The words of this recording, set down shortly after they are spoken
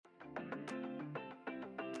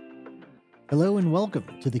Hello and welcome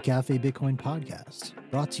to the Cafe Bitcoin podcast,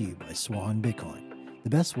 brought to you by Swan Bitcoin, the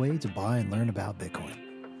best way to buy and learn about Bitcoin.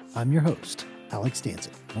 I'm your host, Alex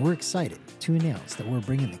Danzig, and we're excited to announce that we're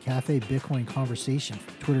bringing the Cafe Bitcoin conversation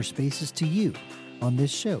from Twitter Spaces to you on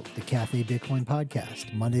this show, the Cafe Bitcoin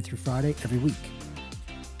podcast, Monday through Friday every week.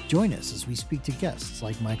 Join us as we speak to guests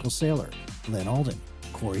like Michael Saylor, Lynn Alden,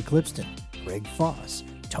 Corey Clipston, Greg Foss,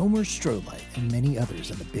 Tomer Strolight, and many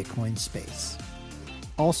others in the Bitcoin space.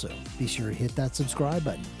 Also, be sure to hit that subscribe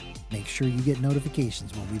button. Make sure you get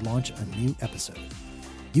notifications when we launch a new episode.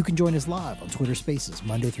 You can join us live on Twitter Spaces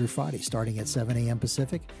Monday through Friday starting at 7 a.m.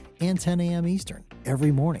 Pacific and 10 a.m. Eastern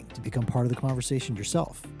every morning to become part of the conversation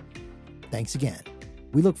yourself. Thanks again.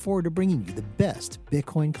 We look forward to bringing you the best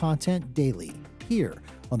Bitcoin content daily here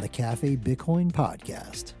on the Cafe Bitcoin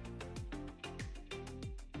podcast.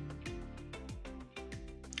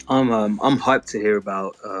 I'm hyped to hear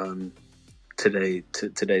about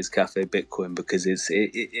today's Cafe Bitcoin because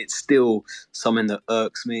it's still something that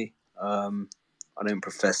irks me. I don't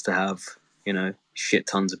profess to have shit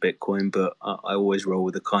tons of Bitcoin, but I always roll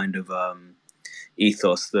with a kind of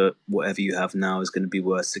ethos that whatever you have now is going to be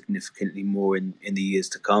worth significantly more in the years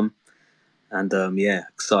to come. And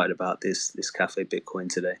excited about this Cafe Bitcoin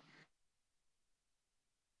today.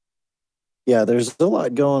 Yeah, there's a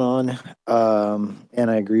lot going on,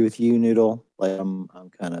 and I agree with you, Noodle. Like I'm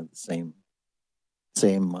kind of the same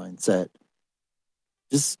mindset.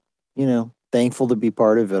 Just thankful to be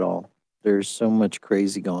part of it all. There's so much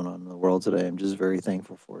crazy going on in the world today. I'm just very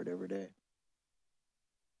thankful for it every day.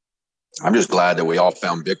 I'm just glad that we all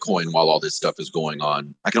found Bitcoin while all this stuff is going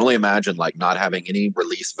on. I can only imagine like not having any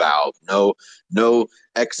release valve, no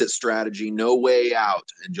exit strategy, no way out,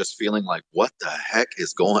 and just feeling like, what the heck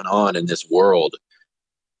is going on in this world?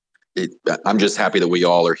 I'm just happy that we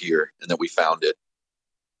all are here and that we found it.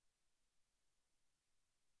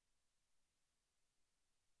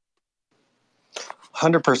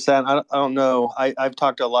 %. I don't know. I've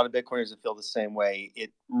talked to a lot of Bitcoiners that feel the same way.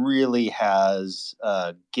 It really has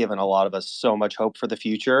given a lot of us so much hope for the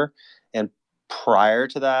future. And prior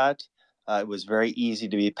to that, it was very easy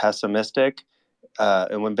to be pessimistic.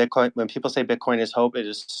 And when people say Bitcoin is hope, it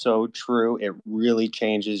is so true. It really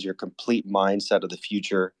changes your complete mindset of the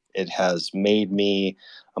future. It has made me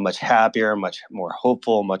a much happier, much more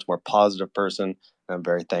hopeful, much more positive person. And I'm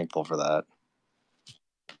very thankful for that.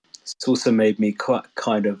 It's also made me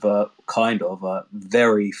kind of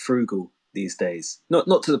very frugal these days.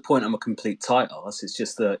 Not to the point I'm a complete tight ass. It's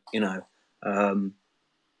just that I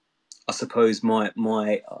suppose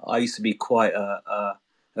I used to be quite a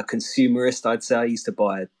consumerist. I'd say I used to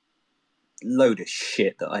buy a load of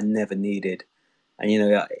shit that I never needed,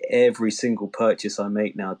 and every single purchase I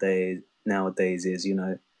make nowadays is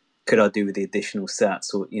could I do with the additional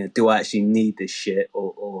sats, or do I actually need this shit,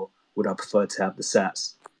 or would I prefer to have the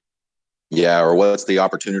sats? Yeah, or what's the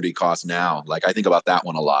opportunity cost now? Like, I think about that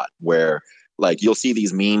one a lot, where like you'll see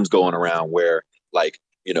these memes going around where like,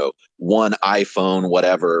 one iPhone,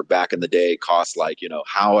 whatever, back in the day cost like,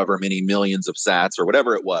 however many millions of sats or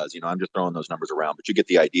whatever it was. I'm just throwing those numbers around, but you get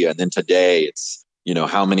the idea. And then today it's,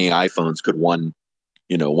 how many iPhones could one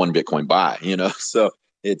Bitcoin buy, So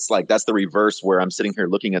it's like, that's the reverse, where I'm sitting here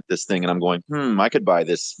looking at this thing and I'm going, I could buy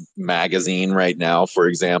this magazine right now, for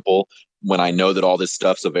example, when I know that all this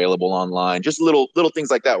stuff's available online. Just little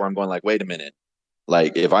things like that where I'm going like, wait a minute,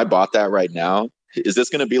 like if I bought that right now, is this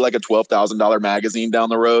going to be like a $12,000 magazine down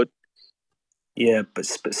the road? Yeah, but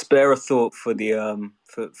spare a thought for the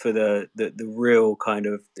for the real kind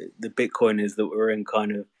of the Bitcoiners that were in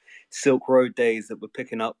kind of Silk Road days, that were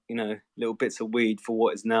picking up little bits of weed for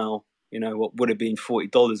what is now what would have been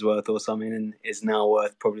 $40 worth or something, and is now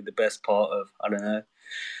worth probably the best part of, I don't know,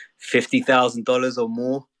 $50,000 or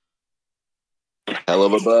more. Hell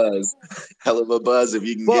of a buzz if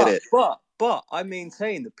you can get it. But I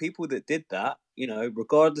maintain the people that did that,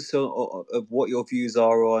 regardless of what your views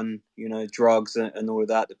are on, drugs and all of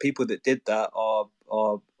that, the people that did that are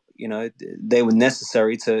they were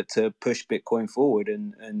necessary to push Bitcoin forward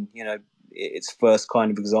and its first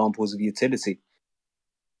kind of examples of utility.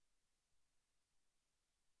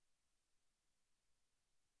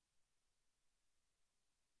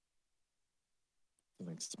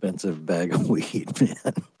 An expensive bag of weed,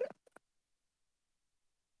 man.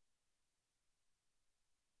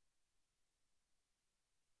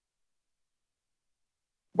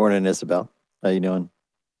 Morning, Isabel. How you doing?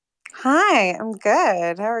 Hi, I'm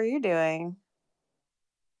good. How are you doing?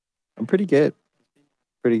 I'm pretty good.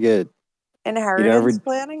 Inheritance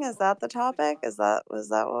planning, is that the topic? Was that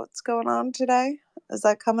what's going on today? Is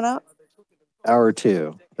that coming up? Hour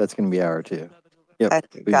 2. That's going to be hour 2. Yep.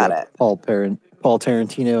 Okay, We got got it. Paul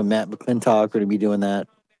Tarantino and Matt McClintock are going to be doing that.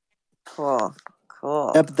 Cool.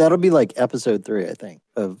 That'll be like episode 3, I think,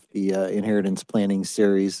 of the inheritance planning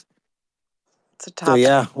series. It's a So topic,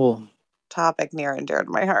 yeah, well, topic near and dear to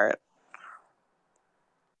my heart.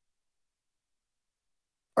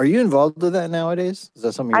 are you involved with that nowadays? Is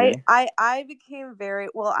that something you're doing? I became very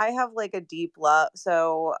well. I have like a deep love.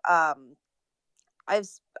 So I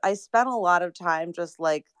spent a lot of time just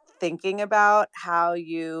like thinking about how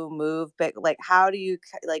you move like how do you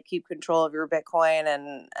like keep control of your Bitcoin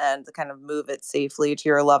and kind of move it safely to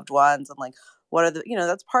your loved ones, and like what are the,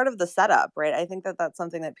 that's part of the setup, right? I think that that's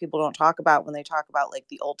something that people don't talk about when they talk about like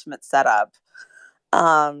the ultimate setup.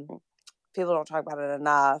 um People don't talk about it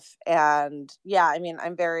enough. And yeah, I mean,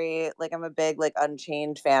 I'm a big like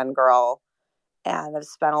Unchained fangirl, and I've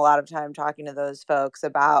spent a lot of time talking to those folks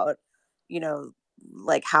about, you know,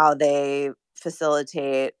 like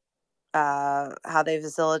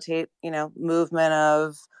movement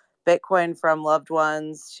of Bitcoin from loved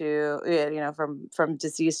ones to, from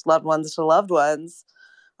deceased loved ones to loved ones,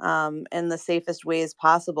 in the safest ways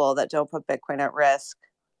possible that don't put Bitcoin at risk,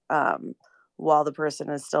 um, while the person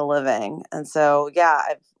is still living. And so, yeah,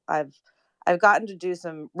 I've gotten to do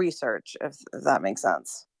some research, if that makes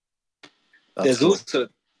sense. That's There's cool. also,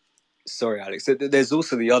 sorry, Alex. There's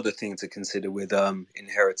also the other thing to consider with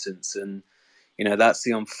inheritance, and that's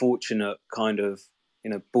the unfortunate kind of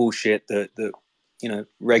bullshit that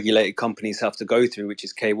regulated companies have to go through, which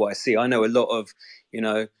is KYC. I know a lot of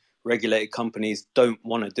regulated companies don't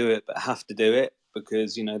want to do it but have to do it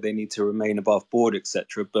because they need to remain above board,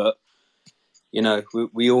 etc. But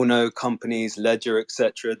we all know companies, Ledger,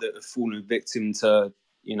 etc., that have fallen victim to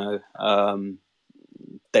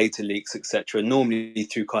data leaks, etc. Normally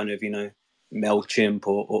through kind of MailChimp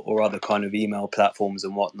or other kind of email platforms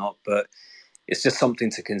and whatnot. But it's just something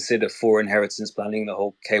to consider for inheritance planning, the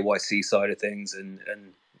whole KYC side of things, and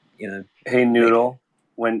Hey Noodle,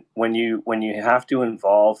 when you have to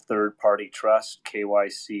involve third party trust,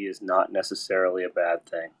 KYC is not necessarily a bad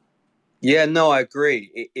thing. Yeah, no, I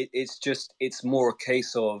agree. It's more a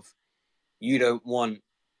case of you don't want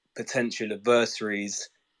potential adversaries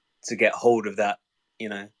to get hold of that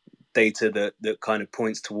data that kind of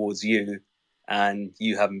points towards you and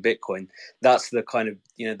you having Bitcoin. That's the kind of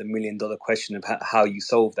the $1 million question of how you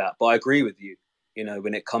solve that. But I agree with you.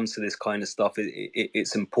 When it comes to this kind of stuff,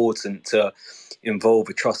 it's important to involve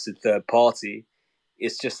a trusted third party.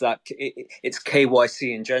 It's just that it's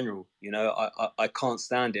KYC in general. I can't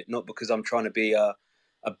stand it, not because I'm trying to be a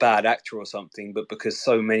bad actor or something, but because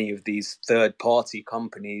so many of these third-party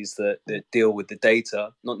companies that deal with the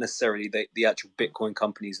data, not necessarily the actual Bitcoin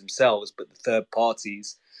companies themselves, but the third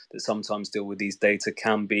parties that sometimes deal with these data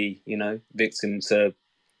can be, victim to,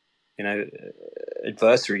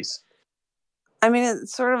 adversaries. I mean,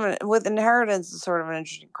 it's sort of with inheritance, it's sort of an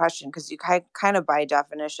interesting question because you kind of by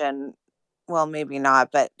definition, well, maybe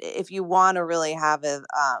not, but if you want to really have a,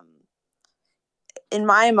 in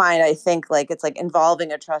my mind, I think like it's like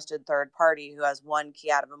involving a trusted third party who has one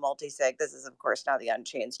key out of a multi-sig. This is, of course, now the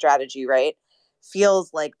Unchained strategy, right?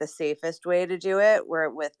 Feels like the safest way to do it, where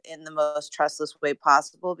within the most trustless way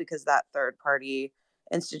possible, because that third party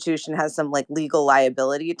institution has some like legal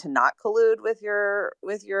liability to not collude with your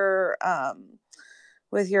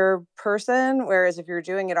person. Whereas if you're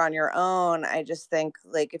doing it on your own, I just think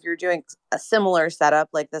like if you're doing a similar setup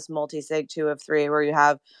like this multi-sig 2 of 3, where you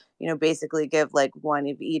have, basically give like one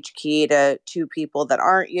of each key to two people that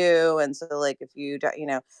aren't you. And so like if you,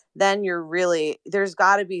 then you're really, there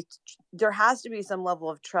has to be some level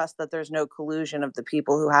of trust that there's no collusion of the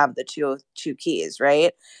people who have the two keys.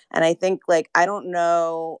 Right. And I think like, I don't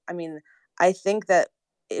know. I mean, I think that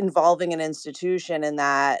involving an institution in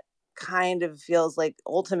that kind of feels like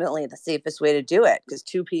ultimately the safest way to do it, because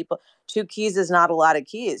two keys is not a lot of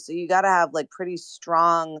keys, so you got to have like pretty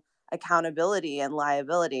strong accountability and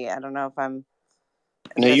liability. I don't know if I'm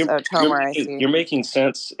No, Tomer, I see you're making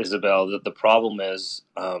sense, Isabel. That the problem is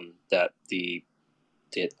that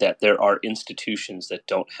that there are institutions that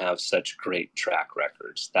don't have such great track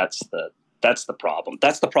records. That's the problem.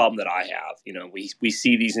 That's the problem that I have. We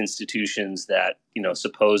see these institutions that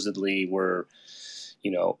supposedly were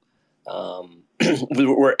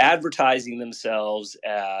were advertising themselves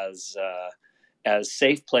as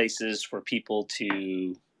safe places for people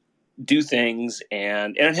to do things,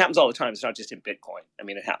 and it happens all the time. It's not just in Bitcoin. I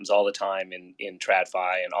mean, it happens all the time in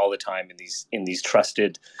TradFi and all the time in these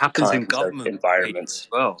trusted Happens in government environments as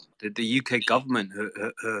well. The UK government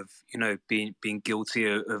have been guilty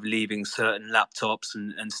of leaving certain laptops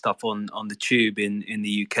and stuff on the tube in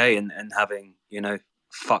the UK and having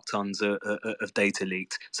fuck tons of data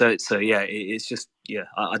leaked. So yeah, it's just, yeah,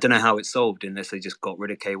 I don't know how it's solved unless they just got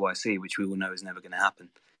rid of KYC, which we all know is never going to happen.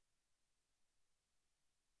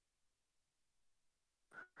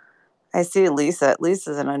 I see Lisa.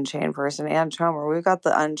 Lisa's an Unchained person, and Chomer. We've got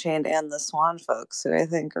the Unchained and the Swan folks who I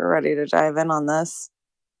think are ready to dive in on this.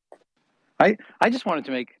 I just wanted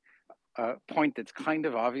to make a point that's kind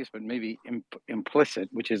of obvious, but maybe implicit,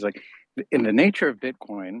 which is like in the nature of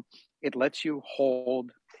Bitcoin, it lets you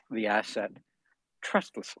hold the asset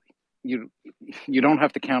trustlessly. You don't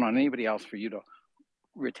have to count on anybody else for you to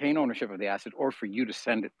retain ownership of the asset or for you to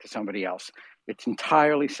send it to somebody else. It's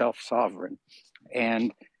entirely self-sovereign.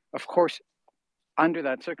 And of course, under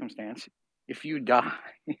that circumstance, if you die,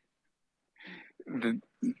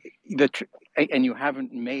 and you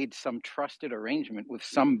haven't made some trusted arrangement with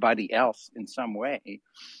somebody else in some way,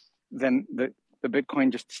 then the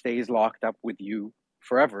Bitcoin just stays locked up with you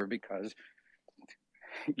forever because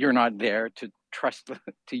you're not there to trust,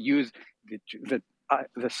 to use the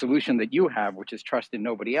solution that you have, which is trust in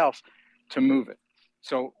nobody else, to move it.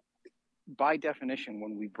 So by definition,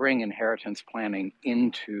 when we bring inheritance planning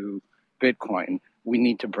into Bitcoin, we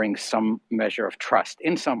need to bring some measure of trust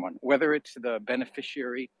in someone, whether it's the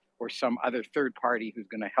beneficiary or some other third party who's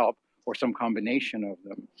going to help or some combination of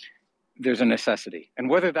them. There's a necessity. And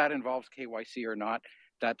whether that involves KYC or not,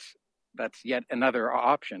 that's yet another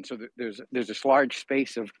option. So there's this large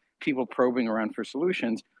space of people probing around for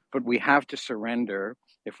solutions, but we have to surrender,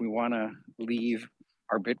 if we want to leave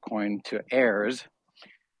our Bitcoin to heirs,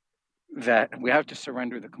 that we have to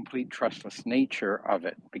surrender the complete trustless nature of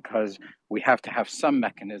it, because we have to have some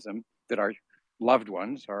mechanism that our loved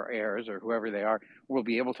ones, our heirs, or whoever they are, will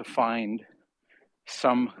be able to find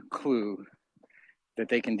some clue that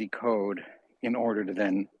they can decode in order to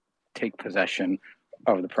then take possession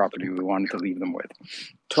of the property we wanted to leave them with.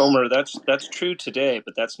 Tomer, that's true today,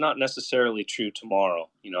 but that's not necessarily true tomorrow.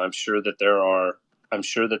 I'm sure that there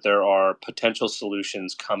are potential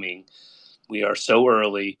solutions coming. We are so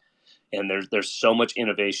early, and there's so much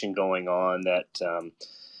innovation going on that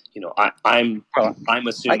I'm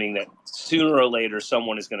assuming that sooner or later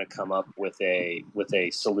someone is going to come up with a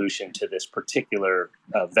solution to this particular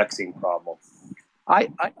vexing problem. I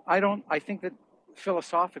think that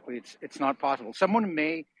philosophically it's not possible. Someone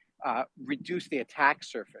may reduce the attack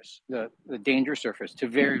surface, the danger surface, to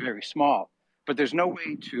very, very small, but there's no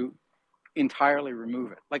way to entirely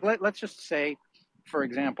remove it. Like let's just say, for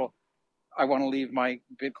example, I want to leave my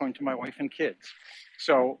Bitcoin to my wife and kids.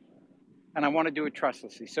 And I want to do it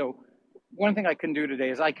trustlessly. So one thing I can do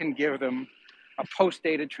today is I can give them a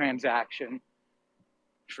post-dated transaction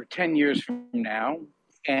for 10 years from now.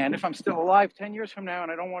 And if I'm still alive 10 years from now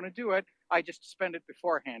and I don't want to do it, I just spend it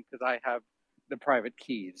beforehand because I have the private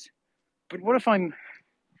keys. But what if I'm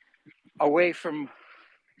away from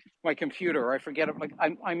my computer or I forget it? Like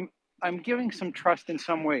I'm giving some trust in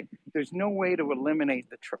some way. There's no way to eliminate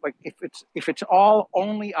the trust. Like if it's all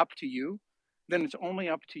only up to you, then it's only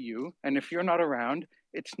up to you. And if you're not around,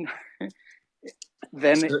 it's not,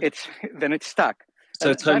 then it's stuck.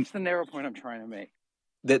 So that's the narrow point I'm trying to make.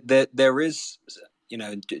 There is,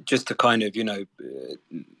 just to kind of,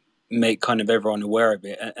 make kind of everyone aware of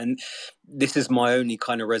it. And this is my only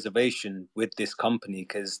kind of reservation with this company,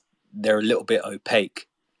 because they're a little bit opaque.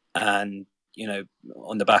 And,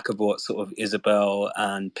 on the back of what sort of Isabel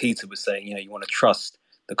and Peter was saying, you want to trust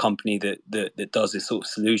the company that does this sort of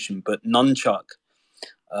solution. But Nunchuck,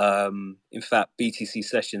 in fact, BTC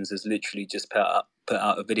Sessions has literally just put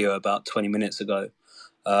out a video about 20 minutes ago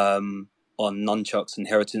on Nunchuck's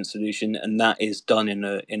inheritance solution, and that is done in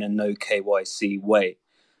a no KYC way.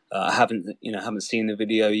 I haven't seen the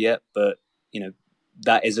video yet, but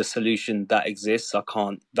that is a solution that exists. I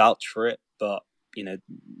can't vouch for it, but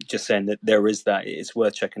just saying that there is that. It's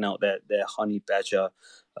worth checking out their Honey Badger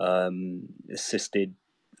assisted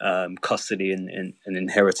custody and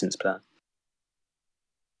inheritance plan.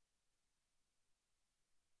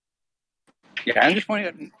 Yeah, I'm just pointing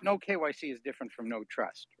out no KYC is different from no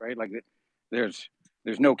trust, right? Like there's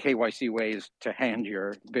no KYC ways to hand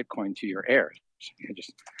your Bitcoin to your heirs. You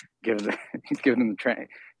just give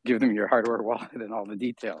them your hardware wallet and all the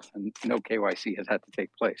details, and no KYC has had to take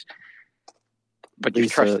place. But you're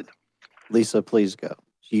trusted. Lisa, please go.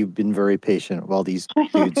 You've been very patient while these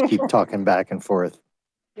dudes keep talking back and forth.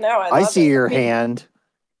 No, I see your hand.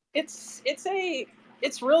 It's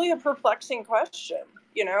really a perplexing question.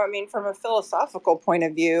 From a philosophical point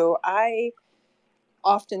of view, I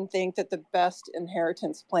often think that the best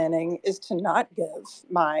inheritance planning is to not give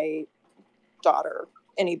my daughter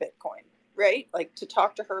any Bitcoin, right? Like to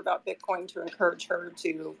talk to her about Bitcoin, to encourage her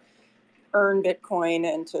to earn Bitcoin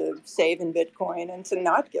and to save in Bitcoin and to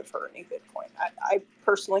not give her any Bitcoin. I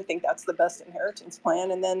personally think that's the best inheritance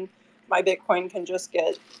plan. And then my Bitcoin can just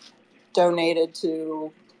get donated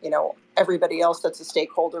to, everybody else that's a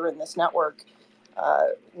stakeholder in this network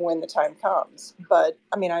when the time comes. But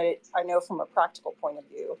I mean, I know from a practical point of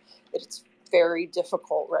view, it's very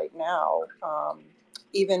difficult right now,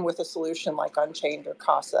 even with a solution like Unchained or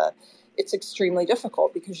Casa. It's extremely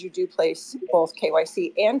difficult because you do place both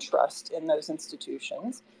KYC and trust in those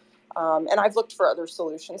institutions. And I've looked for other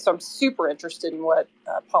solutions. So I'm super interested in what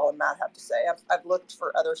Paul and Matt have to say. I've looked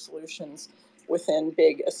for other solutions within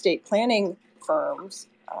big estate planning firms,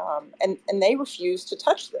 and they refuse to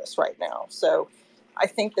touch this right now. So I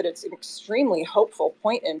think that it's an extremely hopeful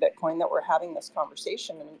point in Bitcoin that we're having this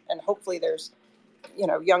conversation, and hopefully there's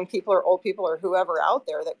young people or old people or whoever out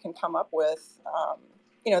there that can come up with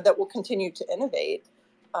that will continue to innovate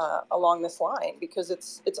along this line, because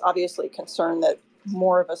it's obviously a concern that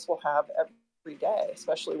more of us will have every day,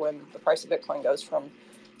 especially when the price of Bitcoin goes from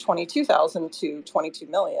 22,000 to 22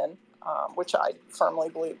 million, which I firmly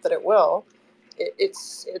believe that it will.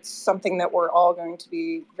 It's something that we're all going to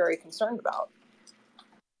be very concerned about.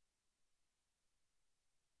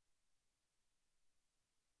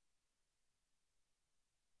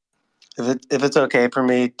 If it's okay for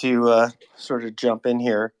me to sort of jump in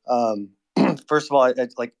here, first of all,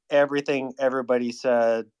 it's like everything everybody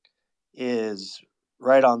said is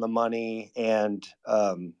right on the money, and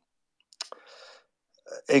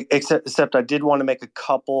except I did want to make a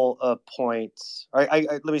couple of points.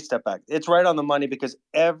 Let me step back. It's right on the money because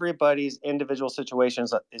everybody's individual situation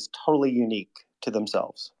is totally unique to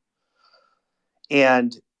themselves,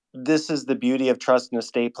 and this is the beauty of trust and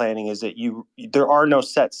estate planning, is that there are no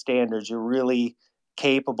set standards. You're really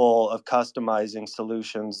capable of customizing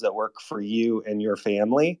solutions that work for you and your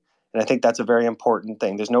family. And I think that's a very important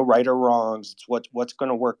thing. There's no right or wrongs. It's what's going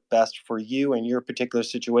to work best for you and your particular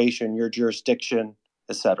situation, your jurisdiction,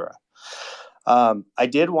 etc. I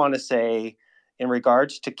did want to say, in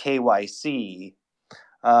regards to KYC,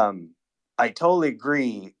 I totally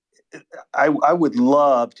agree. I would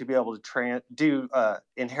love to be able to do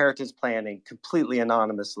inheritance planning completely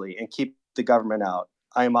anonymously and keep the government out.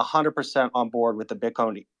 I am 100% on board with the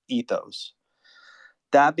Bitcoin ethos.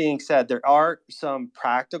 That being said, there are some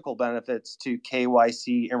practical benefits to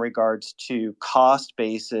KYC in regards to cost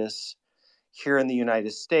basis here in the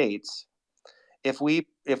United States. If we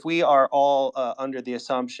are all under the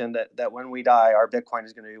assumption that when we die, our Bitcoin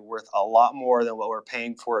is going to be worth a lot more than what we're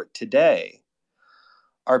paying for it today,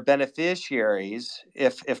 our beneficiaries,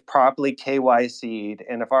 if properly KYC'd,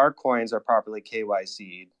 and if our coins are properly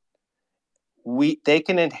KYC'd, they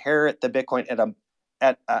can inherit the Bitcoin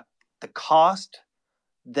at the cost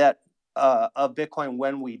that of Bitcoin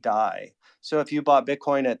when we die. So if you bought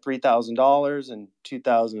Bitcoin at $3,000 in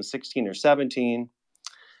 2016 or 17,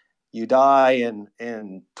 you die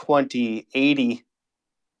in 2080,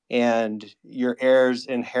 and your heirs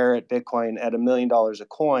inherit Bitcoin at $1 million a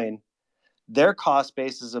coin. Their cost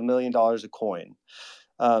base is $1 million a coin.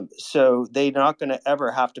 So they're not going to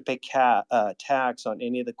ever have to pay tax on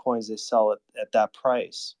any of the coins they sell at that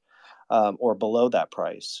price, or below that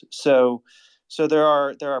price. So there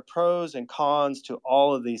are pros and cons to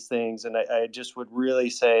all of these things, and I just would really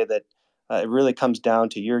say that it really comes down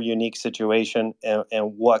to your unique situation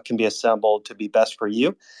and what can be assembled to be best for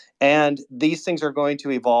you. And these things are going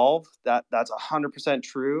to evolve. That's 100%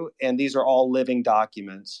 true. And these are all living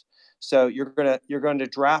documents. So you're going to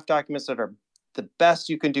draft documents that are the best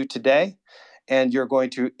you can do today, and you're going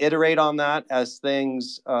to iterate on that as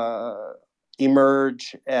things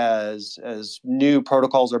emerge, as new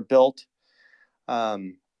protocols are built.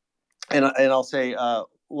 And I'll say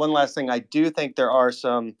one last thing. I do think there are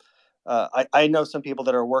some. I know some people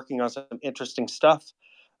that are working on some interesting stuff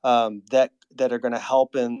that are going to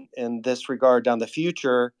help in this regard down the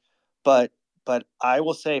future, but I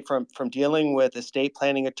will say from dealing with estate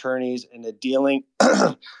planning attorneys and dealing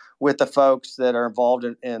with the folks that are involved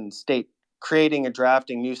in state creating and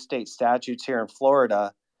drafting new state statutes here in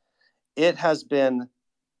Florida, it has been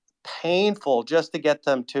painful just to get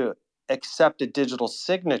them to accept a digital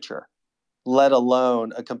signature, let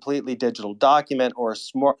alone a completely digital document or a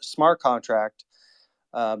smart contract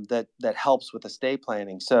that helps with estate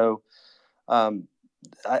planning. So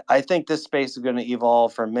I think this space is going to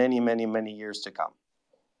evolve for many, many, many years to come.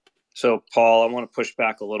 So, Paul, I want to push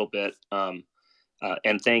back a little bit.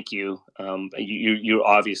 and thank you. You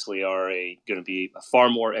obviously are going to be have far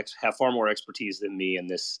more expertise than me in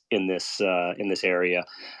this area.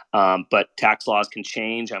 But tax laws can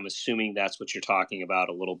change. I'm assuming that's what you're talking about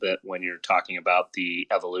a little bit when you're talking about the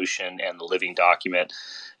evolution and the living document.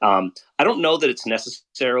 I don't know that it's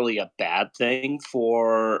necessarily a bad thing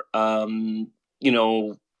for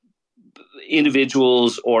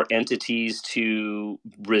individuals or entities to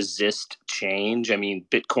resist change. I mean,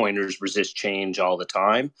 Bitcoiners resist change all the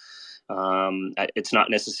time. It's not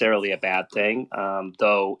necessarily a bad thing,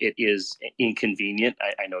 though it is inconvenient.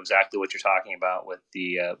 I know exactly what you're talking about with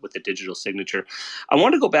the digital signature. I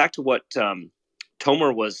want to go back to what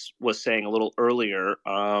Tomer was saying a little earlier,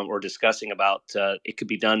 or discussing about it could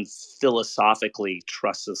be done philosophically,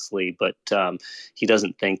 trustlessly, but he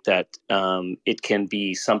doesn't think that it can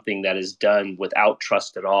be something that is done without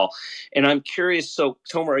trust at all. And I'm curious, so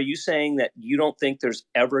Tomer, are you saying that you don't think there's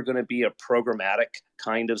ever going to be a programmatic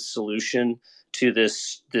kind of solution to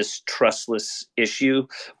this trustless issue,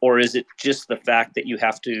 or is it just the fact that you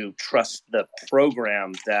have to trust the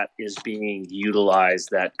program that is being utilized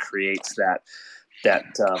that creates that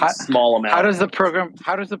small amount? How does the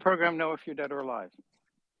program know if you're dead or alive?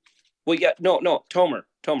 Well, yeah, no, Tomer,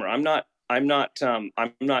 I'm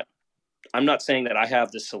not saying that I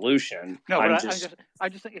have the solution. No, but I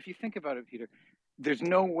just think if you think about it, Peter, there's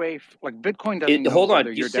no way. Like Bitcoin doesn't know hold on.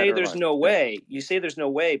 whether You you're say dead or there's alive. no way. You say there's no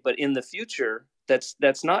way, but in the future,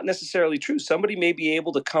 that's not necessarily true. Somebody may be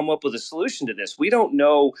able to come up with a solution to this. We don't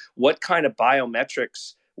know what kind of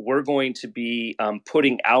biometrics we're going to be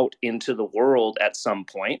putting out into the world at some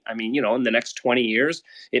point. I mean, in the next 20 years,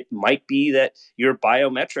 it might be that your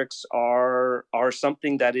biometrics are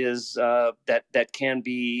something that is that can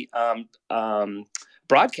be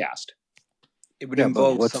broadcast. It would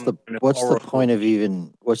involve what's the point of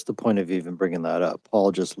even bringing that up?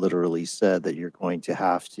 Paul just literally said that you're going to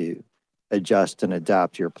have to adjust and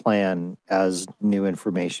adapt your plan as new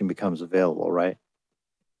information becomes available, right?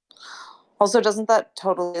 Also, doesn't that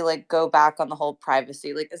totally go back on the whole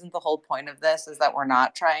privacy? Isn't the whole point of this is that we're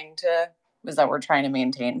trying to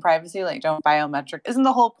maintain privacy? Don't biometric. Isn't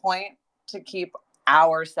the whole point to keep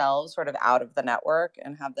ourselves sort of out of the network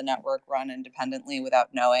and have the network run independently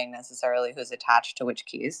without knowing necessarily who's attached to which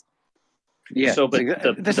keys? Yeah. So, but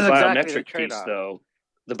the biometric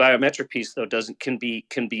exactly piece, though, can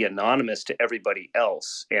be anonymous to everybody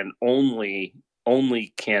else, and only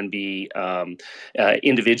can be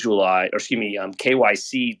individualized, or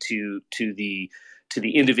KYC to the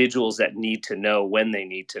individuals that need to know when they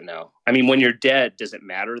need to know. I mean, when you're dead, does it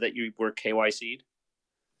matter that you were KYC'd?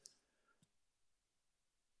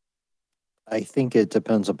 I think it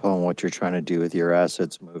depends upon what you're trying to do with your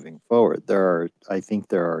assets moving forward. I think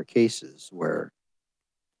there are cases where,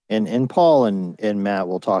 and Paul and Matt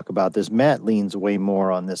will talk about this. Matt leans way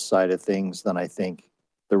more on this side of things than I think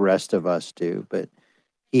the rest of us do, but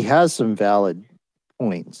he has some valid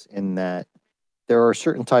points in that there are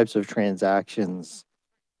certain types of transactions,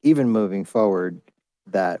 even moving forward,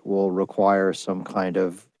 that will require some kind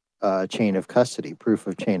of chain of custody, proof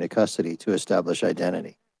of chain of custody to establish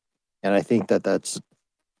identity. And I think I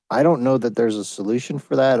don't know that there's a solution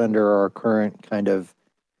for that under our current kind of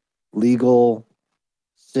legal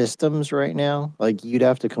systems right now. You'd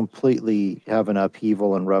have to completely have an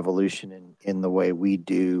upheaval and revolution in the way we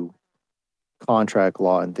do contract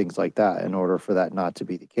law and things like that in order for that not to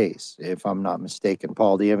be the case, if I'm not mistaken.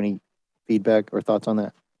 Paul, do you have any feedback or thoughts on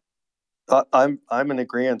that? I'm in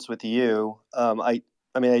agreement with you. I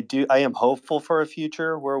am hopeful for a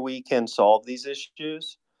future where we can solve these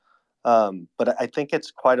issues. But I think it's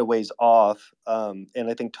quite a ways off. And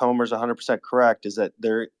I think Tomer's 100% correct, is that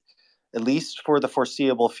there, at least for the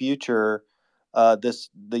foreseeable future,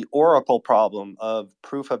 the oracle problem of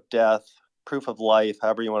proof of death, proof of life,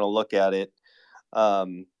 however you want to look at it,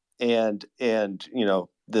 and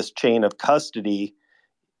this chain of custody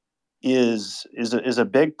is a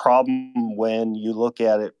big problem when you look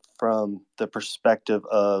at it from the perspective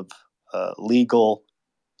of legal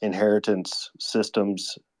inheritance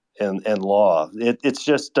systems and law. It's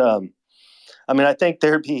just, I think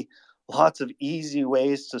there'd be lots of easy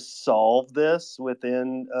ways to solve this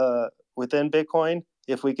within Bitcoin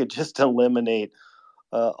if we could just eliminate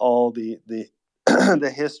all the the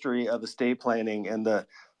history of estate planning and the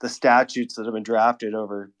statutes that have been drafted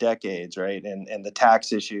over decades, right? And the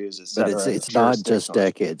tax issues, et cetera. But it's not just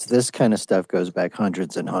decades. This kind of stuff goes back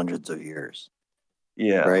hundreds and hundreds of years.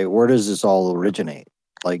 Yeah. Right. Where does this all originate?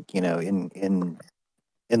 In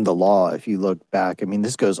the law, if you look back, I mean,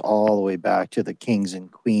 this goes all the way back to the kings and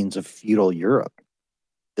queens of feudal Europe,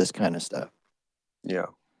 this kind of stuff. Yeah.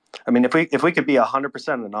 I mean, if we could be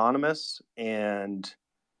 100% anonymous and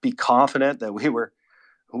be confident that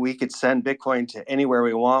we could send Bitcoin to anywhere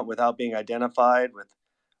we want without being identified,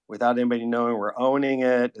 without anybody knowing we're owning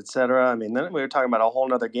it, et cetera. I mean, then we were talking about a whole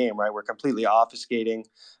nother game, right? We're completely obfuscating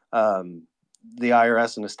the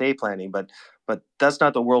IRS and estate planning, but that's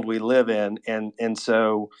not the world we live in, and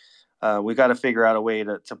so we got to figure out a way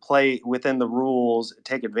to play within the rules,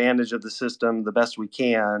 take advantage of the system the best we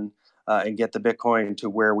can, and get the Bitcoin to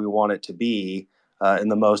where we want it to be in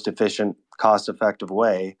the most efficient, cost-effective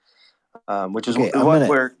way, which is what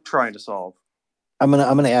we're trying to solve. I'm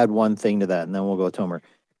gonna add one thing to that, and then we'll go to Tomer.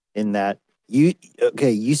 In that you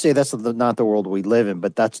say that's not the world we live in,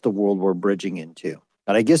 but that's the world we're bridging into.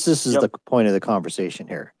 And I guess this is the point of the conversation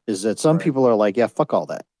here, is that some people are like, yeah, fuck all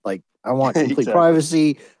that. Like, I want complete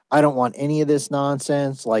privacy. I don't want any of this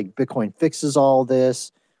nonsense. Like, Bitcoin fixes all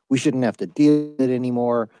this. We shouldn't have to deal with it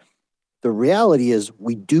anymore. The reality is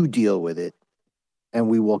we do deal with it, and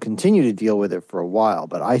we will continue to deal with it for a while.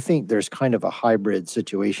 But I think there's kind of a hybrid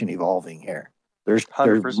situation evolving here. There's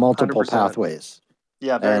multiple 100%. Pathways.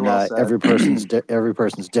 Yeah, very well said. Every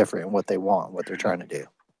person's different in what they want, what they're trying to do.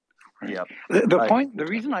 Yeah. The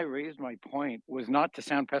reason I raised my point was not to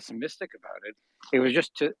sound pessimistic about it. It was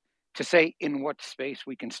just to say in what space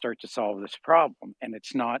we can start to solve this problem. And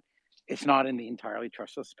it's not in the entirely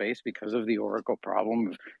trustless space because of the Oracle problem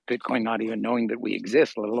of Bitcoin not even knowing that we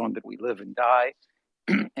exist, let alone that we live and die,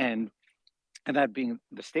 and that being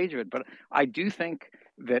the stage of it. But I do think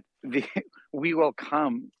that we will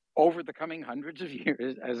come over the coming hundreds of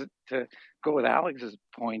years, as to go with Alex's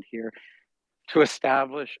point here, to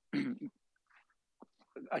establish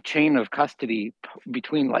a chain of custody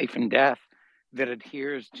between life and death that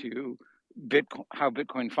adheres to how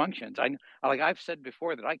Bitcoin functions. I've said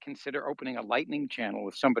before that I consider opening a Lightning channel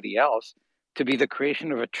with somebody else to be the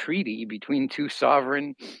creation of a treaty between two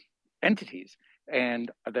sovereign entities,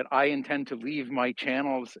 and that I intend to leave my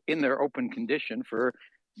channels in their open condition for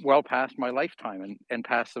well past my lifetime and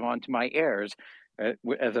pass them on to my heirs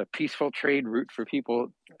as a peaceful trade route for people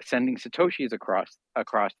sending Satoshis across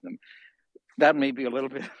them. That may be a little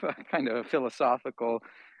bit of a kind of a philosophical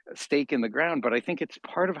stake in the ground, but I think it's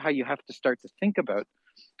part of how you have to start to think about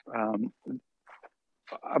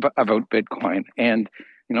Bitcoin. And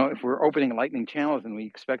if we're opening Lightning channels and we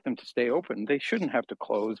expect them to stay open, they shouldn't have to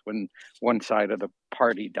close when one side of the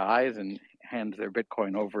party dies and hands their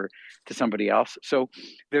Bitcoin over to somebody else. So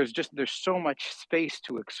there's so much space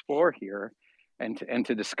to explore here and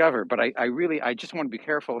to discover. But I just want to be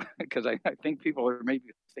careful because I think people are maybe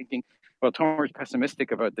thinking, well, Tomer's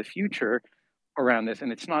pessimistic about the future around this,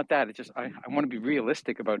 and it's not that. It's just I want to be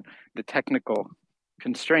realistic about the technical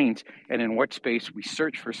constraints and in what space we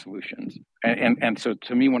search for solutions. And so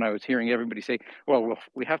to me, when I was hearing everybody say, well,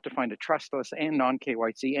 we have to find a trustless and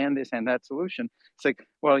non-KYC and this and that solution, it's like,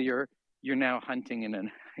 well, you're now hunting in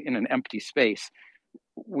an empty space.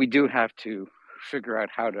 We do have to figure out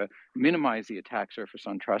how to minimize the attack surface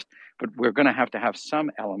on trust, but we're going to have some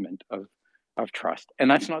element of trust. And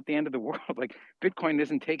that's not the end of the world. Like, Bitcoin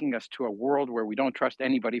isn't taking us to a world where we don't trust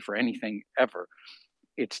anybody for anything ever.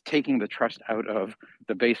 It's taking the trust out of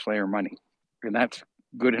the base layer money. And that's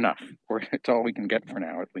good enough, or it's all we can get for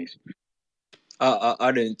now, at least.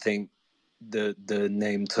 I don't think the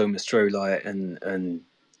name Thomas Strolite and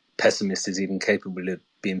pessimist is even capable of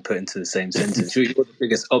being put into the same sentence. You're the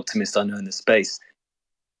biggest optimist I know in the space.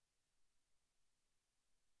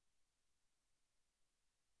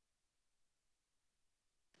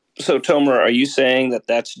 So, Tomer, are you saying that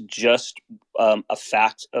that's just a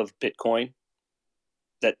fact of Bitcoin?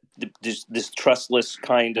 That this trustless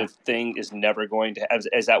kind of thing is never going to have?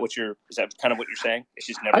 Is that kind of what you're saying? It's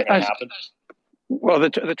just never going to happen? Well,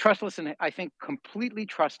 the trustless, and I think completely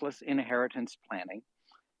trustless inheritance planning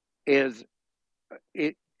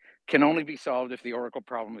it can only be solved if the Oracle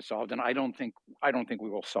problem is solved, and I don't think we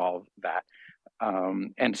will solve that.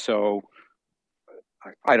 And so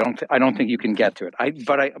I don't think you can get to it.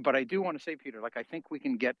 But I do want to say, Peter, like, I think we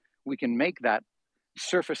can make that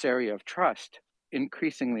surface area of trust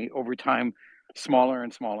increasingly over time smaller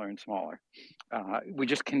and smaller and smaller. We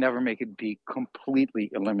just can never make it be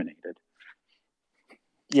completely eliminated.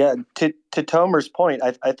 Yeah, to Tomer's point,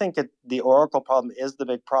 I think the Oracle problem is the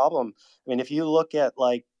big problem. I mean, if you look at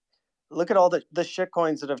all the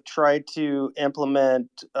shitcoins that have tried to implement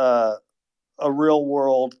a real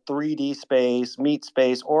world 3D space, meat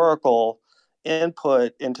space, Oracle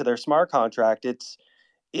input into their smart contract,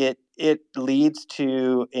 it leads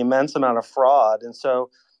to immense amount of fraud. And so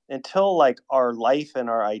until like our life and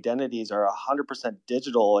our identities are 100%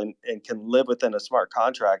 digital and can live within a smart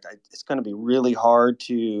contract, it's going to be really hard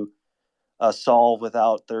to solve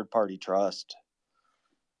without third-party trust.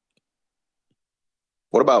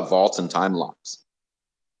 What about vaults and time locks?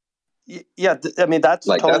 Yeah, I mean, that's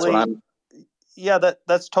Like, that's what totally, yeah,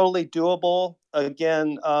 that's totally doable.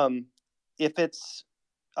 Again, if it's,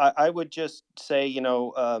 I would just say,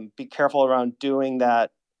 be careful around doing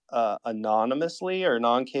that anonymously or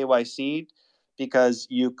non-KYC, because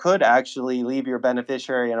you could actually leave your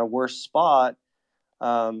beneficiary in a worse spot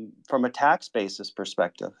from a tax basis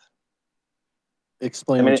perspective.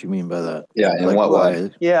 Explain what you mean by that. Yeah, in like what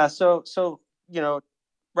way? Yeah, so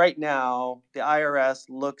right now the IRS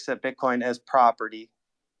looks at Bitcoin as property,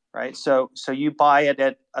 right? So you buy it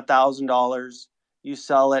at $1,000, you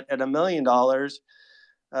sell it at $1 million.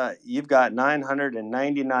 You've got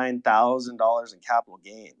 $999,000 in capital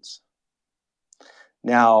gains.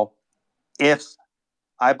 Now, if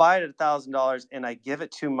I buy it at $1,000 and I give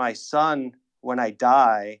it to my son when I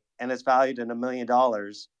die, and it's valued at $1 million,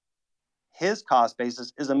 his cost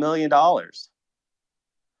basis is $1 million.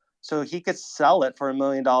 So he could sell it for $1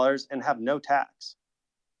 million and have no tax.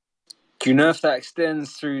 Do you know if that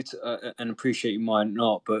extends through to, and appreciate you might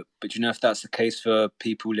not, but do you know if that's the case for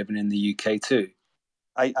people living in the UK too?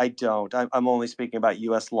 I don't. I'm only speaking about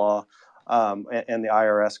U.S. law and the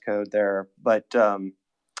IRS code there. But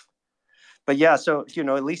yeah, so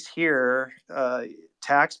at least here,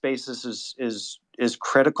 tax basis is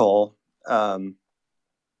critical.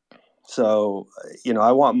 So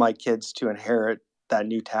I want my kids to inherit that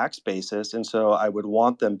new tax basis, and so I would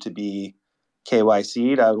want them to be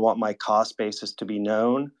KYC'd. I would want my cost basis to be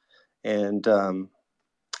known, and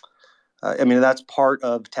I mean, that's part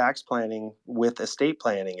of tax planning with estate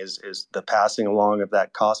planning is the passing along of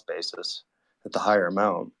that cost basis at the higher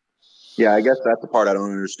amount. Yeah, I guess that's the part I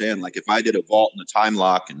don't understand. Like, if I did a vault and a time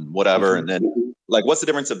lock and whatever, and then like, what's the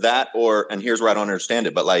difference of that? And here's where I don't understand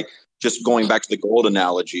it, but like, just going back to the gold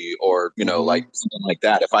analogy, or like something like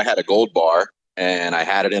that. If I had a gold bar and I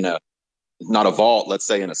had it in not a vault, let's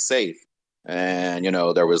say in a safe, and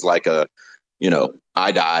there was like I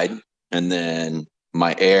died, and then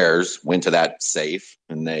my heirs went to that safe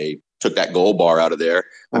and they took that gold bar out of there.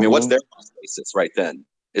 I mean, what's their cost basis right then?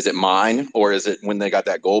 Is it mine, or is it when they got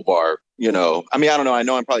that gold bar? I mean, I don't know. I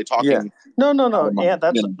know I'm probably talking. Yeah. No. Yeah,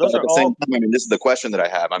 those are all. I mean, this is the question that I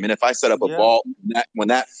have. I mean, if I set up a vault, when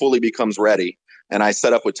that fully becomes ready, and I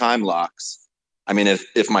set up with time locks, I mean,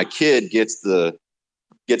 if my kid gets the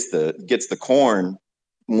corn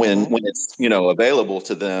when it's available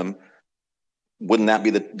to them, wouldn't that be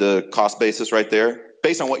the cost basis right there,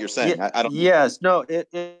 based on what you're saying? Yeah, I don't. Yes, no,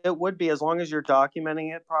 it would be, as long as you're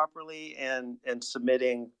documenting it properly and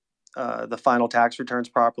submitting the final tax returns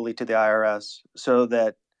properly to the IRS, so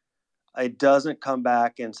that it doesn't come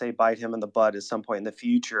back and say bite him in the butt at some point in the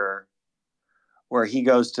future, where he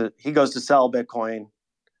goes to sell Bitcoin.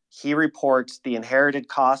 He reports the inherited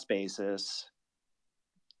cost basis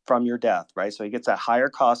from your death, right? So he gets that higher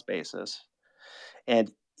cost basis,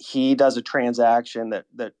 and he does a transaction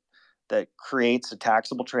that creates a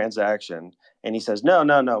taxable transaction, and he says, no,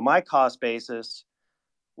 my cost basis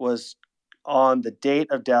was on the date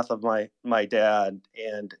of death of my dad,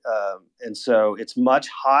 and so it's much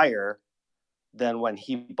higher than when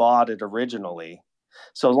he bought it originally.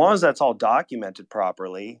 So as long as that's all documented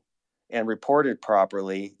properly and reported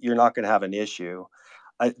properly, you're not going to have an issue.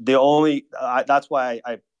 That's why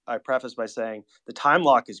I preface by saying the time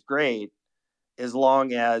lock is great, as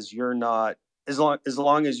long as you're not, as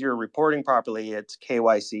long as you're reporting properly, it's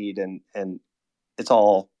KYC'd and it's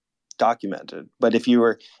all documented. But if you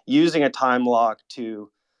were using a time lock to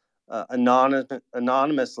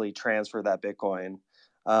anonymously transfer that Bitcoin,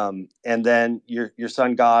 and then your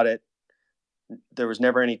son got it, there was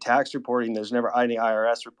never any tax reporting, there's never any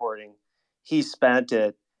IRS reporting, he spent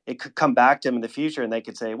it, it could come back to him in the future, and they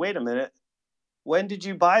could say, wait a minute, when did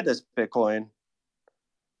you buy this Bitcoin?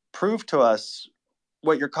 Prove to us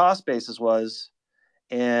what your cost basis was.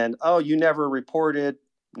 And you never reported.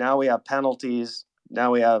 Now we have penalties.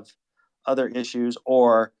 Now we have other issues.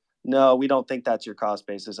 Or no, we don't think that's your cost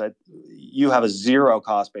basis. You have a zero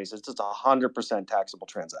cost basis. It's a 100% taxable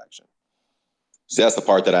transaction. So that's the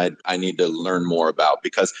part that I need to learn more about,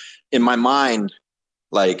 because in my mind,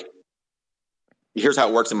 like, here's how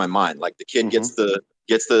it works in my mind. Like, the kid gets the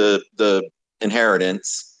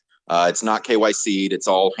inheritance. It's not KYC'd. It's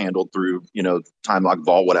all handled through, time lock,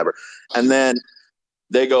 vault, whatever. And then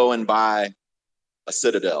they go and buy a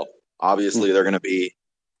Citadel. Obviously, they're going to be,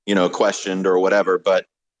 questioned or whatever. But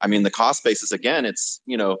I mean, the cost basis, again, it's,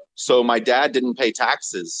 so my dad didn't pay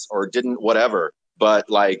taxes or didn't whatever, but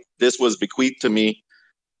like, this was bequeathed to me,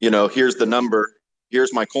 here's the number,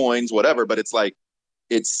 here's my coins, whatever. But it's like,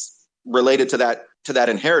 it's related to that to that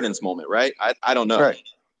inheritance moment, right? I don't know.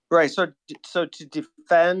 Right. So to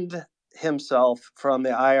defend himself from the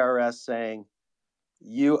IRS saying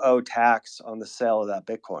you owe tax on the sale of that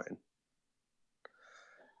Bitcoin,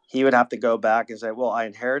 he would have to go back and say, well, I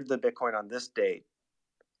inherited the Bitcoin on this date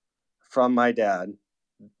from my dad.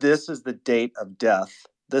 This is the date of death.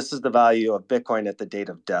 This is the value of Bitcoin at the date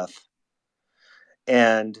of death.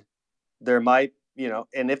 And there might,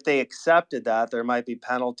 and if they accepted that, there might be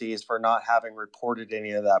penalties for not having reported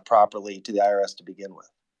any of that properly to the IRS to begin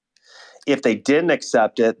with. If they didn't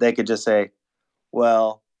accept it, they could just say,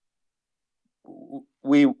 well,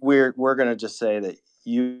 we're going to just say that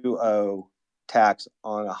you owe tax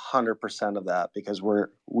on 100% of that because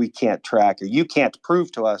we can't track, or you can't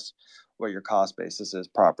prove to us what your cost basis is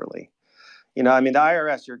properly. The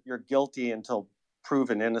IRS, you're guilty until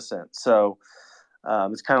proven innocent. So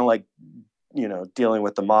it's kind of like, dealing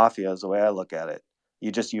with the mafia is the way I look at it.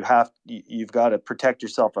 You've got to protect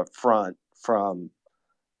yourself up front from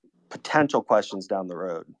potential questions down the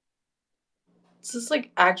road. This is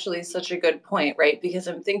actually such a good point, right? Because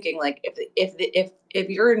I'm thinking if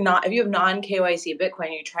you have non-KYC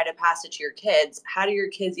Bitcoin, you try to pass it to your kids. How do your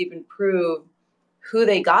kids even prove who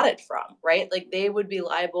they got it from, right? They would be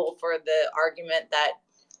liable for the argument that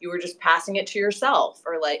you were just passing it to yourself,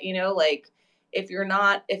 or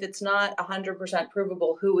if it's not 100%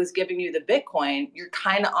 provable who was giving you the Bitcoin, you're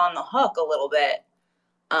kind of on the hook a little bit,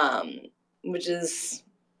 which is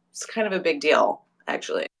it's kind of a big deal,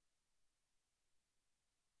 actually.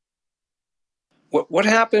 What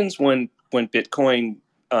happens when Bitcoin?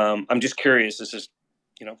 I'm just curious. This is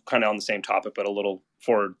kind of on the same topic, but a little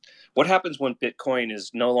forward. What happens when Bitcoin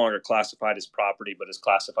is no longer classified as property, but is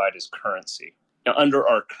classified as currency? Now, under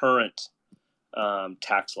our current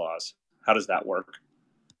tax laws, how does that work?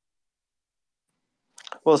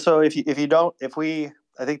 Well, so I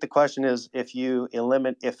think the question is if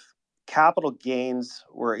capital gains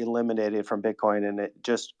were eliminated from Bitcoin and it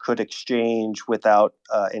just could exchange without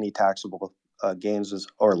any taxable gains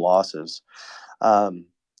or losses,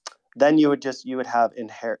 then you would have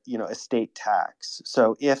estate tax.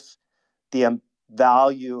 So if the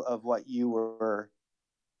value of what you were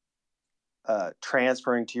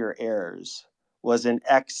transferring to your heirs was in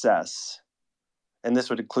excess, and this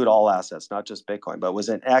would include all assets, not just Bitcoin, but was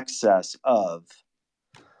in excess of,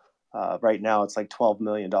 right now it's like $12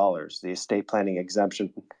 million, the estate planning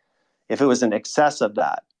exemption. If it was in excess of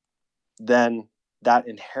that, then that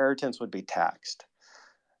inheritance would be taxed.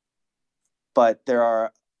 But there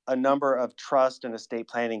are a number of trust and estate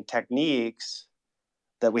planning techniques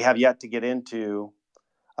that we have yet to get into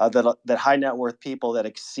that high net worth people that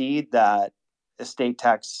exceed that estate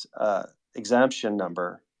tax exemption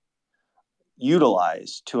number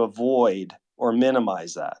utilize to avoid or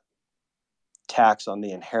minimize that tax on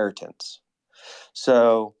the inheritance.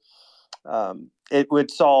 So it would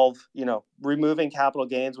solve, removing capital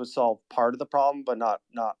gains would solve part of the problem, but not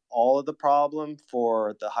all of the problem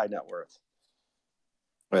for the high net worth.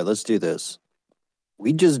 All right, let's do this.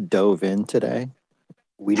 We just dove in today.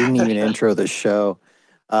 We didn't even intro the show.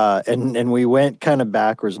 And we went kind of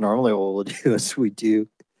backwards. Normally what we'll do is we do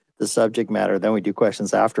the subject matter, then we do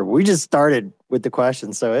questions after. We just started with the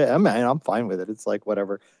questions. So I'm fine with it. It's like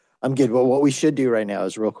whatever. I'm good. Well, what we should do right now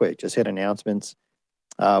is real quick, just hit announcements.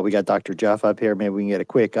 We got Dr. Jeff up here. Maybe we can get a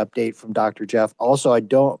quick update from Dr. Jeff. Also,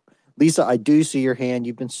 Lisa, I do see your hand.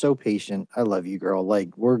 You've been so patient. I love you, girl.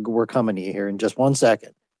 We're coming to you here in just 1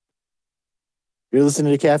 second. You're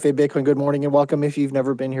listening to Cafe Bitcoin. Good morning and welcome if you've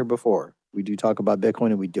never been here before. We do talk about Bitcoin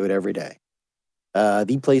and we do it every day.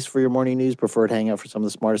 The place for your morning news, preferred hangout for some of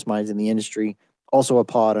the smartest minds in the industry. Also a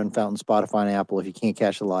pod on Fountain, Spotify, and Apple if you can't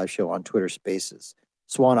catch the live show on Twitter Spaces.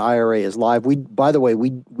 Swan IRA is live. By the way,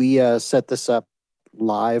 we set this up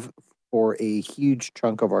live for a huge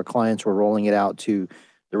chunk of our clients. We're rolling it out to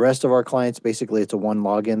the rest of our clients. Basically, it's a one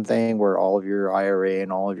login thing where all of your IRA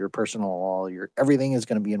and all of your personal, everything is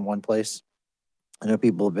going to be in one place. I know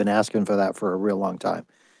people have been asking for that for a real long time.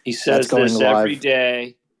 He says this every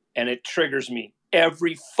day, and it triggers me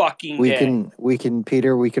every fucking day. We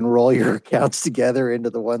can roll your accounts together into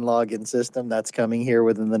the one login system. That's coming here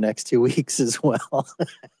within the next 2 weeks as well.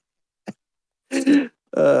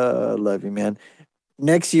 Love you, man.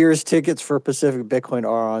 Next year's tickets for Pacific Bitcoin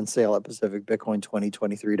are on sale at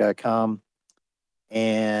pacificbitcoin2023.com.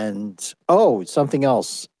 And something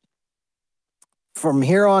else. From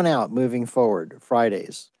here on out, moving forward,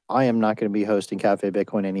 Fridays, I am not going to be hosting Cafe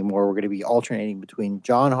Bitcoin anymore. We're going to be alternating between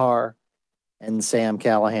John Haar and Sam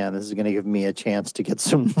Callahan. This is going to give me a chance to get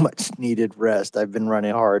some much needed rest. I've been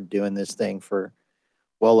running hard doing this thing for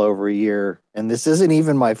well over a year, and this isn't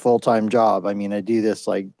even my full-time job. I mean, I do this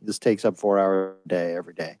this takes up 4 hours a day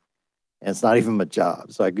every day, and it's not even my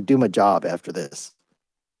job. So I could do my job after this,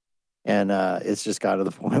 and it's just got to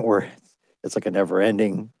the point where it's like a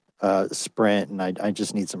never-ending sprint, and I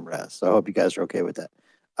just need some rest. So I hope you guys are okay with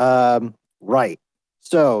that. Right.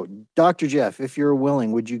 So, Dr. Jeff, if you're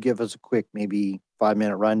willing, would you give us a quick, maybe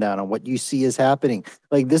 5-minute rundown on what you see is happening?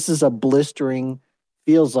 Like, this is a blistering,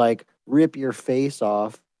 feels like rip your face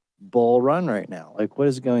off bull run right now. Like, what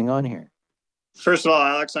is going on here? First of all,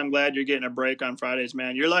 Alex, I'm glad you're getting a break on Fridays,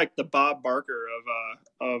 man. You're like the Bob Barker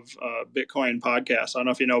of Bitcoin podcasts. I don't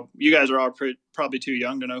know if you know. You guys are all probably too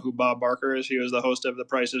young to know who Bob Barker is. He was the host of The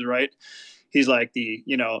Price is Right. He's like the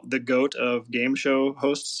GOAT of game show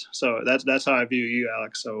hosts. So that's how I view you,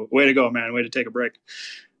 Alex. So way to go, man. Way to take a break.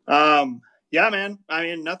 Yeah, man. I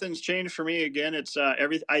mean, nothing's changed for me. Again, it's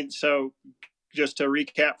so just to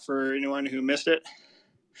recap for anyone who missed it.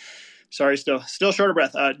 Sorry, still short of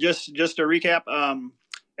breath. Just to recap,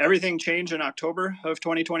 everything changed in October of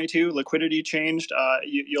 2022. Liquidity changed.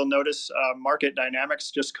 You'll notice market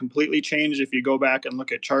dynamics just completely changed if you go back and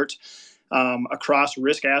look at charts. Across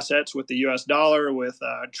risk assets with the U.S. dollar, with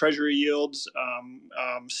treasury yields,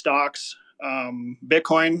 stocks.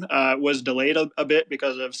 Bitcoin was delayed a bit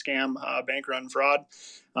because of scam, bank run fraud.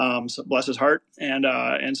 So bless his heart,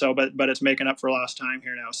 and so but it's making up for lost time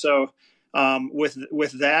here now. So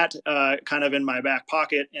with that kind of in my back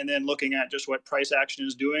pocket, and then looking at just what price action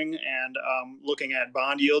is doing, and looking at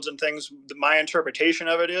bond yields and things, my interpretation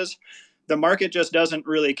of it is the market just doesn't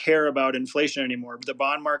really care about inflation anymore. The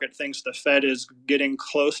bond market thinks the Fed is getting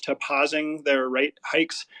close to pausing their rate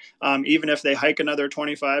hikes, even if they hike another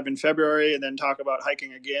 25 in February and then talk about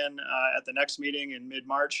hiking again at the next meeting in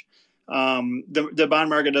mid-March. The bond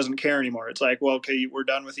market doesn't care anymore. It's like, well, okay, we're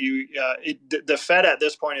done with you. The Fed at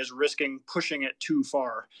this point is risking pushing it too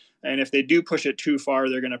far. And if they do push it too far,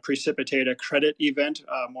 they're going to precipitate a credit event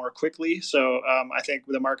more quickly. So I think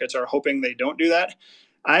the markets are hoping they don't do that.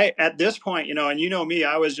 At this point, and you know me,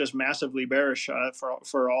 I was just massively bearish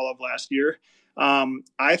for all of last year.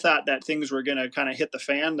 I thought that things were going to kind of hit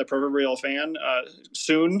the proverbial fan,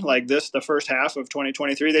 soon, like the first half of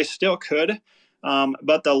 2023. They still could.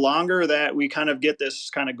 But the longer that we kind of get this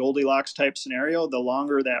kind of Goldilocks type scenario, the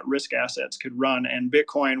longer that risk assets could run, and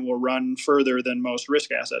Bitcoin will run further than most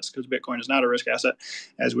risk assets, because Bitcoin is not a risk asset,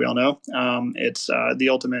 as we all know. It's the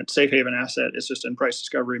ultimate safe haven asset. It's just in price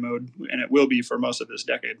discovery mode, and it will be for most of this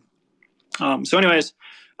decade. So anyways,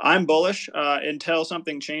 I'm bullish until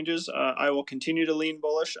something changes. I will continue to lean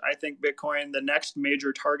bullish. I think Bitcoin, the next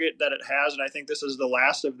major target that it has, and I think this is the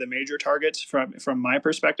last of the major targets from my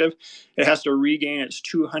perspective, it has to regain its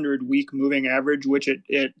 200-week moving average, which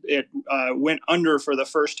it went under for the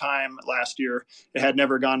first time last year. It had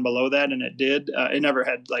never gone below that, and it did. It never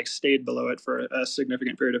had stayed below it for a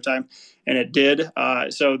significant period of time, and it did.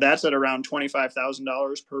 So that's at around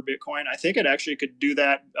 $25,000 per Bitcoin. I think it actually could do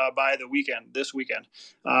that by this weekend.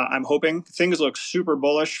 I'm hoping. Things look super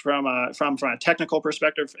bullish from a technical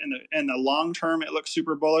perspective. In the long term, it looks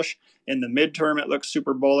super bullish. In the midterm, it looks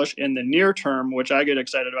super bullish. In the near term, which I get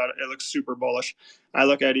excited about, it looks super bullish. I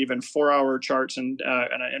look at even 4-hour charts, and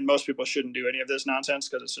most people shouldn't do any of this nonsense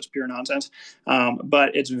because it's just pure nonsense.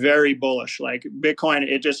 But it's very bullish. Like Bitcoin,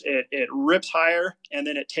 it rips higher, and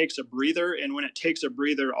then it takes a breather. And when it takes a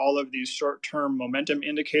breather, all of these short-term momentum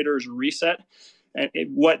indicators reset. And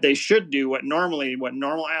what they should do, what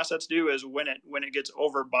normal assets do, is when it gets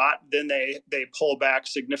overbought, then they pull back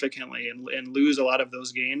significantly and lose a lot of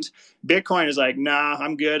those gains. Bitcoin is like, nah,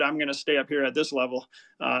 I'm good. I'm going to stay up here at this level,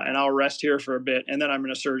 and I'll rest here for a bit, and then I'm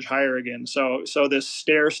going to surge higher again. So this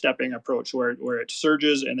stair-stepping approach where it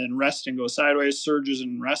surges and then rests and goes sideways, surges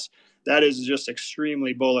and rests, that is just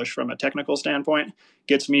extremely bullish from a technical standpoint.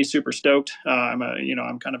 Gets me super stoked. I'm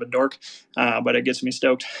kind of a dork, but it gets me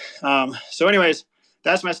stoked. So anyways,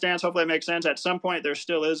 that's my stance. Hopefully it makes sense. At some point, there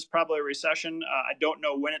still is probably a recession. I don't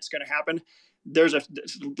know when it's going to happen. There's a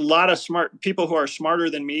lot of smart people who are smarter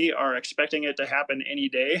than me are expecting it to happen any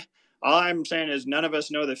day. All I'm saying is none of us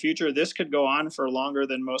know the future. This could go on for longer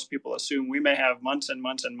than most people assume. We may have months and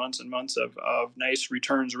months and months and months of nice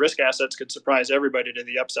returns. Risk assets could surprise everybody to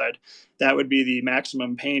the upside. That would be the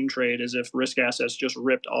maximum pain trade, as if risk assets just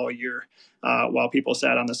ripped all year while people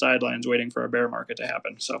sat on the sidelines waiting for a bear market to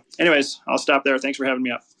happen. So anyways, I'll stop there. Thanks for having me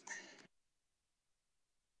up.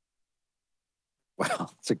 Wow,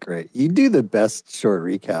 it's you do the best short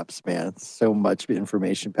recaps, man. It's so much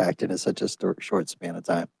information packed into such a short span of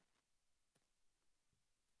time.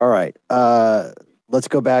 All right. Let's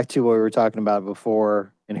go back to what we were talking about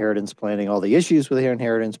before, inheritance planning, all the issues with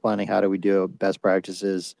inheritance planning. How do we do best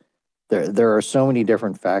practices there are so many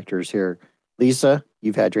different factors here. Lisa,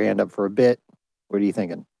 you've had your hand up for a bit. What are you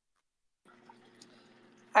thinking?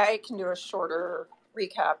 I can do a shorter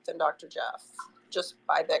recap than Dr. Jeff. Just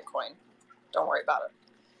buy Bitcoin. Don't worry about it.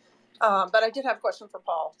 But I did have a question for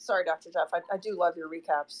Paul. Sorry, Dr. Jeff. I do love your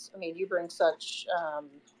recaps. I mean, you bring such...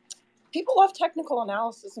 people love technical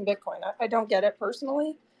analysis in Bitcoin. I don't get it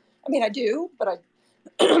personally. I mean, I do, but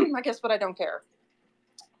I guess, but I don't care.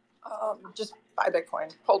 Just buy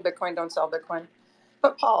Bitcoin. Hold Bitcoin, don't sell Bitcoin.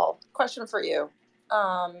 But Paul, question for you.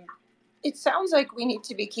 It sounds like we need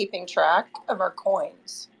to be keeping track of our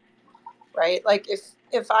coins, right? Like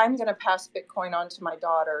if I'm going to pass Bitcoin on to my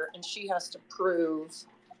daughter and she has to prove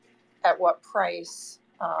at what price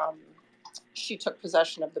she took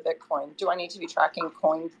possession of the Bitcoin, do I need to be tracking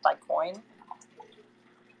coin by coin?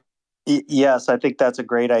 Yes, I think that's a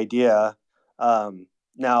great idea.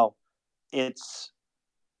 Now, it's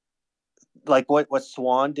like what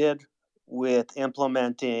Swan did with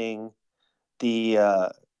implementing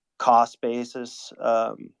the cost basis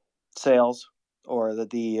sales or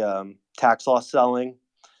the tax loss selling.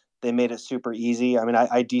 They made it super easy. I mean,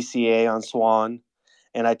 I DCA on Swan,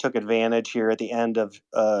 and I took advantage here at the end of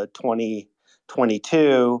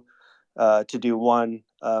 2022 to do one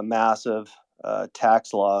massive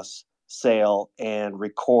tax loss sale and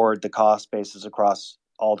record the cost basis across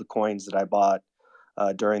all the coins that I bought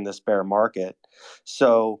during this bear market.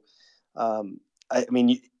 So, I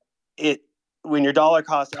mean, it when you're dollar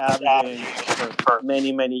cost averaging for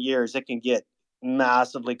many years, it can get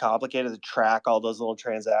massively complicated to track all those little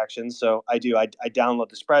transactions. So I download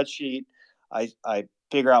the spreadsheet. I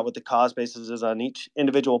figure out what the cost basis is on each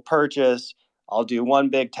individual purchase. I'll do one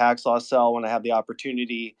big tax loss sell when I have the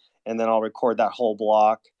opportunity, and then I'll record that whole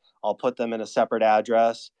block. I'll put them in a separate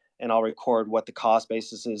address, and I'll record what the cost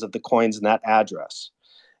basis is of the coins in that address.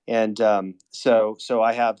 And so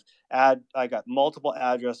I got multiple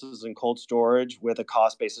addresses in cold storage with a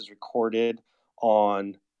cost basis recorded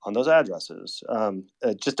on those addresses,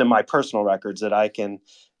 just in my personal records that I can,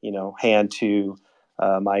 hand to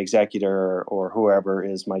my executor or whoever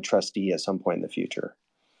is my trustee at some point in the future.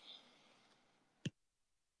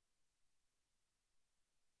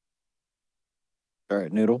 All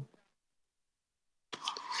right, Noodle.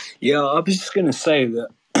 Yeah, I was just going to say that,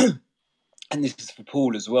 and this is for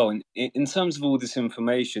Paul as well, in terms of all this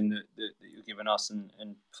information that you're giving us,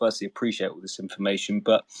 and firstly appreciate all this information,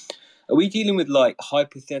 but are we dealing with like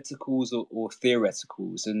hypotheticals or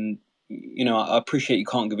theoreticals? And, I appreciate you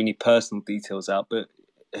can't give any personal details out, but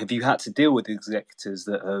have you had to deal with executors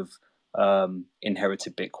that have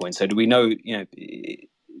inherited Bitcoin? So do we know,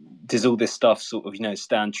 does all this stuff sort of,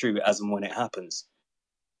 stand true as and when it happens?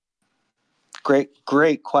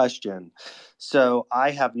 Great question. So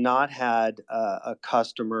I have not had a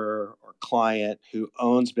customer or client who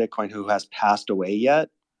owns Bitcoin who has passed away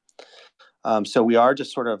yet. So we are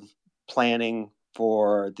just sort of planning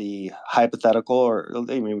for the hypothetical or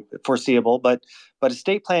foreseeable, but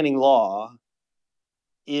estate planning law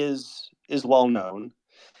is well known,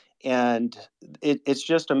 and it's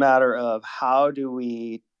just a matter of how do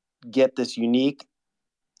we get this unique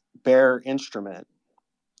bearer instrument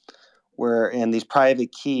and these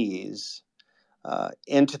private keys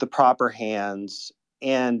into the proper hands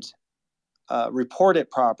and report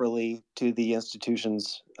it properly to the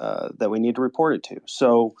institutions that we need to report it to.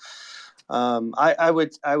 So I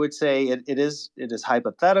would say it is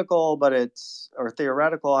hypothetical, but or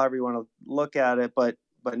theoretical, however you want to look at it. But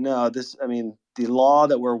no, the law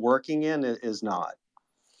that we're working in is not.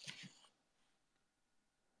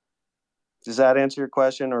 Does that answer your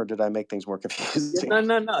question, or did I make things more confusing? Yeah,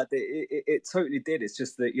 no. It totally did. It's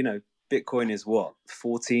just that, Bitcoin is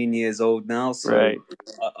 14 years old now. So right.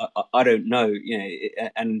 I don't know,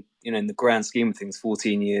 and, in the grand scheme of things,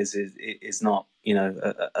 14 years is not,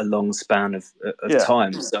 a long span of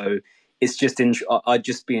time. So it's just, I'd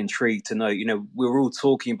just be intrigued to know, we're all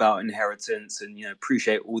talking about inheritance and,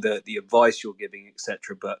 appreciate all the advice you're giving,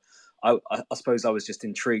 etc. But I suppose I was just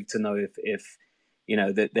intrigued to know if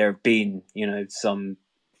that there have been, some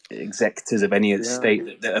executors of any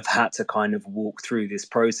estate that have had to kind of walk through this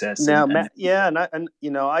process. Now,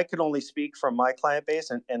 I could only speak from my client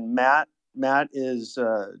base, and Matt is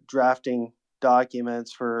drafting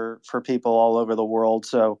documents for people all over the world,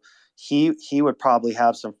 so he would probably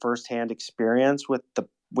have some firsthand experience with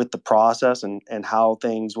the process and how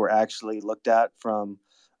things were actually looked at from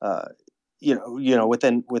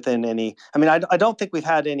within any. I mean, I don't think we've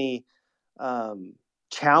had any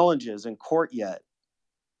challenges in court yet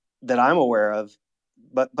that I'm aware of,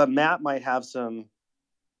 but Matt might have some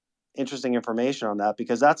interesting information on that,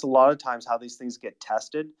 because that's a lot of times how these things get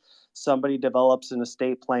tested. Somebody develops an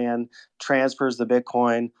estate plan, transfers the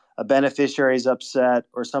Bitcoin, a beneficiary is upset,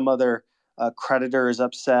 or some other creditor is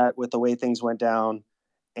upset with the way things went down,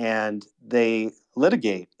 and they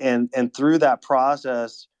litigate. And through that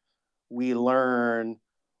process, we learn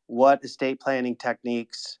what estate planning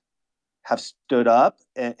techniques have stood up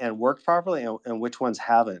and worked properly, and which ones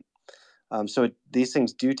haven't. So these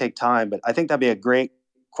things do take time, but I think that'd be a great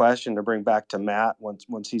question to bring back to Matt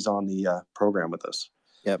once he's on the program with us.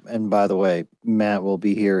 Yep. And by the way, Matt will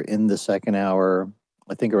be here in the second hour,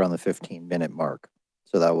 I think around the 15-minute mark.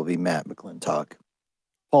 So that will be Matt McClintock.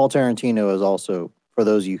 Paul Tarantino is also, for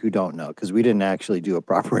those of you who don't know, because we didn't actually do a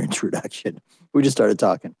proper introduction. We just started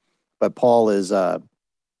talking. But Paul is,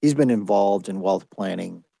 he's been involved in wealth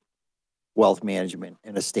planning, wealth management,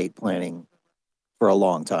 and estate planning for a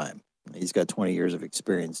long time. He's got 20 years of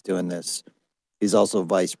experience doing this. He's also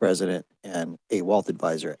vice president and a wealth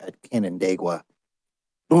advisor at Canandaigua.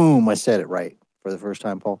 Boom, I said it right for the first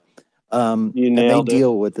time, Paul. You nailed it.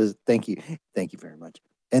 Deal with this. Thank you very much.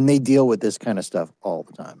 And they deal with this kind of stuff all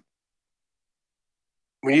the time.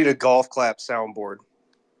 We need a golf clap soundboard.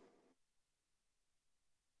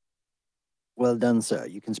 Well done, sir.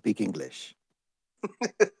 You can speak English.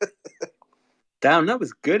 Damn, that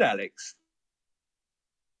was good, Alex.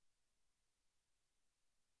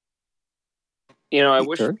 You know, I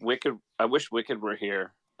wish Wicked were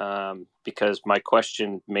here, because my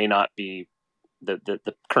question may not be the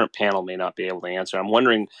current panel may not be able to answer. I'm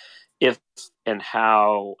wondering if and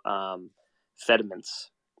how sediments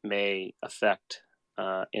may affect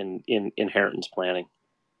in inheritance planning.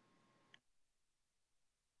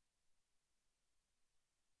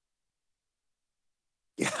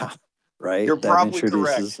 Yeah, right. You're that probably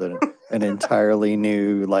introduces an entirely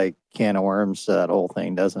new can of worms to that whole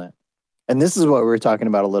thing, doesn't it? And this is what we were talking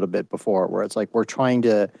about a little bit before, where it's we're trying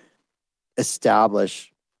to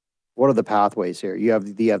establish what are the pathways here. You have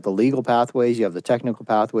the legal pathways, you have the technical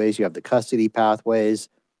pathways, you have the custody pathways,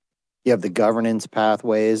 you have the governance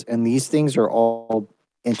pathways, and these things are all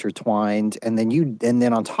intertwined. And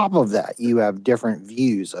then on top of that, you have different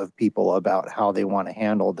views of people about how they want to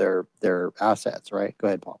handle their assets, right? Go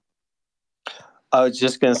ahead, Paul. I was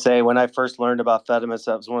just going to say, when I first learned about sediments,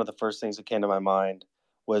 that was one of the first things that came to my mind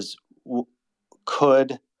was,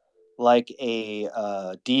 could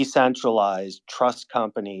a decentralized trust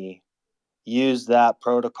company use that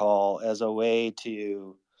protocol as a way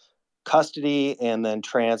to custody and then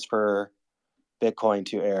transfer Bitcoin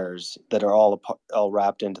to heirs that are all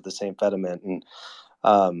wrapped into the same sediment? And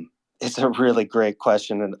it's a really great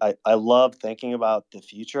question. And I love thinking about the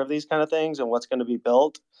future of these kind of things and what's going to be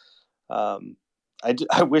built.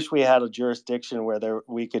 I wish we had a jurisdiction where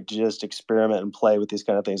we could just experiment and play with these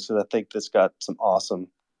kind of things, because I think this got some awesome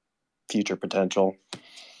future potential.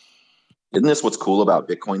 Isn't this what's cool about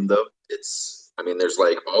Bitcoin, though? There's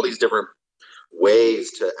all these different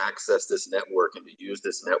ways to access this network and to use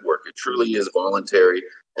this network. It truly is voluntary,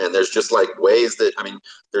 and there's just ways that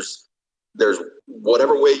there's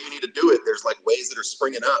whatever way you need to do it. There's ways that are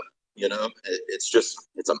springing up.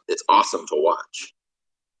 It's awesome to watch.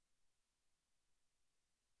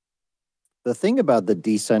 The thing about the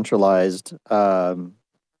decentralized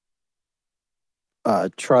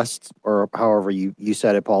trust, or however you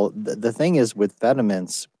said it, Paul, the thing is with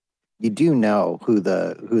sediments, you do know who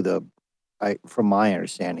from my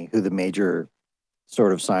understanding, who the major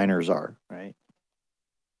sort of signers are, right?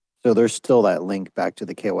 So there's still that link back to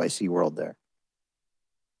the KYC world there.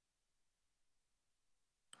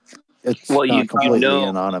 It's not completely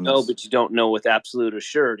anonymous. No, but you don't know with absolute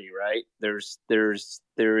assurity, right? There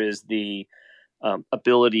is the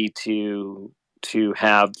ability to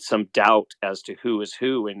have some doubt as to who is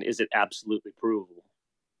who, and is it absolutely provable?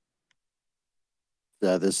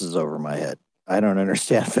 This is over my head. I don't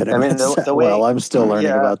understand sediments well. I'm still learning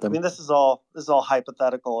about them. This is all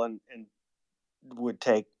hypothetical and would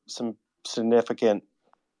take some significant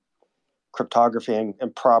cryptography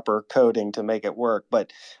and proper coding to make it work.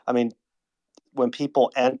 But when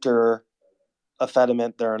people enter a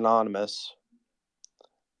sediment, they're anonymous.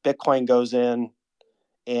 Bitcoin goes in,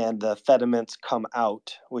 and the sediments come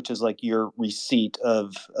out, which is your receipt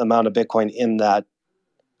of amount of Bitcoin in that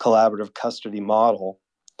collaborative custody model.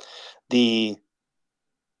 The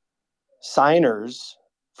signers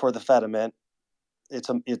for the sediment, it's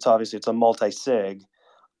a multi-sig.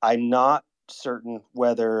 I'm not certain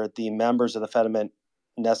whether the members of the sediment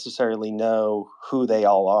necessarily know who they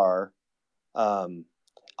all are.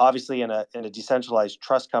 Obviously, in a decentralized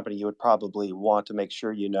trust company, you would probably want to make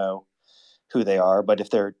sure you know who they are. But if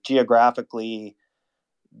they're geographically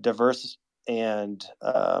diverse and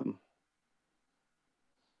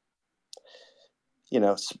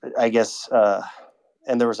I guess,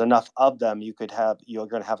 and there was enough of them, you're going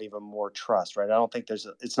to have even more trust, right? I don't think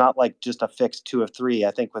it's not like just a fixed 2 of 3.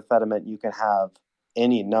 I think with Fediment, you can have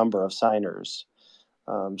any number of signers.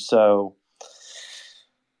 So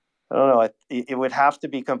I don't know. It would have to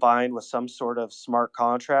be combined with some sort of smart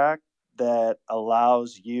contract that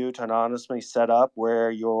allows you to anonymously set up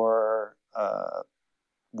where your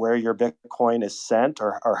Bitcoin is sent,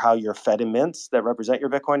 or how your Fedimints that represent your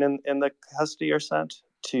Bitcoin in the custody are sent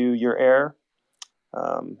to your heir.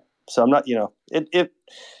 So I'm not,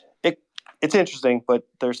 it's interesting, but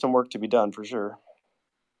there's some work to be done for sure.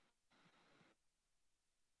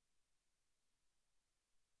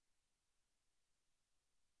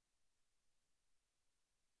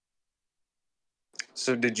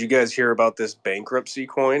 So did you guys hear about this bankruptcy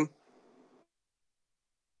coin?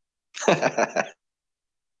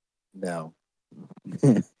 No.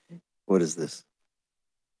 What is this?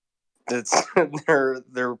 It's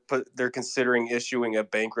they're considering issuing a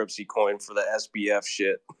bankruptcy coin for the SBF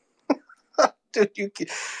shit. Dude,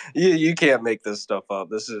 you can't make this stuff up.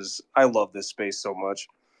 I love this space so much.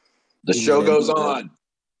 The show goes on.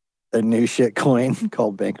 A new shit coin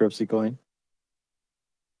called bankruptcy coin.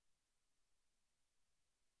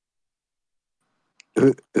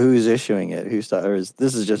 Who's issuing it?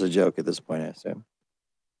 This is just a joke at this point, I assume.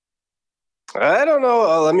 I don't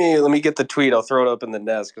know. Let me get the tweet. I'll throw it up in the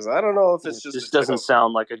nest because I don't know if it's just. This doesn't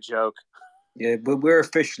sound like a joke. Yeah, but we're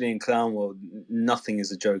officially in clown world. Nothing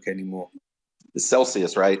is a joke anymore. It's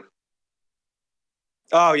Celsius, right?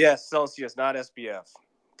 Oh yes, Celsius, not SBF.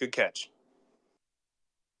 Good catch.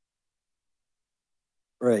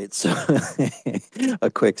 Right. So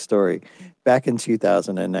a quick story. Back in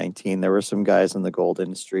 2019, there were some guys in the gold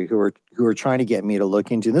industry who were trying to get me to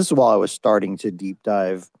look into, and this is while I was starting to deep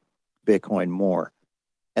dive Bitcoin more.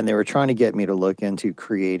 And they were trying to get me to look into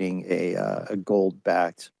creating a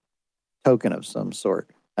gold-backed token of some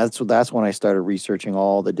sort. That's when I started researching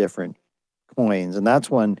all the different coins. And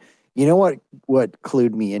that's when, what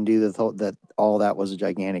clued me into that all that was a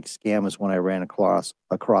gigantic scam is when I ran across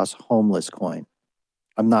Homeless Coin.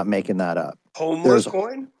 I'm not making that up. Homeless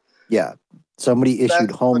Coin? Yeah. Somebody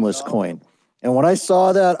issued Homeless Coin. And when I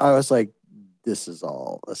saw that, I was like, this is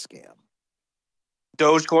all a scam.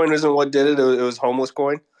 Dogecoin isn't what did it. It was Homeless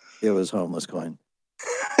Coin? It was Homeless Coin.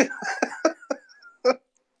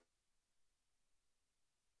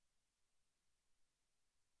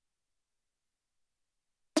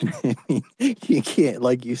 You can't,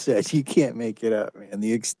 like you said, you can't make it up, man.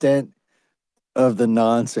 The extent of the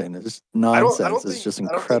nonsense is just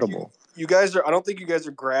incredible. You guys are. I don't think you guys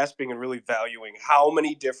are grasping and really valuing how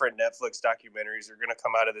many different Netflix documentaries are going to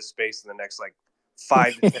come out of this space in the next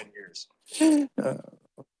 5 to 10 years.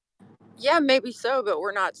 Yeah, maybe so, but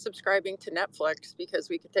we're not subscribing to Netflix because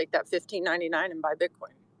we could take that $15.99 and buy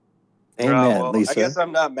Bitcoin. Amen, Lisa. I guess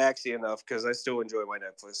I'm not maxi enough because I still enjoy my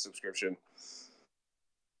Netflix subscription.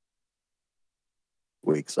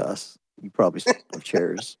 Weak sauce. You probably still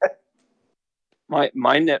chairs. My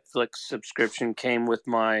Netflix subscription came with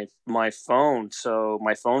my phone, so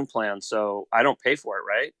my phone plan, so I don't pay for it,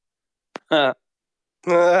 right?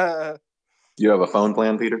 You have a phone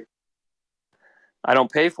plan, Peter? I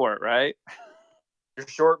don't pay for it, right? You're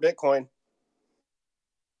short Bitcoin.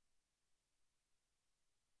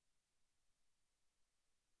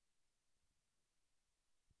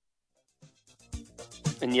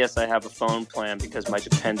 And yes, I have a phone plan because my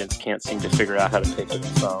dependents can't seem to figure out how to pay for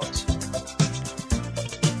their phones.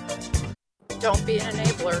 Don't be an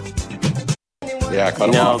enabler. Yeah,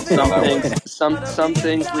 some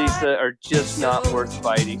things, Lisa, are just not worth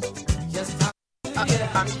fighting. I'm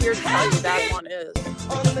here to tell you that one is.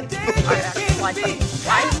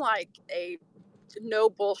 I'm like a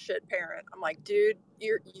no bullshit parent. I'm like, dude,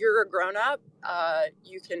 you're a grown up.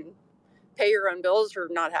 You can pay your own bills or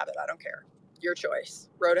not have it. I don't care. Your choice.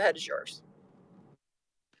 Road ahead is yours.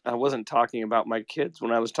 I wasn't talking about my kids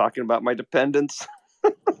when I was talking about my dependents.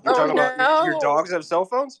 You're talking about your dogs have cell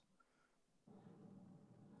phones?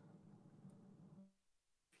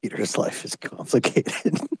 Peter's life is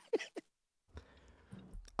complicated.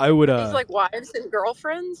 I would These like wives and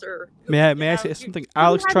girlfriends, or may I say something?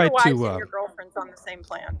 Alex tried to your girlfriends on the same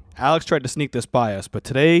plan. Alex tried to sneak this by us, but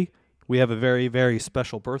today we have a very, very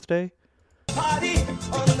special birthday.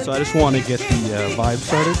 So I just want to get the vibe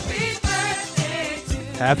started.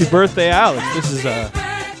 Happy birthday, Alex! This is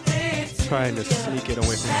trying to sneak it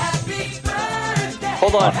away from us.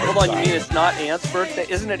 Hold on. You mean it's not Ant's birthday?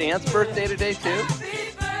 Isn't it Ant's birthday today too?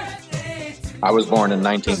 I was born in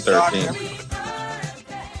 1913.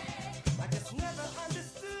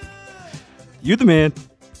 You the man.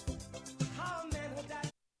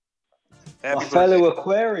 Happy My fellow birthday.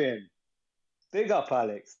 Aquarian. Big up,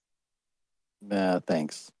 Alex.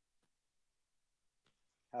 Thanks.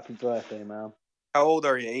 Happy birthday, man. How old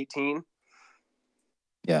are you? 18?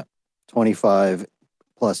 Yeah. 25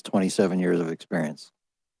 plus 27 years of experience.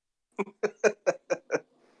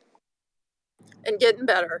 And getting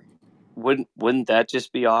better. Wouldn't that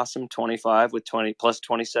just be awesome? 25 with 20 plus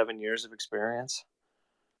 27 years of experience.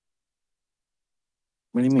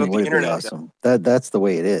 What do you That's mean? what the Would it be internet does. awesome? That's the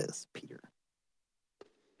way it is, Peter.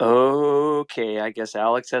 Okay, I guess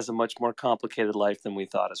Alex has a much more complicated life than we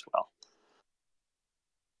thought as well.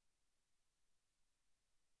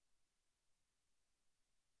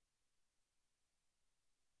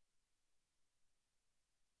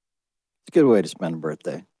 It's a good way to spend a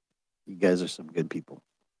birthday. You guys are some good people.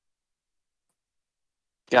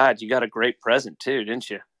 God, you got a great present too, didn't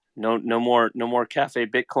you? No more Cafe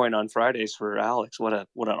Bitcoin on Fridays for Alex. What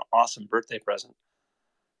an awesome birthday present.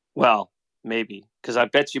 Well, maybe, because I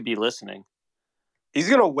bet you'd be listening. He's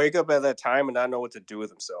going to wake up at that time and not know what to do with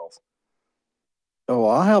himself. Oh,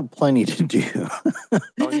 I'll have plenty to do.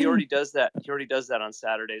 Oh, he already does that. He already does that on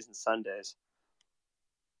Saturdays and Sundays.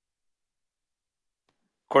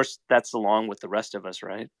 Of course, that's along with the rest of us,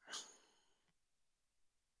 right?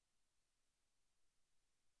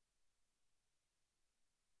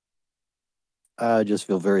 I just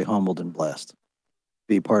feel very humbled and blessed.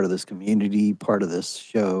 Be part of this community, part of this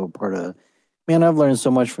show, man, I've learned so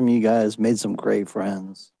much from you guys, made some great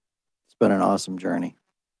friends. It's been an awesome journey.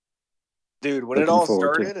 Dude, when it Looking all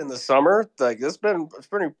forward to started in the summer, like it's been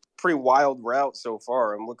a pretty wild route so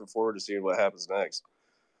far. I'm looking forward to seeing what happens next.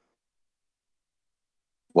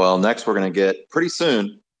 Well, next we're going to get pretty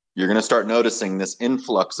soon. You're going to start noticing this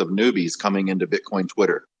influx of newbies coming into Bitcoin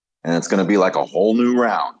Twitter, and it's going to be like a whole new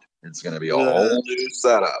round. It's going to be a whole new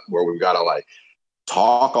setup where we've got to like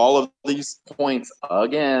talk all of these points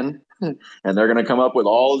again, and they're going to come up with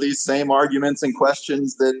all of these same arguments and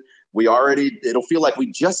questions that it'll feel like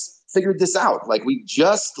we just figured this out. Like we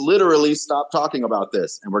just literally stopped talking about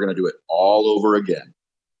this, and we're going to do it all over again.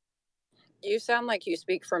 You sound like you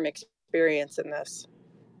speak from experience in this.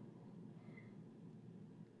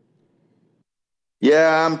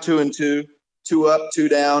 Yeah, I'm 2 and 2, 2 up, 2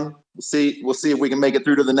 down. We'll see if we can make it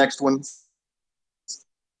through to the next one.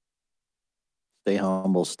 stay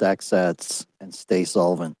humble, stack sats, and stay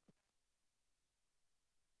solvent.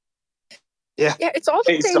 Yeah, it's all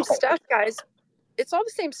the same stuff, guys. It's all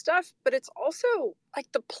the same stuff, but it's also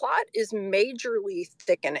like the plot is majorly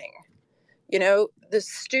thickening. You know, the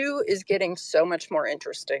stew is getting so much more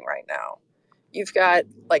interesting right now. You've got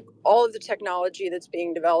like all of the technology that's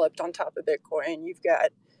being developed on top of Bitcoin. You've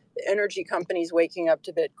got the energy companies waking up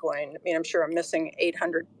to Bitcoin. I mean, I'm sure I'm missing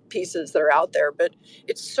 800 pieces that are out there, but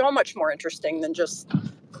it's so much more interesting than just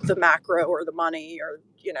the macro or the money or,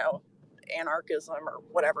 anarchism or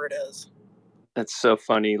whatever it is. That's so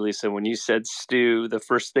funny, Lisa. When you said stew, the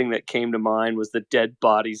first thing that came to mind was the dead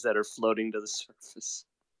bodies that are floating to the surface.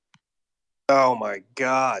 Oh my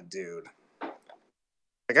God, dude.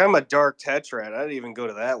 Like I'm a dark tetrad. I didn't even go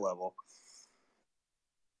to that level.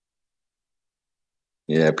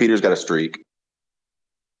 Yeah, Peter's got a streak.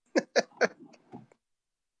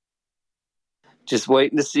 Just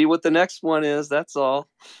waiting to see what the next one is, that's all.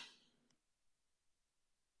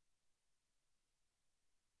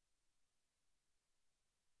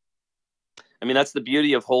 I mean, that's the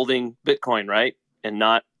beauty of holding Bitcoin, right? And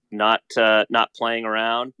not playing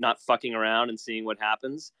around, not fucking around and seeing what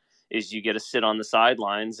happens, is you get to sit on the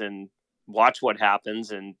sidelines and watch what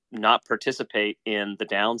happens and not participate in the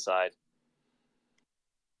downside.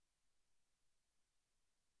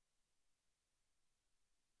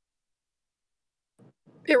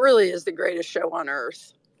 It really is the greatest show on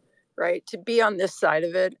earth, right? To be on this side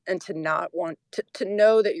of it and to not want to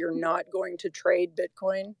know that you're not going to trade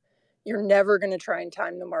Bitcoin. You're never going to try and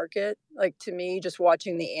time the market. Like to me, just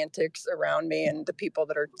watching the antics around me and the people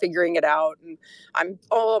that are figuring it out. And I'm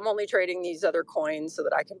only trading these other coins so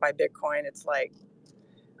that I can buy Bitcoin. It's like,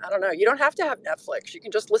 I don't know. You don't have to have Netflix. You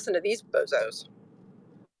can just listen to these bozos.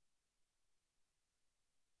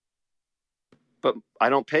 But I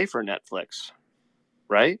don't pay for Netflix,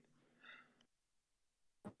 right?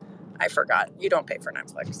 I forgot. You don't pay for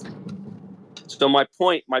Netflix. So my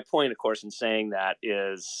point, of course, in saying that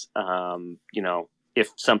is, if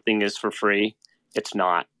something is for free, it's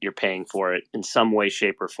not. You're paying for it in some way,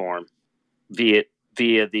 shape, or form, via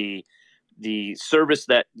the service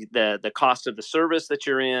that the cost of the service that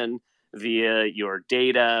you're in, via your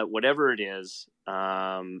data, whatever it is.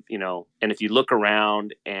 And if you look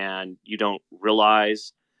around and you don't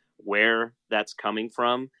realize where that's coming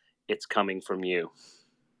from, it's coming from you.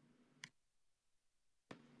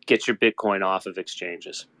 Get your Bitcoin off of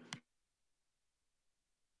exchanges.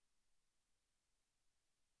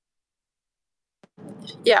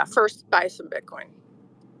 Yeah, first buy some Bitcoin,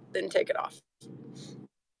 then take it off.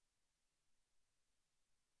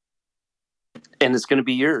 And it's going to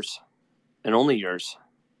be yours and only yours.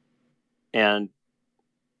 And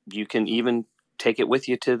you can even take it with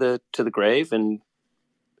you to the grave. And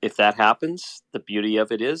if that happens, the beauty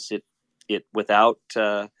of it is it without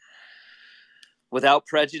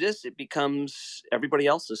prejudice, it becomes everybody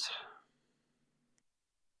else's.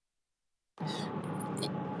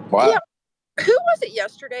 Wow. Yeah. Who was it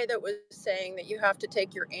yesterday that was saying that you have to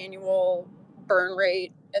take your annual burn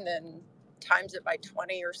rate and then times it by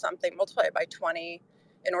 20 or something, multiply it by 20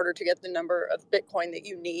 in order to get the number of Bitcoin that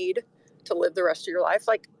you need to live the rest of your life?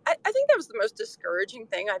 Like, I think that was the most discouraging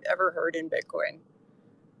thing I've ever heard in Bitcoin.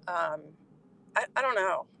 I don't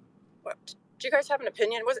know. What, do you guys have an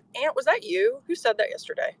opinion? Was that you? Who said that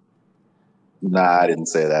yesterday? Nah, I didn't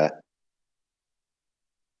say that.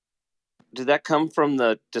 Did that come from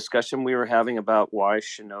the discussion we were having about why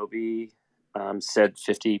Shinobi said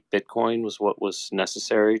 50 Bitcoin was what was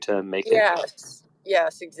necessary to make it?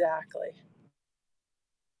 Yes, exactly.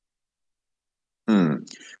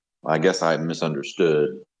 I guess I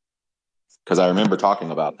misunderstood because I remember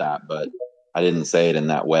talking about that, but I didn't say it in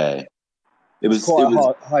that way. It was quite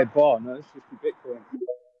a high bar. No, it's 50 Bitcoin.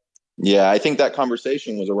 Yeah, I think that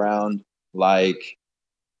conversation was around like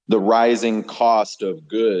the rising cost of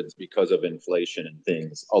goods because of inflation and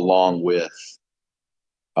things, along with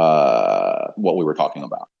what we were talking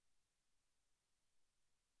about.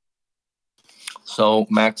 So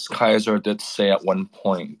Max Kaiser did say at one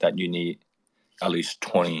point that you need at least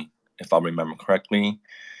 20, if I remember correctly.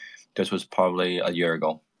 This was probably a year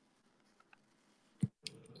ago.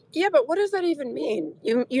 Yeah, but what does that even mean?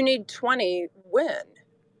 You need 20 when,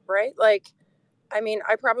 right? Like, I mean,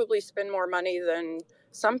 I probably spend more money than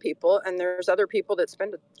some people, and there's other people that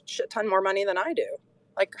spend a shit ton more money than I do.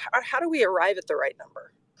 Like, how do we arrive at the right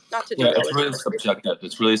number? Not to Yeah, it's really subjective.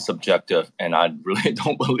 It's really subjective, and I really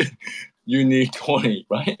don't believe you need 20,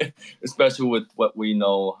 right? Especially with what we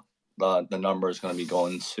know the number is going to be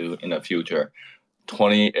going to in the future.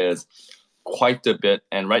 20 is quite a bit,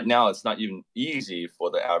 and right now it's not even easy for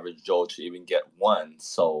the average Joe to even get one.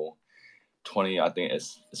 So 20, I think,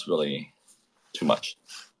 is really too much.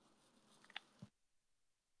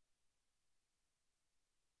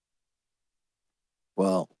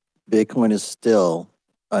 Well, Bitcoin is still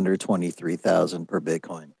under 23,000 per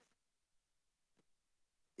Bitcoin.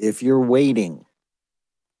 If you're waiting,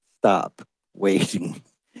 stop waiting.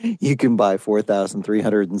 You can buy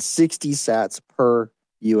 4,360 sats per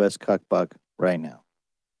US cuck buck right now.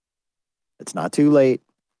 It's not too late.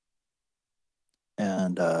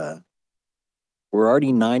 And we're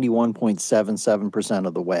already 91.77%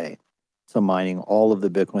 of the way to mining all of the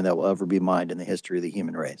Bitcoin that will ever be mined in the history of the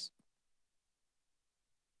human race.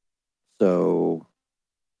 So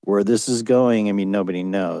where this is going, I mean, nobody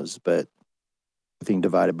knows, but I think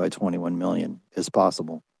divided by 21 million is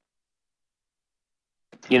possible.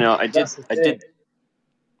 You know, I did think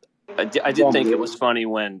it was funny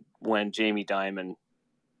when Jamie Dimon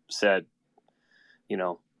said, you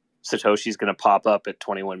know, Satoshi's going to pop up at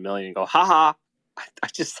 21 million and go, haha. I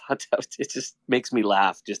just thought it just makes me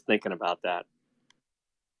laugh just thinking about that.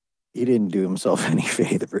 He didn't do himself any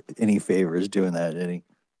favors doing that, did he?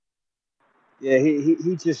 Yeah,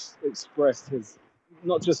 he just expressed his,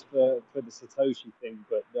 not just for the Satoshi thing,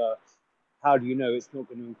 but how do you know it's not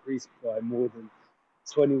going to increase by more than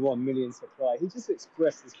 21 million supply? He just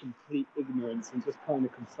expressed his complete ignorance and just kind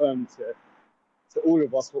of confirmed to all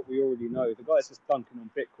of us what we already know. The guy's just dunking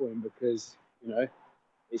on Bitcoin because, you know,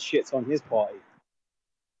 it shits on his party.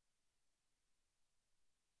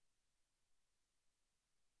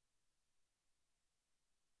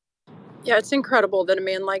 Yeah, it's incredible that a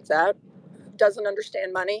man like that doesn't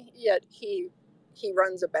understand money, yet he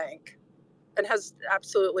runs a bank and has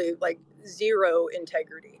absolutely like zero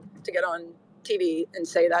integrity to get on TV and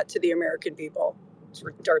say that to the American people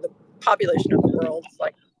or the population of the world. It's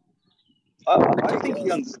like, I think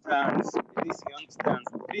he understands. At least he understands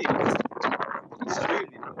the fees.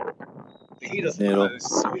 Extremely well. But he doesn't Noodle, know.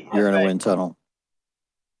 you're in a wind tunnel.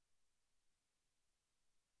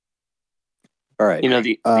 All right. You know,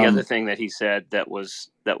 the other thing that he said that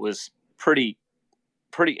was pretty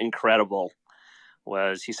incredible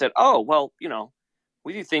was he said, "Oh, well, you know,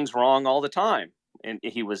 we do things wrong all the time." And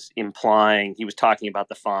he was talking about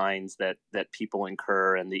the fines that people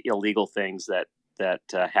incur and the illegal things that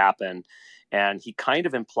happen. And he kind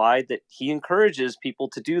of implied that he encourages people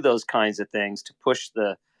to do those kinds of things to push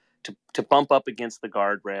the to bump up against the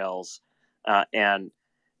guardrails. And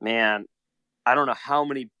man, I don't know how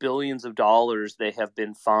many billions of dollars they have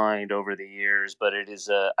been fined over the years, but it is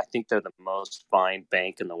I think they're the most fined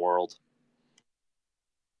bank in the world.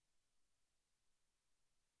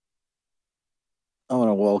 I want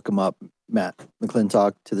to welcome up Matt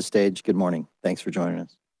McClintock to the stage. Good morning. Thanks for joining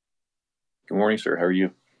us. Good morning, sir. How are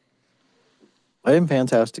you? I am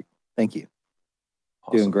fantastic. Thank you.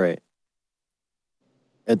 Awesome. Doing great.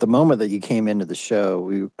 At the moment that you came into the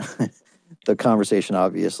show, the conversation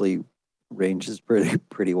obviously ranges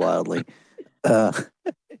pretty wildly.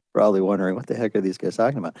 Probably wondering what the heck are these guys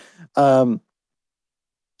talking about.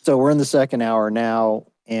 So we're in the second hour now,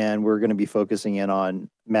 and we're going to be focusing in on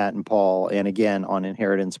Matt and Paul, and again on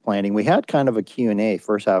inheritance planning. We had kind of a Q&A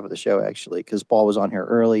first half of the show, actually, because Paul was on here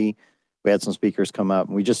early. We had some speakers come up,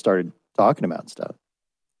 and we just started talking about stuff,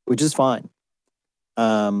 which is fine.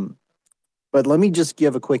 But let me just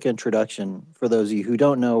give a quick introduction for those of you who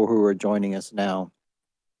don't know who are joining us now.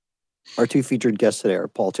 Our two featured guests today are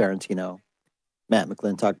Paul Tarantino, Matt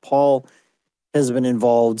McClintock. Paul has been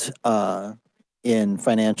involved in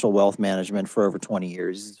financial wealth management for over 20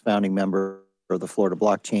 years. He's a founding member of the Florida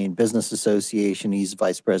Blockchain Business Association. He's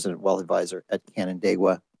vice president wealth advisor at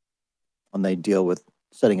Canandaigua, and they deal with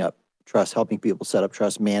setting up trusts, helping people set up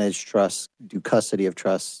trusts, manage trusts, do custody of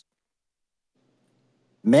trusts.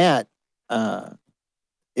 Matt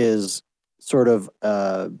is sort of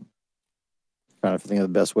trying to think of the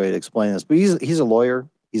best way to explain this, but he's a lawyer.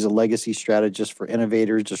 He's a legacy strategist for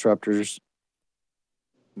innovators, disruptors,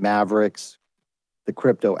 mavericks, the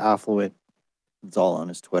crypto affluent. It's all on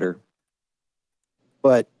his Twitter.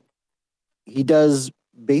 But he does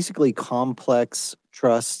basically complex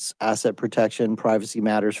trusts, asset protection, privacy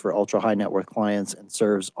matters for ultra high net worth clients, and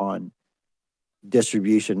serves on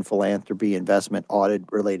distribution, philanthropy, investment, audit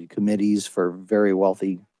related committees for very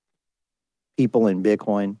wealthy people in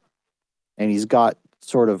Bitcoin. And he's got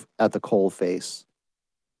sort of at the coal face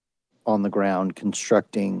on the ground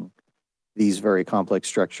constructing these very complex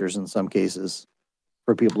structures in some cases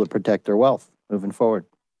for people to protect their wealth moving forward.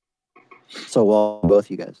 So welcome both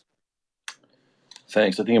you guys.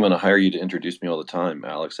 Thanks. I think I'm going to hire you to introduce me all the time,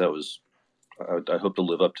 Alex. I hope to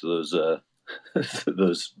live up to those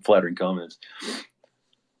those flattering comments.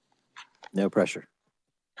 No pressure.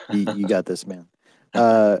 You got this, man.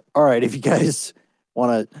 All right. If you guys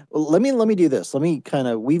want to, let me do this. Let me kind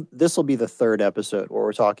of, this will be the third episode where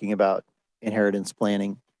we're talking about inheritance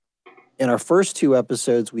planning. In our first two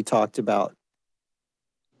episodes, we talked about,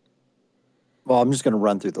 well, I'm just going to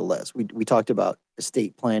run through the list. We talked about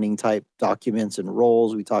estate planning type documents and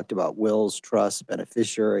roles. We talked about wills, trusts,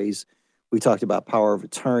 beneficiaries. We talked about power of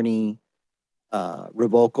attorney,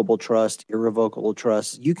 revocable trust, irrevocable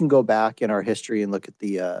trust. You can go back in our history and look at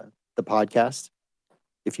the podcast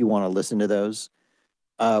if you want to listen to those.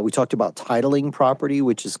 We talked about titling property,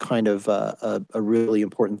 which is kind of a really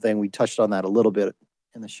important thing. We touched on that a little bit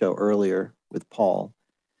in the show earlier with Paul.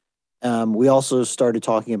 We also started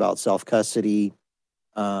talking about self-custody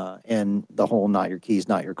and the whole not your keys,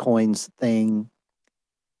 not your coins thing.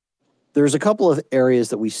 There's a couple of areas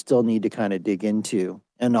that we still need to kind of dig into.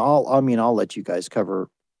 And I'll let you guys cover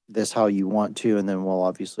this how you want to, and then we'll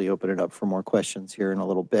obviously open it up for more questions here in a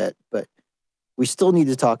little bit. But we still need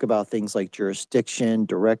to talk about things like jurisdiction,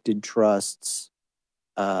 directed trusts,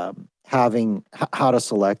 having how to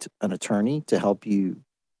select an attorney to help you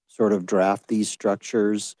sort of draft these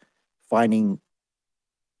structures, finding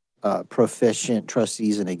proficient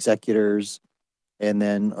trustees and executors, and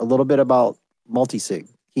then a little bit about multi-sig,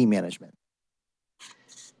 key management.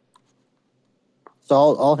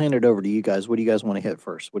 So I'll hand it over to you guys. What do you guys want to hit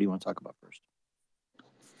first? What do you want to talk about first?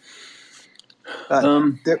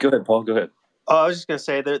 Go ahead, Paul. Go ahead. I was just going to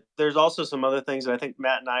say that there's also some other things that I think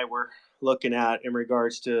Matt and I were looking at in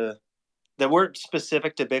regards to that weren't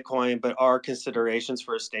specific to Bitcoin, but are considerations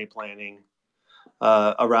for estate planning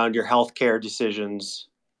around your healthcare decisions,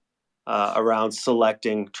 around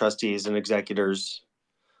selecting trustees and executors.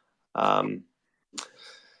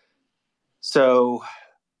 So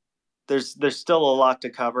there's still a lot to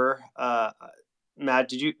cover. Matt,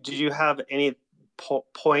 did you have any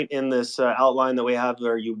point in this outline that we have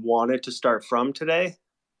where you wanted to start from today?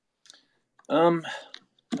 I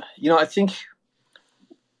think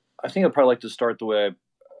I'd probably like to start the way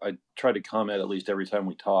I try to comment at least every time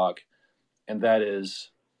we talk, and that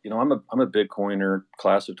is, I'm a Bitcoiner,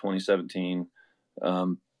 class of 2017.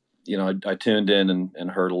 I tuned in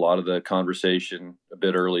and heard a lot of the conversation a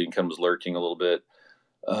bit early and kind of was lurking a little bit,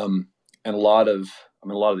 and a lot of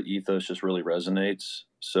the ethos just really resonates.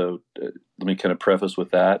 So let me kind of preface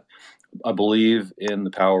with that. I believe in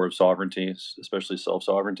the power of sovereignty, especially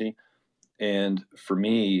self-sovereignty. And for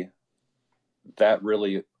me, that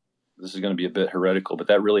really, this is going to be a bit heretical, but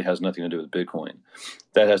that really has nothing to do with Bitcoin.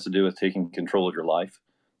 That has to do with taking control of your life.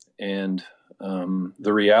 And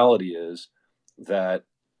the reality is that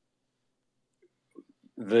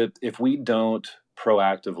if we don't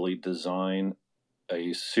proactively design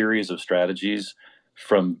a series of strategies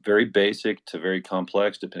from very basic to very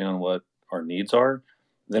complex, depending on what our needs are,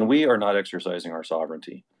 then we are not exercising our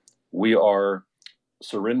sovereignty. We are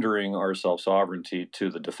surrendering our self-sovereignty to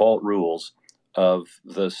the default rules of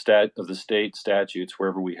the state statutes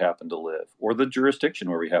wherever we happen to live, or the jurisdiction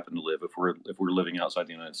where we happen to live if we're living outside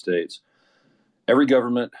the United States. Every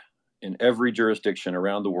government in every jurisdiction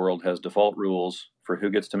around the world has default rules for who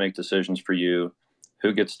gets to make decisions for you,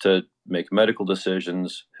 who gets to make medical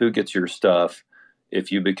decisions, who gets your stuff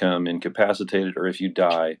if you become incapacitated or if you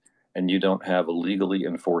die and you don't have a legally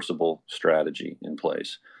enforceable strategy in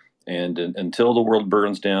place. And until the world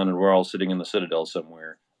burns down and we're all sitting in the Citadel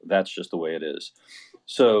somewhere, that's just the way it is.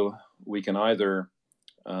 So we can either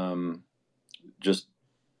just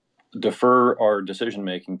defer our decision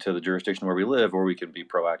making to the jurisdiction where we live, or we can be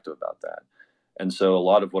proactive about that. And so a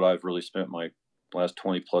lot of what I've really spent my last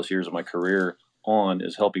 20 plus years of my career on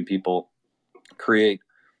is helping people create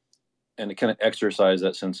and kind of exercise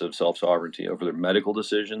that sense of self-sovereignty over their medical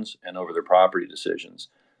decisions and over their property decisions.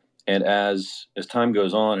 And as time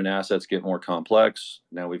goes on and assets get more complex,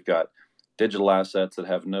 now we've got digital assets that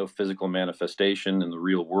have no physical manifestation in the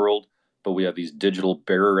real world, but we have these digital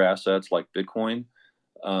bearer assets like Bitcoin.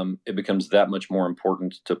 It becomes that much more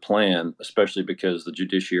important to plan, especially because the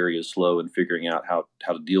judiciary is slow in figuring out how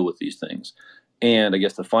to deal with these things. And I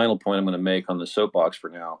guess the final point I'm going to make on the soapbox for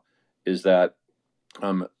now is that,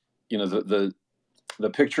 the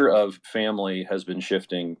picture of family has been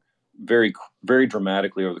shifting very, very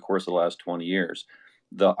dramatically over the course of the last 20 years.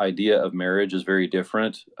 The idea of marriage is very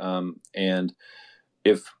different. And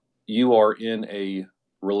if you are in a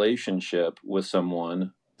relationship with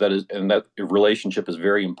someone that relationship is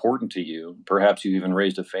very important to you, perhaps you even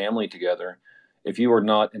raised a family together, if you are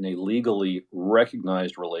not in a legally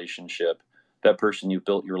recognized relationship, that person you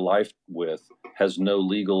built your life with has no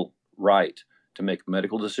legal right to make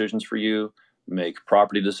medical decisions for you, make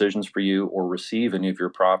property decisions for you, or receive any of your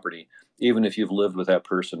property, even if you've lived with that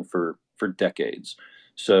person for decades.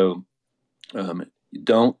 So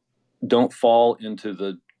don't fall into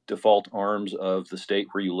the default arms of the state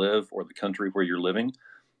where you live or the country where you're living.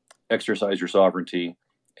 Exercise your sovereignty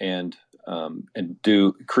and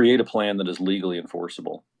create a plan that is legally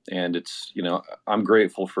enforceable. And it's, I'm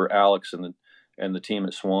grateful for Alex and the team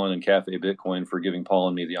at Swan and Cafe Bitcoin for giving Paul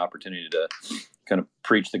and me the opportunity to kind of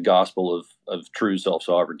preach the gospel of true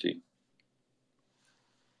self-sovereignty.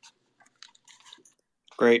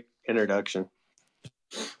 Great introduction.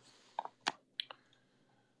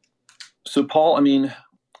 So Paul,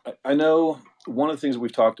 I know one of the things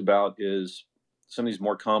we've talked about is some of these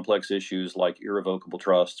more complex issues like irrevocable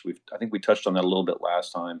trusts. I think we touched on that a little bit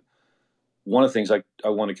last time. One of the things I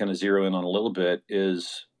want to kind of zero in on a little bit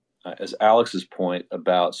is, as Alex's point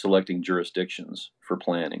about selecting jurisdictions for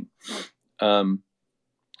planning.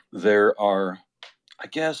 There are, I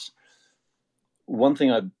guess, one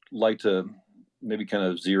thing I'd like to maybe kind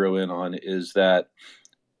of zero in on is that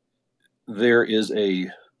there is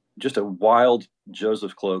just a wild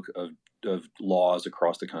Joseph cloak of laws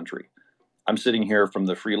across the country. I'm sitting here from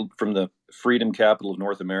the freedom capital of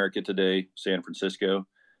North America today, San Francisco.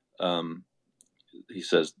 He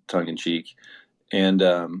says tongue in cheek. And,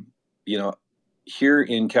 here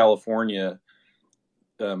in California,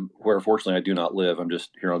 where fortunately I do not live, I'm just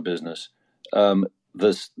here on business.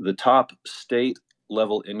 The top state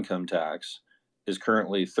level income tax is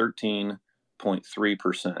currently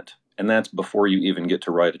 13.3%. And that's before you even get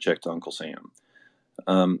to write a check to Uncle Sam.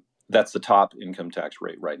 That's the top income tax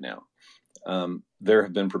rate right now. There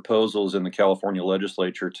have been proposals in the California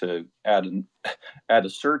legislature to add a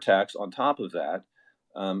surtax on top of that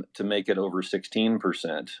to make it over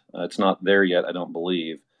 16%. It's not there yet, I don't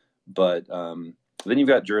believe. But then you've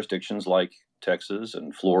got jurisdictions like Texas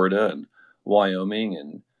and Florida and Wyoming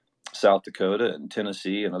and South Dakota and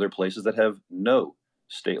Tennessee and other places that have no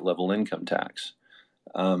state level income tax.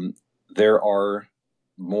 There are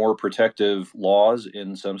more protective laws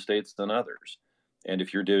in some states than others. And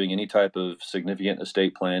if you're doing any type of significant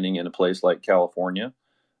estate planning in a place like California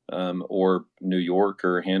or New York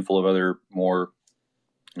or a handful of other more,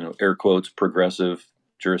 air quotes, progressive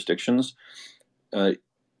jurisdictions,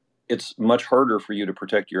 it's much harder for you to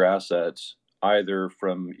protect your assets either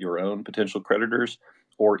from your own potential creditors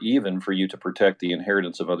or even for you to protect the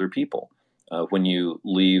inheritance of other people when you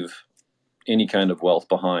leave any kind of wealth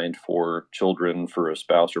behind for children, for a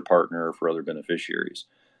spouse or partner, or for other beneficiaries.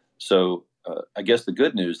 So I guess the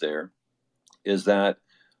good news there is that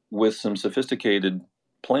with some sophisticated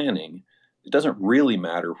planning, it doesn't really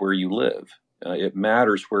matter where you live. It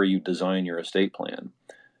matters where you design your estate plan.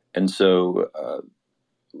 And so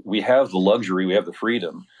we have the luxury, we have the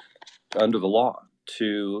freedom under the law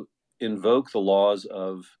to invoke the laws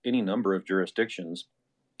of any number of jurisdictions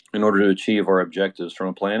in order to achieve our objectives from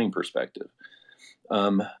a planning perspective.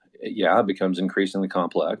 It becomes increasingly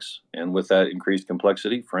complex. And with that increased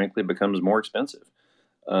complexity, frankly, it becomes more expensive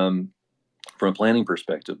from a planning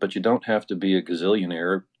perspective. But you don't have to be a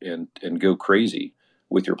gazillionaire and go crazy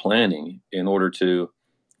with your planning in order to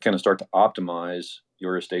kind of start to optimize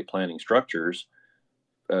your estate planning structures,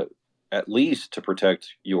 at least to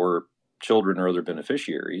protect your children or other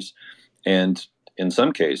beneficiaries, and in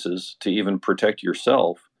some cases to even protect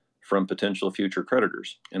yourself from potential future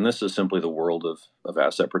creditors. And this is simply the world of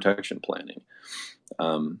asset protection planning.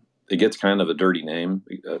 It gets kind of a dirty name,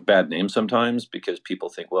 a bad name sometimes, because people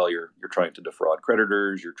think, well, you're trying to defraud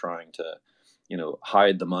creditors, you're trying to,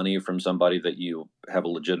 hide the money from somebody that you have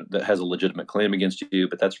that has a legitimate claim against you.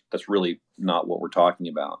 But that's really not what we're talking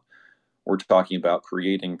about. We're talking about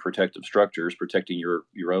creating protective structures, protecting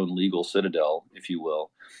your own legal citadel, if you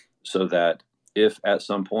will, so that if at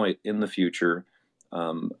some point in the future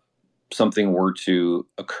something were to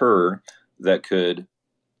occur that could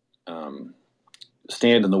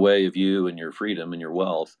stand in the way of you and your freedom and your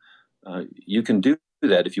wealth, you can do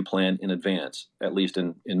that if you plan in advance, at least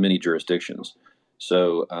in many jurisdictions.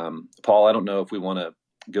 So, Paul, I don't know if we want to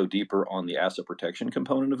go deeper on the asset protection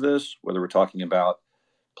component of this, whether we're talking about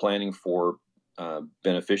planning for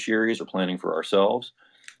beneficiaries or planning for ourselves.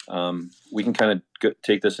 We can kind of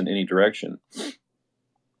take this in any direction.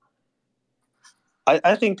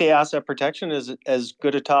 I think the asset protection is as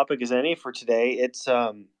good a topic as any for today.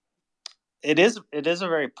 It is a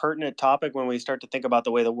very pertinent topic when we start to think about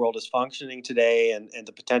the way the world is functioning today and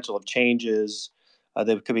the potential of changes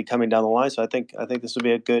that could be coming down the line. So I think this would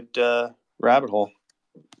be a good rabbit hole.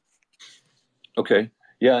 Okay.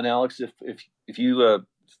 Yeah. And Alex, if you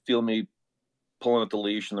feel me pulling at the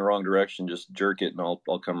leash in the wrong direction, just jerk it and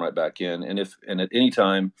I'll come right back in. And at any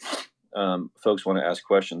time folks want to ask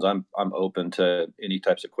questions, I'm open to any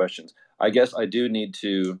types of questions. I guess I do need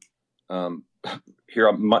to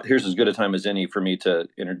here's as good a time as any for me to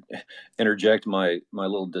interject my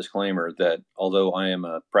little disclaimer that although I am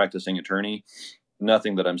a practicing attorney,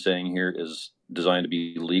 nothing that I'm saying here is designed to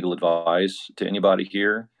be legal advice to anybody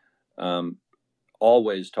here.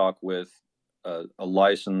 Always talk with a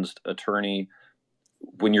licensed attorney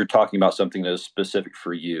when you're talking about something that is specific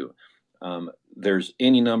for you. There's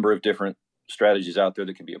any number of different strategies out there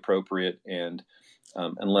that can be appropriate, and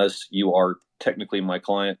unless you are technically my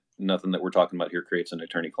client, nothing that we're talking about here creates an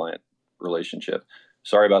attorney-client relationship.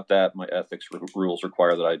 Sorry about that. My ethics rules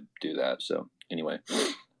require that I do that. So anyway,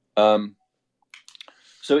 I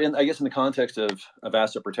guess in the context of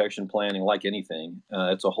asset protection planning, like anything,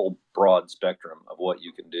 it's a whole broad spectrum of what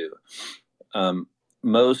you can do.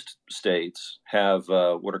 Most states have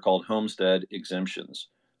what are called homestead exemptions,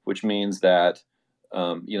 which means that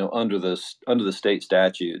under the state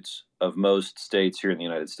statutes of most states here in the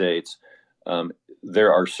United States,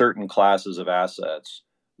 there are certain classes of assets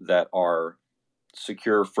that are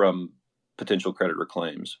secure from potential creditor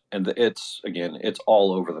claims, and it's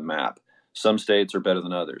all over the map. Some states are better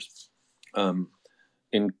than others.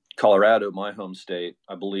 In Colorado, my home state,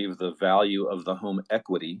 I believe the value of the home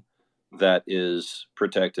equity that is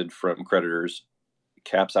protected from creditors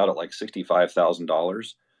caps out at like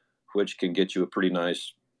 $65,000, which can get you a pretty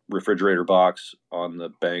nice refrigerator box on the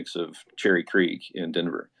banks of Cherry Creek in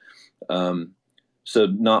Denver. So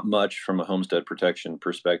not much from a homestead protection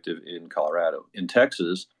perspective in Colorado. In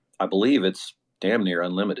Texas, I believe it's damn near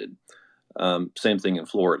unlimited. Same thing in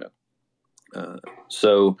Florida.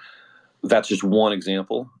 So that's just one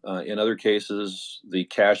example. In other cases, the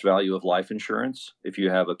cash value of life insurance, if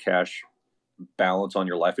you have a cash balance on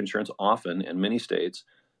your life insurance, often in many states,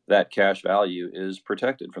 that cash value is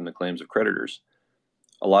protected from the claims of creditors.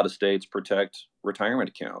 A lot of states protect retirement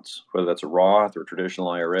accounts, whether that's a Roth or a traditional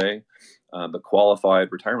IRA, but qualified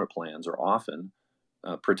retirement plans are often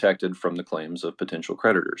protected from the claims of potential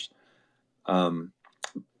creditors.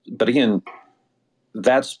 But again,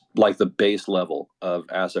 that's like the base level of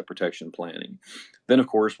asset protection planning. Then, of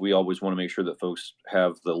course, we always want to make sure that folks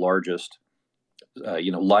have the largest,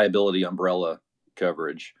 liability umbrella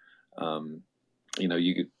coverage.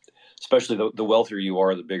 Especially the wealthier you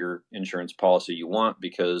are, the bigger insurance policy you want,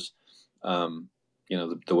 because, the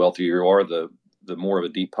wealthier you are, the the more of a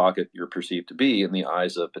deep pocket you're perceived to be in the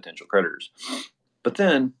eyes of potential creditors. But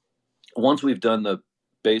then once we've done the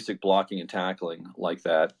basic blocking and tackling like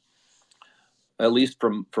that, at least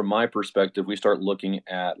from my perspective, we start looking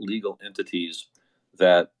at legal entities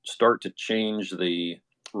that start to change the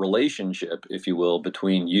relationship, if you will,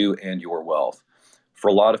 between you and your wealth. For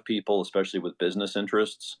a lot of people, especially with business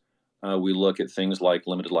interests, we look at things like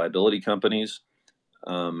limited liability companies.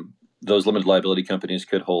 Those limited liability companies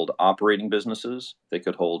could hold operating businesses. They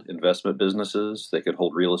could hold investment businesses. They could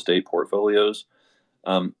hold real estate portfolios.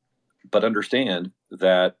 But understand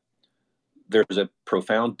that there's a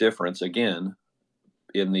profound difference, again,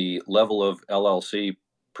 in the level of LLC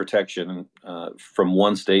protection from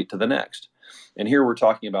one state to the next. And here we're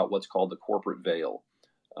talking about what's called the corporate veil.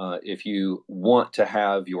 If you want to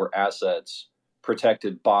have your assets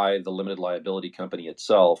protected by the limited liability company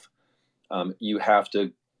itself, you have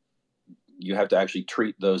to actually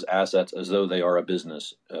treat those assets as though they are a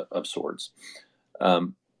business of sorts.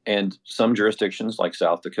 And some jurisdictions like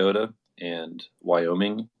South Dakota and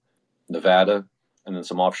Wyoming, Nevada, and then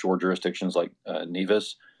some offshore jurisdictions like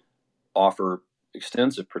Nevis offer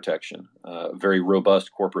extensive protection, very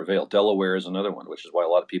robust corporate veil. Delaware is another one, which is why a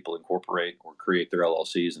lot of people incorporate or create their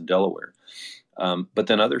LLCs in Delaware. But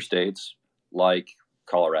then other states like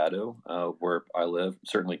Colorado, where I live,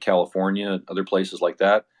 certainly California, other places like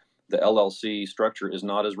that, the LLC structure is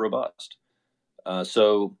not as robust.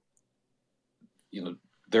 So,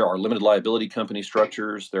 there are limited liability company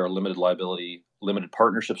structures. There are limited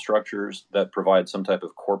partnership structures that provide some type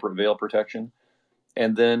of corporate veil protection.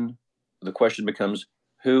 And then the question becomes,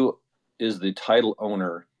 who is the title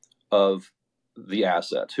owner of the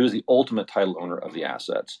assets? Who is the ultimate title owner of the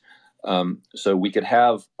assets? So we could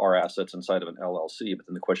have our assets inside of an LLC, but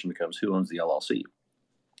then the question becomes, who owns the LLC?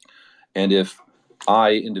 And if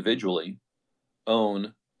I individually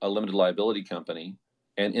own a limited liability company,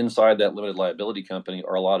 and inside that limited liability company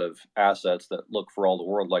are a lot of assets that look for all the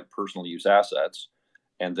world like personal use assets,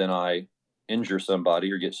 and then I injure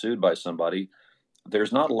somebody or get sued by somebody,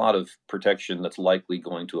 there's not a lot of protection that's likely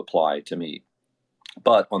going to apply to me.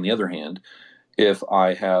 But on the other hand, if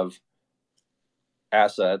I have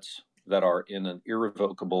assets that are in an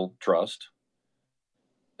irrevocable trust,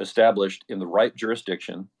 established in the right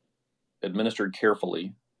jurisdiction, administered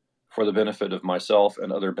carefully for the benefit of myself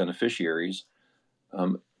and other beneficiaries,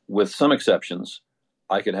 with some exceptions,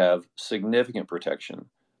 I could have significant protection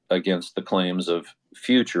against the claims of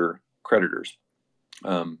future creditors.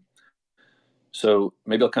 So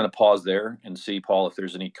maybe I'll kind of pause there and see, Paul, if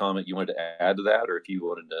there's any comment you wanted to add to that, or if you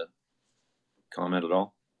wanted to comment at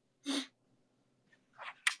all.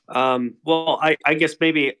 Well, I guess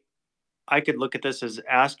maybe I could look at this as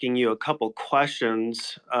asking you a couple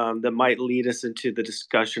questions that might lead us into the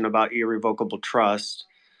discussion about irrevocable trust.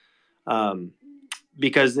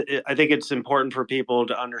 Because I think it's important for people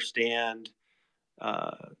to understand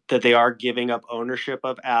that they are giving up ownership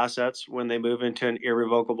of assets when they move into an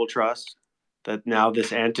irrevocable trust, that now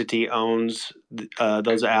this entity owns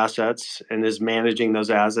those assets and is managing those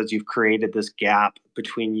assets. You've created this gap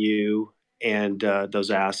between you and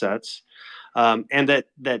those assets. And that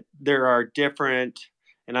there are different,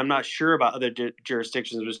 and I'm not sure about other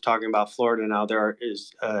jurisdictions. I was talking about Florida now. There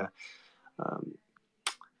is a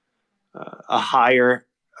higher,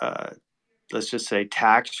 let's just say,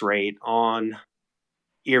 tax rate on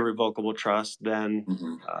irrevocable trust than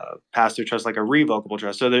pass-through trust, like a revocable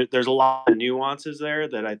trust. So there's a lot of nuances there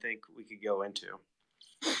that I think we could go into.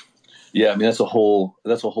 Yeah, I mean that's a whole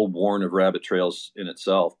warren of rabbit trails in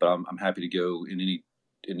itself. But I'm happy to go in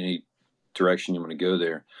any direction you want to go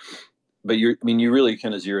there. But you really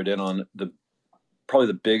kind of zeroed in on probably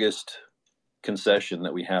the biggest concession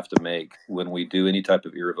that we have to make when we do any type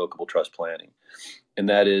of irrevocable trust planning, and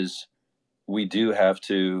that is we do have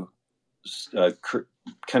to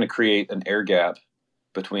kind of create an air gap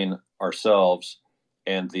between ourselves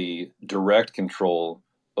and the direct control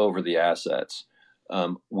over the assets.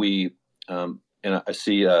 And I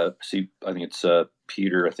see I think it's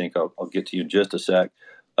Peter. I think I'll get to you in just a sec.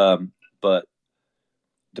 But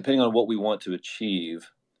depending on what we want to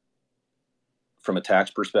achieve from a tax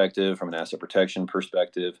perspective, from an asset protection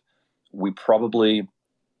perspective, we probably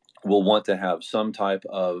will want to have some type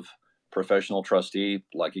of professional trustee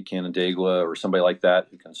like a Canandaigua or somebody like that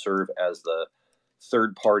who can serve as the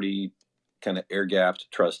third party kind of air gapped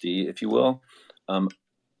trustee, if you will.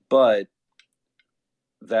 But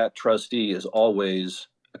that trustee is always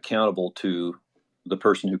accountable to the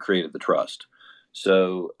person who created the trust.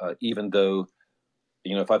 So even though,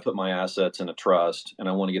 if I put my assets in a trust and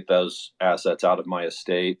I want to get those assets out of my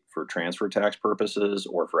estate for transfer tax purposes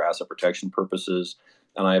or for asset protection purposes,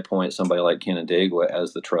 and I appoint somebody like Canandaigua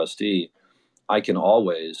as the trustee, I can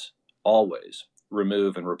always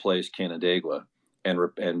remove and replace Canandaigua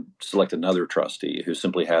and select another trustee who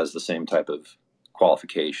simply has the same type of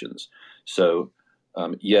qualifications. So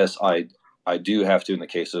yes, I do have to, in the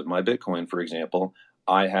case of my Bitcoin, for example,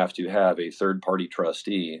 I have to have a third-party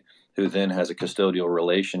trustee who then has a custodial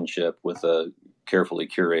relationship with a carefully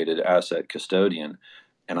curated asset custodian.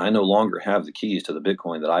 And I no longer have the keys to the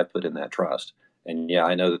Bitcoin that I put in that trust. And yeah,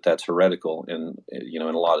 I know that that's heretical in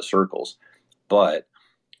a lot of circles, but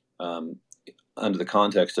under the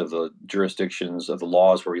context of the jurisdictions of the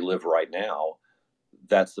laws where we live right now,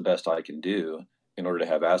 that's the best I can do in order to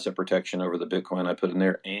have asset protection over the Bitcoin I put in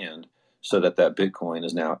there, and so that Bitcoin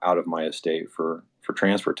is now out of my estate for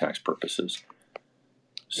transfer tax purposes.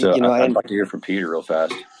 So I'd like to hear from Peter real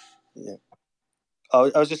fast. Yeah.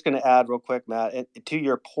 I was just going to add real quick, Matt, and to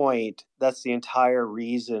your point, that's the entire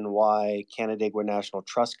reason why Canandaigua National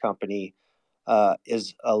Trust Company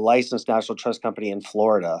is a licensed national trust company in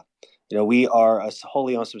Florida. We are a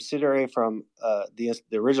wholly owned subsidiary from the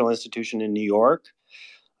original institution in New York,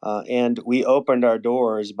 and we opened our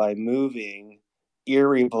doors by moving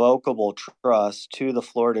irrevocable trust to the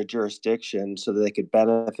Florida jurisdiction so that they could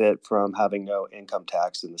benefit from having no income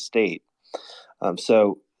tax in the state.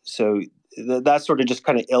 So that sort of just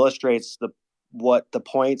kind of illustrates what the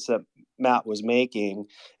points that Matt was making,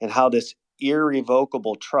 and how this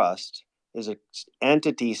irrevocable trust is an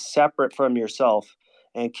entity separate from yourself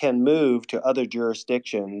and can move to other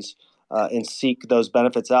jurisdictions and seek those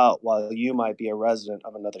benefits out while you might be a resident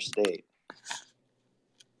of another state.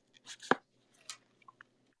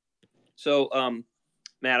 So,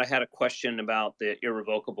 Matt, I had a question about the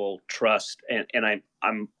irrevocable trust, and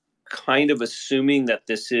I'm kind of assuming that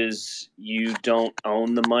this is, you don't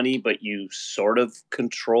own the money, but you sort of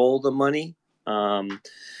control the money,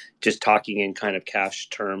 just talking in kind of cash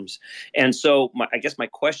terms. And so I guess my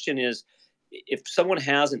question is, if someone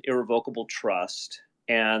has an irrevocable trust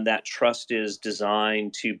and that trust is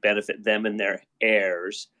designed to benefit them and their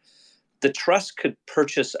heirs, the trust could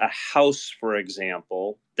purchase a house, for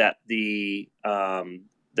example, that the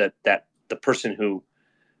person who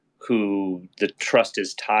the trust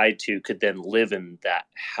is tied to could then live in that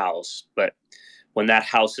house. But when that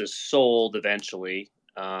house is sold eventually,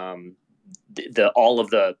 all of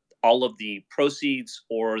the proceeds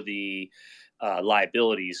or the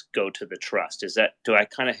liabilities go to the trust. Do I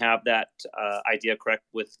kind of have that idea correct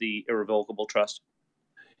with the irrevocable trust?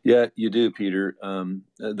 Yeah, you do, Peter.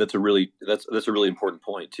 That's a really important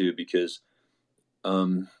point too, because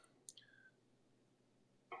in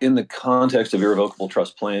the context of irrevocable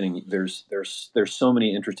trust planning, there's so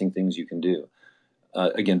many interesting things you can do.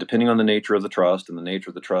 Again, depending on the nature of the trust, and the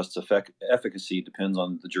nature of the trust's efficacy depends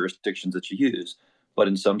on the jurisdictions that you use. But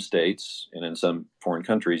in some states and in some foreign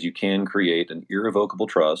countries, you can create an irrevocable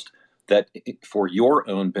trust that, for your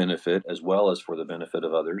own benefit as well as for the benefit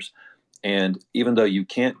of others. And even though you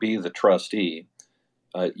can't be the trustee,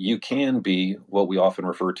 you can be what we often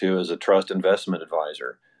refer to as a trust investment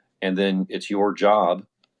advisor. And then it's your job,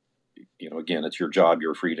 again, it's your job,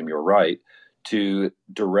 your freedom, your right, to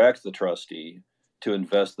direct the trustee to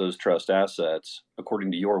invest those trust assets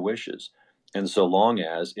according to your wishes. And so long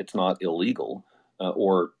as it's not illegal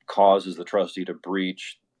or causes the trustee to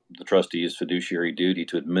breach the trustee's fiduciary duty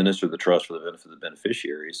to administer the trust for the benefit of the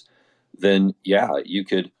beneficiaries, then yeah, you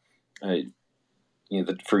could,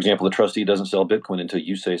 for example, the trustee doesn't sell Bitcoin until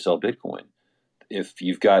you say sell Bitcoin. If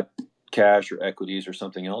you've got cash or equities or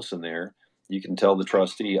something else in there, you can tell the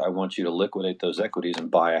trustee, I want you to liquidate those equities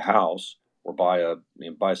and buy a house or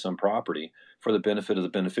buy some property for the benefit of the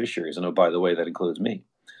beneficiaries. And oh, by the way, that includes me.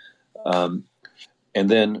 And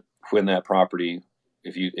then when that property,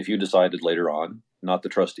 if you decided later on, not the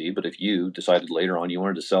trustee, but if you decided later on you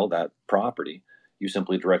wanted to sell that property, you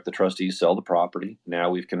simply direct the trustee, sell the property. Now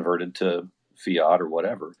we've converted to fiat or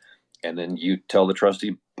whatever. And then you tell the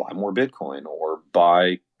trustee, buy more Bitcoin or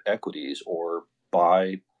buy equities or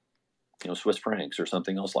buy Swiss francs or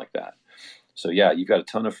something else like that. So yeah, you've got a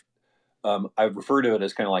ton of, I refer to it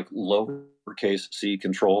as kind of like lowercase c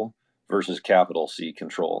control versus capital C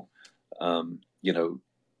control.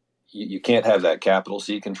 You can't have that capital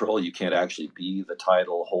C control. You can't actually be the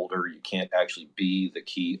title holder. You can't actually be the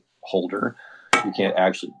key holder. You can't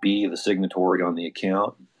actually be the signatory on the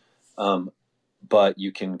account. But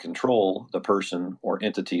you can control the person or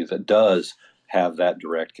entity that does have that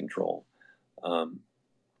direct control. I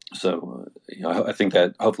think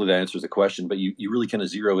that hopefully that answers the question, but you really kind of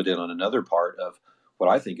zero it in on another part of what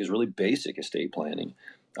I think is really basic estate planning,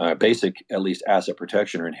 basic, at least, asset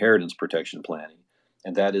protection or inheritance protection planning.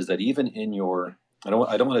 And that is that even in your,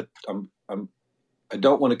 I'm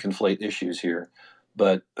don't want to conflate issues here,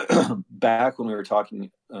 but back when we were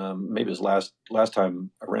talking, maybe it was last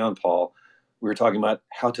time around, Paul, we were talking about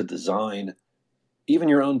how to design even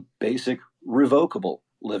your own basic revocable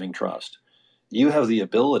living trust. You have the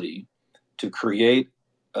ability to create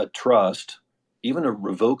a trust, even a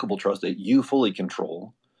revocable trust that you fully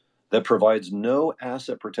control, that provides no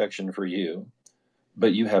asset protection for you,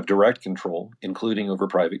 but you have direct control, including over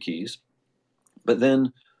private keys. But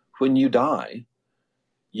then when you die,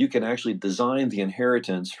 you can actually design the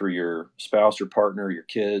inheritance for your spouse or partner, your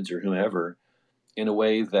kids or whomever, in a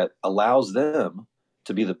way that allows them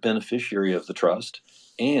to be the beneficiary of the trust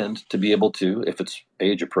and to be able to, if it's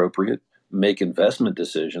age appropriate, make investment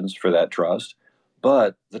decisions for that trust.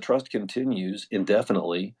 But the trust continues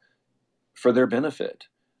indefinitely for their benefit.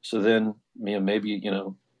 So then, maybe,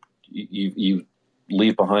 you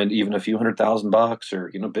leave behind even a few $100,000, or,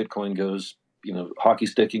 Bitcoin goes, hockey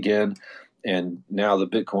stick again. And now the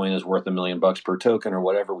Bitcoin is worth $1 million per token or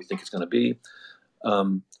whatever we think it's going to be.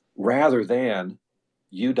 Rather than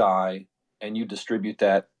you die and you distribute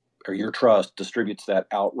that, or your trust distributes that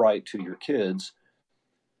outright to your kids,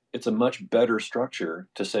 it's a much better structure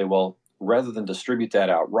to say, well, rather than distribute that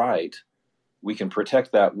outright, we can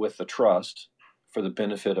protect that with the trust for the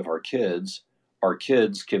benefit of our kids. Our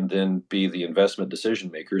kids can then be the investment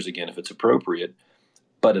decision makers, again, if it's appropriate.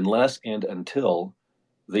 But unless and until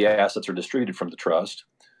the assets are distributed from the trust,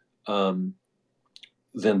 then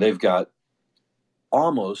they've got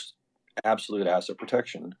almost absolute asset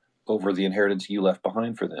protection over the inheritance you left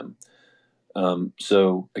behind for them.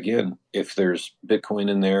 So again, if there's Bitcoin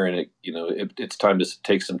in there and it's time to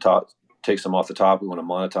take some off the top, we want to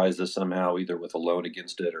monetize this somehow, either with a loan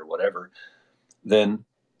against it or whatever, then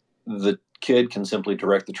the kid can simply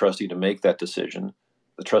direct the trustee to make that decision.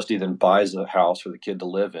 The trustee then buys a house for the kid to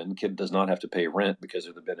live in. Kid does not have to pay rent because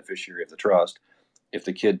they're the beneficiary of the trust. If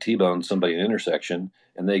the kid T-bones somebody in an intersection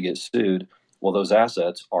and they get sued, well, those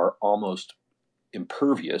assets are almost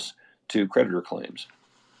impervious to creditor claims.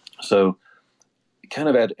 So kind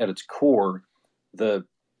of at its core, the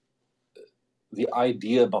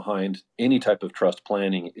idea behind any type of trust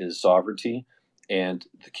planning is sovereignty. And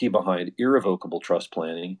the key behind irrevocable trust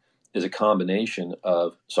planning is a combination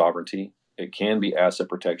of sovereignty. It can be asset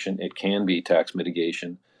protection. It can be tax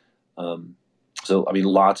mitigation.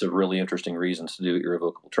 Lots of really interesting reasons to do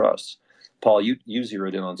irrevocable trusts. Paul, you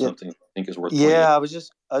zeroed in on something I think is worth pointing out. I was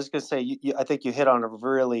going to say, I think you hit on a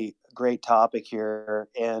really great topic here.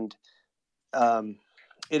 And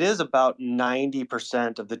it is about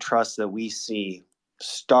 90% of the trusts that we see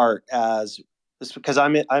start as this, because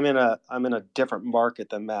I'm in a different market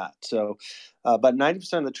than Matt. So, but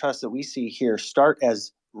 90% of the trusts that we see here start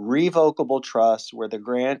as revocable trusts, where the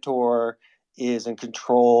grantor is in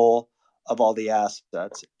control of all the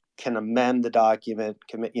assets, can amend the document,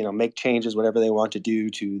 can make changes, whatever they want to do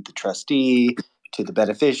to the trustee, to the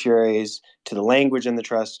beneficiaries, to the language in the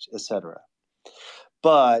trust, etc.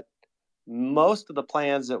 But most of the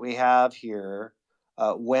plans that we have here,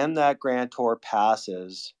 when that grantor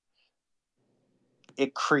passes,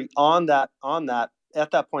 at that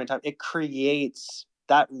point in time, it creates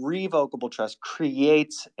that revocable trust,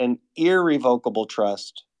 creates an irrevocable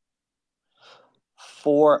trust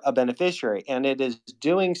for a beneficiary, and it is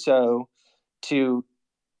doing so to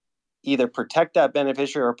either protect that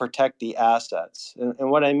beneficiary or protect the assets. And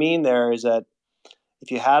what I mean there is that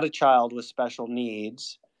if you had a child with special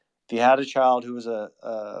needs, if you had a child who was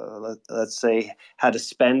let's say, had a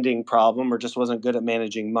spending problem or just wasn't good at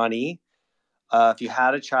managing money, if you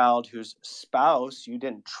had a child whose spouse you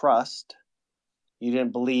didn't trust, you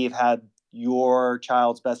didn't believe had your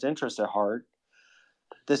child's best interest at heart,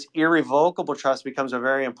 this irrevocable trust becomes a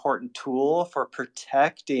very important tool for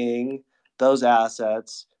protecting those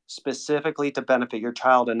assets specifically to benefit your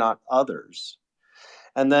child and not others.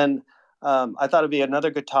 And then I thought it'd be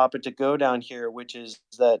another good topic to go down here, which is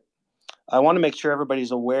that I want to make sure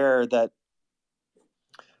everybody's aware that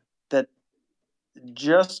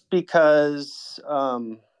just because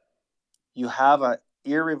you have an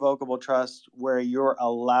irrevocable trust where you're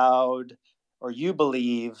allowed, or you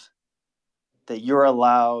believe that you're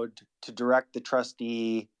allowed to direct the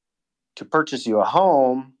trustee to purchase you a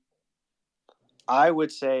home, I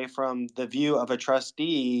would say from the view of a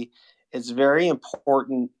trustee, it's very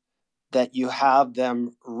important that you have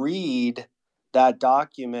them read that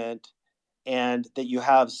document and that you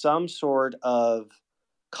have some sort of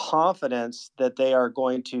confidence that they are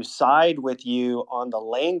going to side with you on the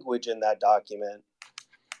language in that document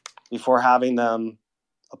before having them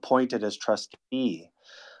appointed as trustee.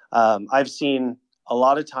 I've seen a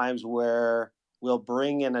lot of times where we'll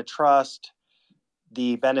bring in a trust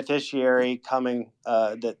the beneficiary coming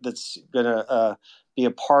that's going to be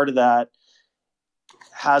a part of that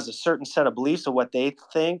has a certain set of beliefs of what they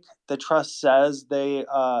think the trust says they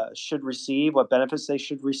should receive, what benefits they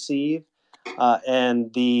should receive,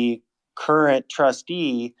 and the current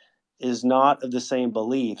trustee is not of the same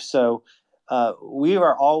belief. So we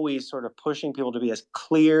are always sort of pushing people to be as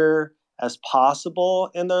clear as possible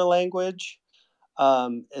in their language,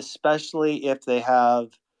 especially if they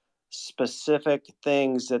have specific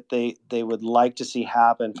things that they would like to see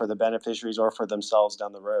happen for the beneficiaries or for themselves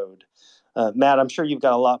down the road. Matt, I'm sure you've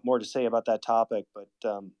got a lot more to say about that topic, but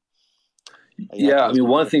yeah, I mean,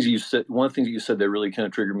 one of the things that you said that really kind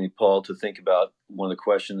of triggered me, Paul, to think about one of the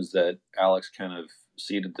questions that Alex kind of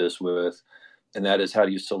seeded this with, and that is, how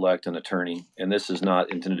do you select an attorney? And this is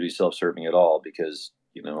not intended to be self-serving at all, because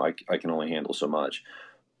I can only handle so much.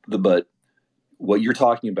 But what you're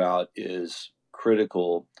talking about is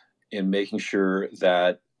critical in making sure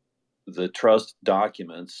that the trust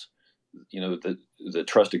documents, the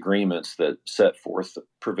trust agreements that set forth the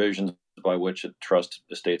provisions by which a trust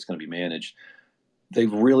estate is going to be managed, they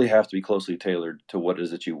really have to be closely tailored to what it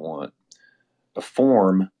is that you want. A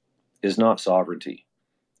form is not sovereignty.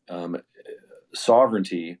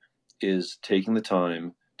 Sovereignty is taking the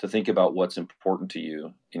time to think about what's important to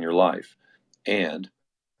you in your life and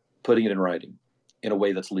putting it in writing in a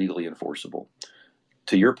way that's legally enforceable.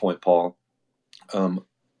 To your point, Paul, I've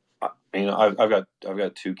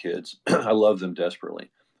got two kids. I love them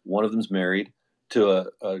desperately. One of them's married to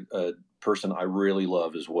a person I really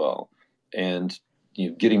love as well, and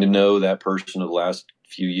getting to know that person over the last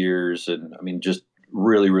few years, and I mean, just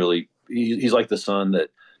really, he's like the son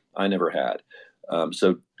that I never had.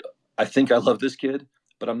 So I think I love this kid,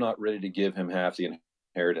 but I'm not ready to give him half the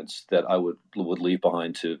inheritance that I would leave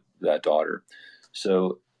behind to that daughter.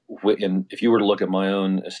 So, if you were to look at my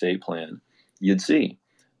own estate plan, you'd see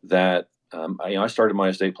that I started my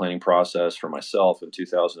estate planning process for myself in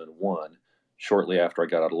 2001, shortly after I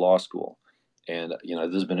got out of law school. And,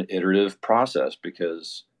 this has been an iterative process,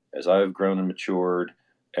 because as I've grown and matured,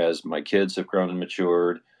 as my kids have grown and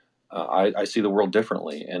matured, I see the world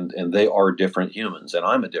differently, and they are different humans, and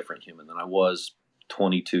I'm a different human than I was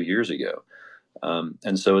 22 years ago.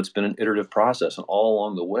 And so it's been an iterative process, and all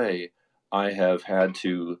along the way, I have had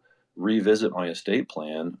to revisit my estate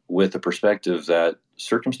plan with the perspective that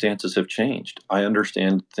circumstances have changed. I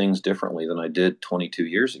understand things differently than I did 22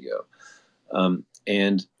 years ago.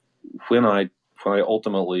 And when I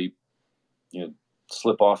ultimately,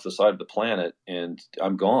 slip off the side of the planet and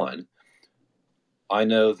I'm gone, I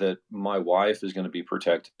know that my wife is going to be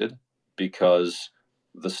protected, because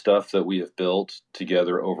the stuff that we have built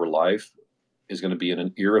together over life is going to be in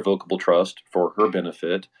an irrevocable trust for her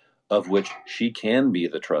benefit, of which she can be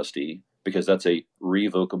the trustee, because that's a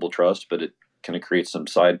revocable trust, but it kind of creates some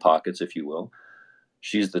side pockets, if you will.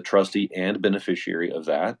 She's the trustee and beneficiary of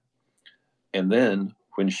that. And then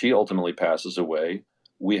when she ultimately passes away,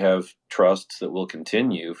 we have trusts that will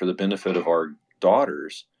continue for the benefit of our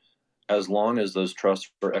daughters, as long as those trusts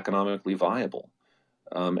are economically viable.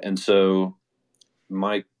 And so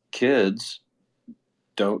my kids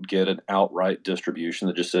don't get an outright distribution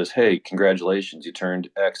that just says, hey, congratulations, you turned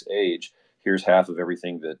X age, here's half of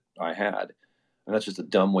everything that I had. And that's just a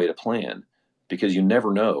dumb way to plan, because you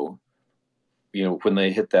never know, when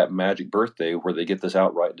they hit that magic birthday where they get this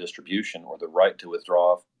outright distribution or the right to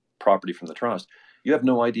withdraw property from the trust. You have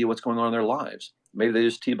no idea what's going on in their lives. Maybe they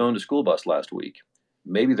just T-boned a school bus last week.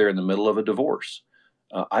 Maybe they're in the middle of a divorce.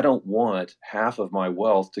 I don't want half of my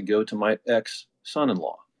wealth to go to my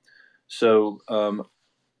ex-son-in-law. So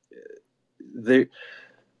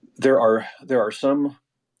there are some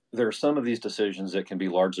of these decisions that can be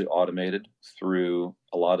largely automated through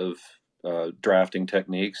a lot of drafting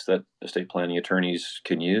techniques that estate planning attorneys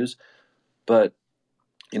can use. But,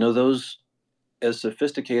 those, as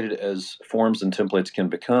sophisticated as forms and templates can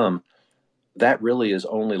become, that really is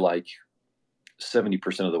only like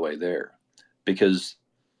 70% of the way there. Because,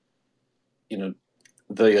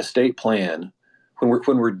 the estate plan, when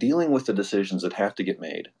we're dealing with the decisions that have to get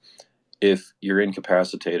made, if you're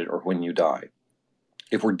incapacitated or when you die,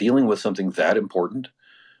 if we're dealing with something that important,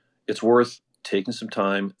 it's worth taking some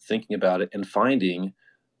time, thinking about it, and finding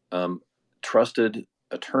trusted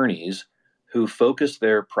attorneys who focus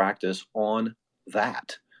their practice on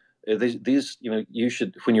that. These, you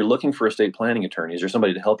should, when you're looking for estate planning attorneys or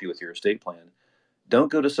somebody to help you with your estate plan,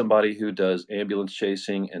 don't go to somebody who does ambulance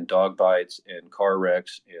chasing and dog bites and car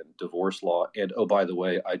wrecks and divorce law and, oh, by the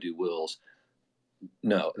way, I do wills.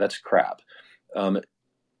 No, that's crap.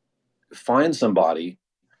 Find somebody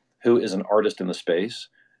who is an artist in the space,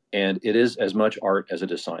 and it is as much art as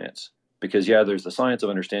it is science. Because there's the science of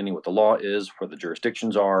understanding what the law is, where the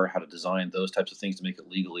jurisdictions are, how to design those types of things to make it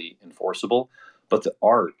legally enforceable. But the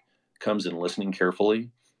art comes in listening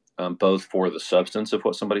carefully, both for the substance of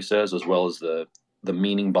what somebody says as well as the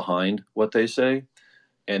meaning behind what they say,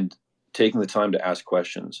 and taking the time to ask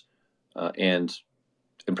questions and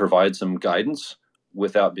provide some guidance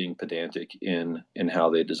without being pedantic in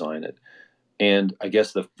how they design it. And I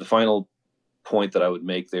guess the final point that I would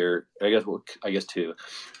make there, I guess two.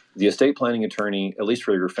 The estate planning attorney, at least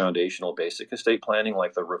for your foundational basic estate planning,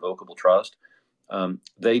 like the revocable trust,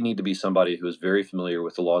 they need to be somebody who is very familiar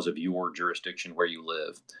with the laws of your jurisdiction where you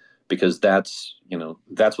live, because that's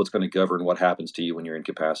what's going to govern what happens to you when you're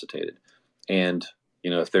incapacitated. And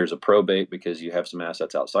if there's a probate because you have some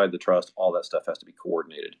assets outside the trust, all that stuff has to be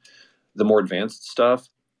coordinated. The more advanced stuff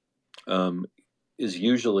is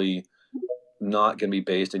usually not going to be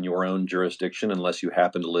based in your own jurisdiction unless you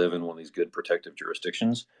happen to live in one of these good protective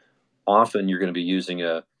jurisdictions. Often you're going to be using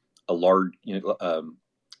a large, an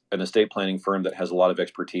estate planning firm that has a lot of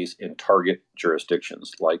expertise in target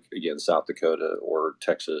jurisdictions, like, again, South Dakota or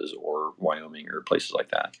Texas or Wyoming or places like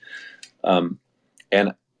that.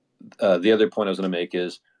 And the other point I was going to make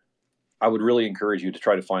is I would really encourage you to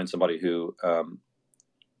try to find somebody who,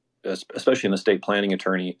 especially an estate planning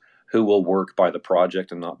attorney, who will work by the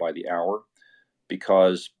project and not by the hour,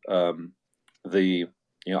 because I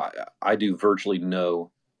do virtually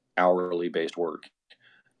no hourly based work.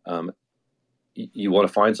 You want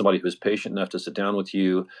to find somebody who is patient enough to sit down with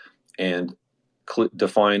you and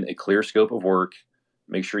define a clear scope of work,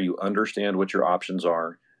 make sure you understand what your options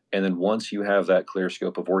are, and then once you have that clear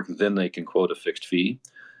scope of work, then they can quote a fixed fee.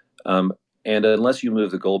 And unless you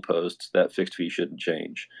move the goalposts, that fixed fee shouldn't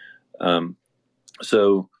change.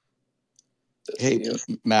 Hey,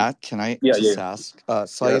 Matt, can I ask?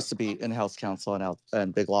 So I used to be in-house counsel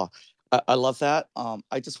and big law. I love that.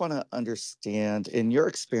 I just want to understand, in your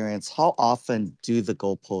experience, how often do the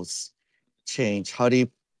goalposts change? How do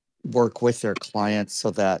you work with your clients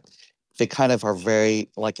so that they kind of are very,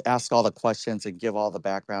 ask all the questions and give all the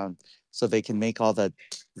background so they can make all the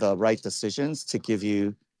right decisions to give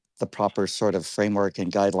you the proper sort of framework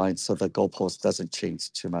and guidelines so the goalpost doesn't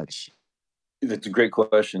change too much? That's a great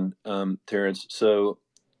question, Terrence. So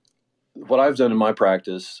what I've done in my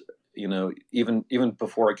practice, even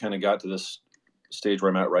before I kind of got to this stage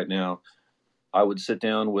where I'm at right now, I would sit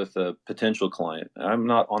down with a potential client. I'm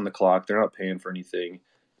not on the clock. They're not paying for anything.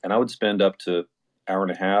 And I would spend up to hour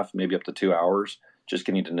and a half, maybe up to 2 hours, just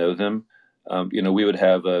getting to know them. We would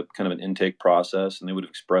have a kind of an intake process, and they would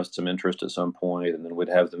have expressed some interest at some point, and then we'd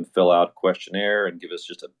have them fill out a questionnaire and give us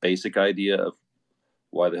just a basic idea of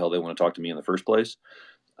why the hell they want to talk to me in the first place.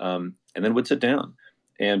 And then we'd sit down.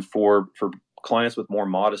 And for clients with more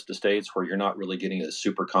modest estates where you're not really getting a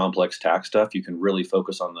super complex tax stuff, you can really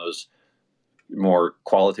focus on those more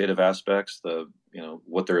qualitative aspects,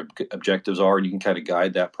 what their objectives are, and you can kind of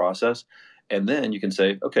guide that process. And then you can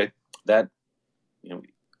say, okay, I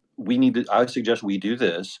suggest we do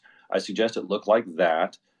this. I suggest it look like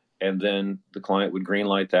that. And then the client would green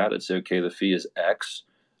light that and say, okay, the fee is X.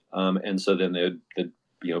 And so then they'd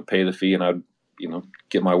pay the fee, and I'd,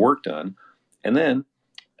 get my work done. And then,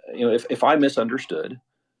 if I misunderstood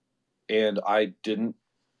and I didn't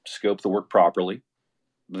scope the work properly,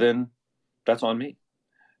 then that's on me.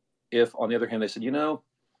 If, on the other hand, they said,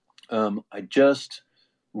 I just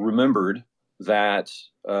remembered that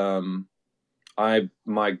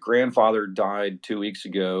my grandfather died 2 weeks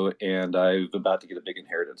ago and I'm about to get a big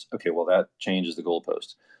inheritance. Okay, well, that changes the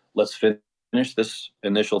goalpost. Let's finish this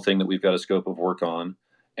initial thing that we've got a scope of work on,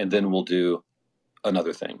 and then we'll do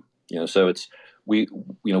another thing. So it's we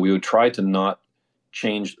would try to not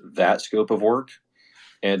change that scope of work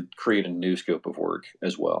and create a new scope of work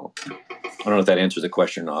as well. I don't know if that answers the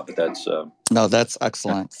question or not, but that's no, that's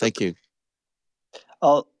excellent. Thank you.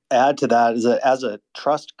 I'll add to that is that as a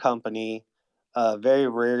trust company, very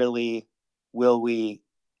rarely will we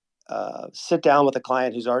sit down with a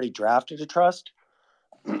client who's already drafted a trust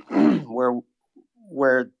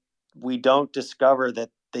where we don't discover that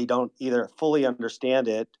they don't either fully understand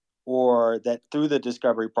it or that through the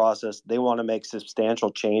discovery process, they want to make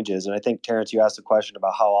substantial changes. And I think, Terrence, you asked a question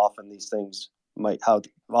about how often these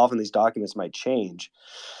documents might change.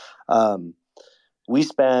 We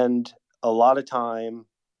spend a lot of time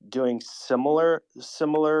doing similar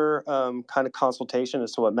kind of consultation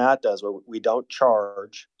as to what Matt does, where we don't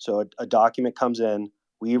charge. So a document comes in,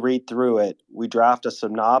 we read through it, we draft a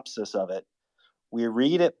synopsis of it, we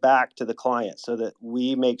read it back to the client so that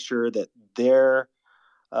we make sure that their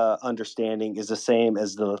understanding is the same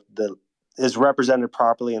as is represented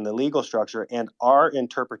properly in the legal structure and our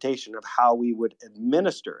interpretation of how we would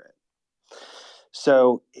administer it.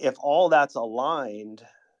 So if all that's aligned,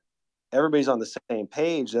 everybody's on the same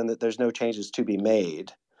page, then that there's no changes to be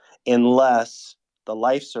made unless the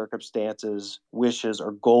life circumstances, wishes,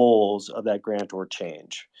 or goals of that grantor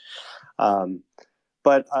change.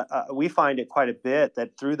 But we find it quite a bit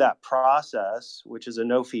that through that process, which is a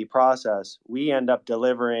no-fee process, we end up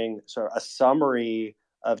delivering sort of a summary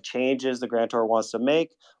of changes the grantor wants to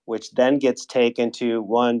make, which then gets taken to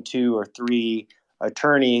 1, 2, or 3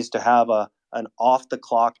 attorneys to have an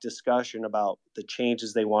off-the-clock discussion about the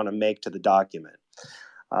changes they want to make to the document,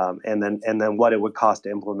 and then what it would cost to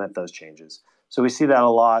implement those changes. So we see that a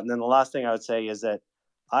lot. And then the last thing I would say is that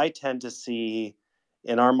I tend to see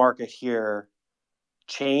in our market here,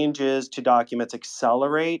 changes to documents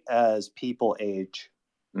accelerate as people age.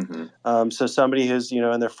 So somebody who's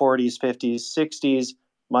in their 40s, 50s, 60s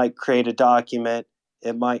might create a document.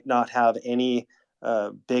 It might not have any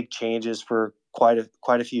big changes for quite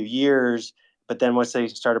a few years, but then once they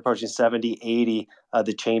start approaching 70, 80,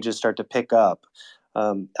 the changes start to pick up.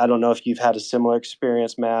 I don't know if you've had a similar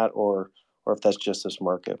experience, Matt, or if that's just this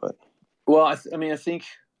market. But well, I think.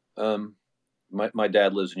 My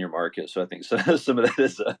dad lives in your market, so I think some of that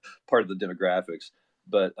is a part of the demographics.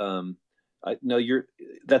 But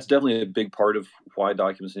that's definitely a big part of why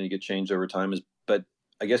documents need to get changed over time. But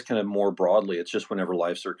I guess kind of more broadly, it's just whenever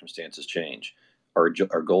life circumstances change, our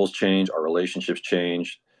goals change, our relationships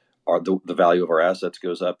change, the value of our assets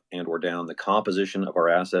goes up and or down, the composition of our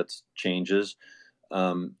assets changes.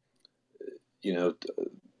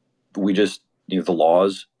 We just. The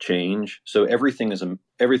laws change, so everything is a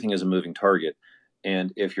moving target.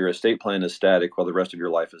 And if your estate plan is static while the rest of your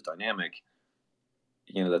life is dynamic,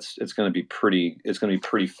 it's going to be pretty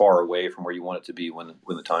far away from where you want it to be when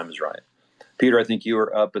the time is right. Peter, I think you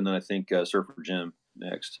are up, and then I think Surfer Jim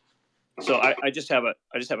next. So I just have a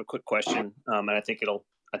quick question, and I think I'll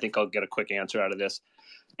get a quick answer out of this.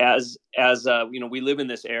 As we live in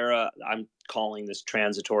this era, I'm calling this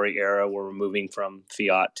transitory era where we're moving from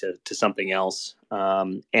fiat to something else.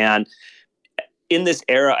 And in this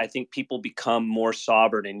era, I think people become more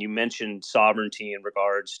sovereign. And you mentioned sovereignty in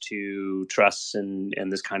regards to trusts and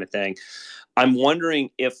this kind of thing. I'm wondering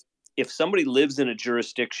if somebody lives in a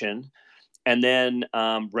jurisdiction and then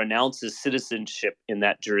renounces citizenship in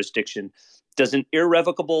that jurisdiction, does an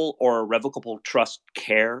irrevocable or a revocable trust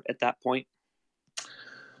care at that point?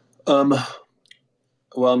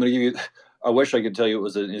 Well, I'm going to give you. I wish I could tell you it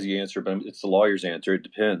was an easy answer, but it's the lawyer's answer. It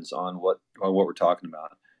depends on what we're talking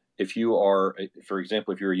about. If you are, for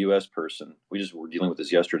example, if you're a U.S. person, we were dealing with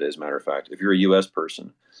this yesterday, as a matter of fact. If you're a U.S.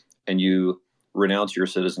 person and you renounce your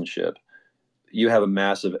citizenship, you have a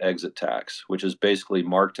massive exit tax, which is basically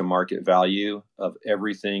mark-to-market value of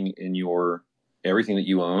everything that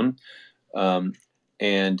you own.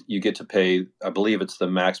 And you get to pay, I believe it's the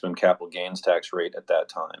maximum capital gains tax rate at that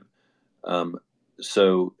time. And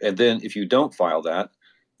then if you don't file that,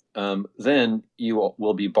 then you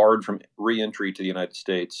will be barred from re-entry to the United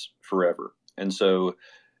States forever. And so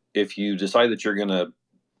if you decide that you're going to,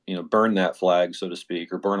 burn that flag, so to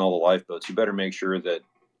speak, or burn all the lifeboats, you better make sure that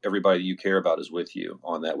everybody you care about is with you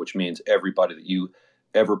on that, which means everybody that you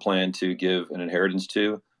ever plan to give an inheritance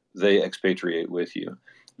to, they expatriate with you.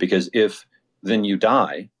 Because if then you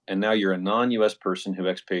die, and now you're a non-U.S. person who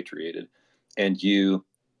expatriated, and you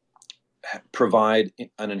provide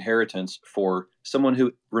an inheritance for someone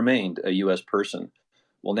who remained a U.S. person,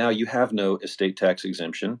 well, now you have no estate tax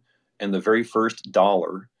exemption, and the very first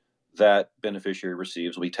dollar that beneficiary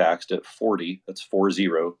receives will be taxed at 40%.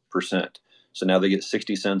 So now they get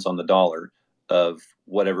 60 cents on the dollar of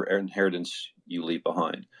whatever inheritance you leave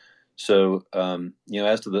behind. So,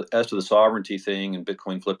 as to the sovereignty thing and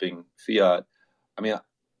Bitcoin flipping fiat, I mean,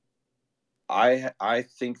 I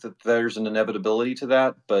think that there's an inevitability to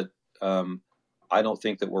that, but I don't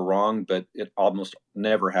think that we're wrong. But it almost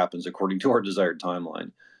never happens according to our desired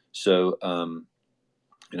timeline. So,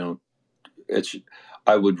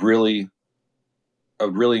 I would really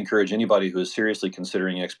encourage anybody who is seriously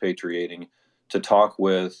considering expatriating to talk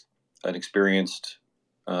with an experienced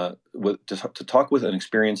attorney.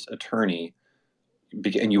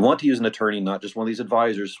 And you want to use an attorney, not just one of these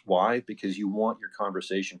advisors. Why? Because you want your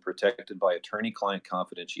conversation protected by attorney-client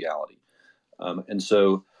confidentiality.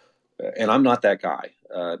 And I'm not that guy,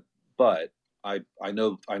 but I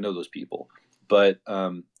know those people. But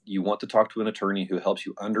you want to talk to an attorney who helps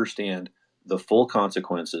you understand the full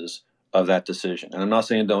consequences of that decision. And I'm not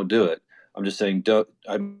saying don't do it. I'm just saying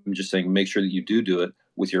make sure that you do it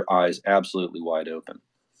with your eyes absolutely wide open.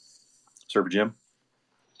 Sir Jim?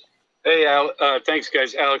 Hey, Al, thanks,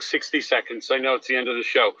 guys. Alex, 60 seconds. I know it's the end of the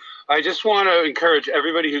show. I just want to encourage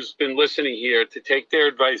everybody who's been listening here to take their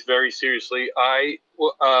advice very seriously.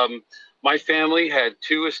 My family had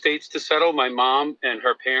 2 estates to settle, my mom and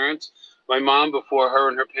her parents. My mom, before her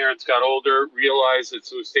and her parents got older, realized that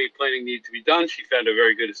some estate planning needed to be done. She found a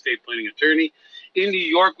very good estate planning attorney. In New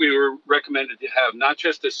York, we were recommended to have not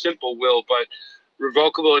just a simple will, but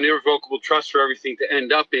revocable and irrevocable trust for everything to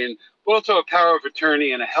end up in, but also a power of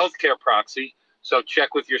attorney and a healthcare proxy. So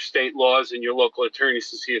check with your state laws and your local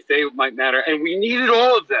attorneys to see if they might matter. And we needed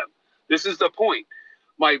all of them. This is the point.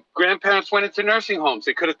 My grandparents went into nursing homes.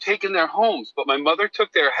 They could have taken their homes, but my mother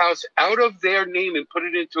took their house out of their name and put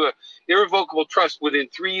it into an irrevocable trust within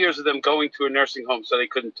 3 years of them going to a nursing home, so they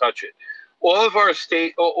couldn't touch it. All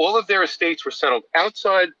of their estates were settled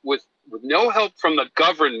outside with no help from the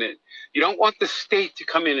government. You don't want the state to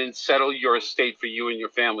come in and settle your estate for you and your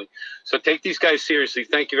family. So take these guys seriously.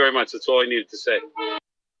 Thank you very much. That's all I needed to say.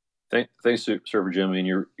 Thanks, Server Jim. I mean,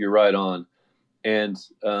 you're right on. And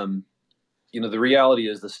the reality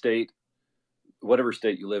is the state, whatever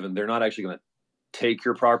state you live in, they're not actually going to take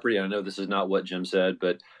your property. I know this is not what Jim said,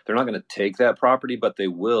 but they're not going to take that property, but they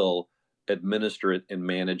will administer it and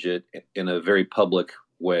manage it in a very public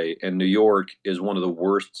way. And New York is one of the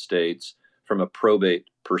worst states from a probate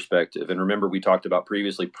perspective. And remember, we talked about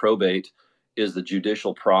previously, probate is the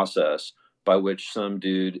judicial process by which some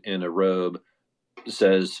dude in a robe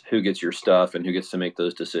says who gets your stuff and who gets to make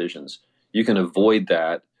those decisions. You can avoid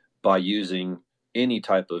that by using any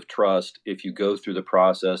type of trust if you go through the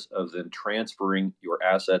process of then transferring your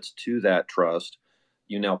assets to that trust.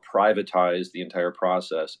 You now privatize the entire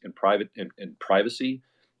process, and privacy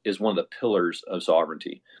is one of the pillars of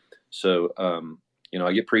sovereignty. So,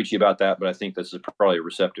 I get preachy about that, but I think this is probably a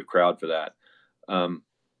receptive crowd for that.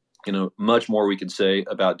 Much more we could say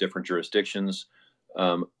about different jurisdictions,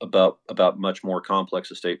 about much more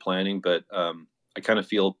complex estate planning, but I kind of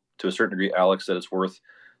feel to a certain degree, Alex, that it's worth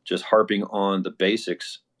just harping on the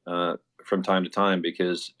basics from time to time,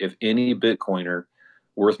 because if any Bitcoiner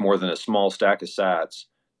worth more than a small stack of sats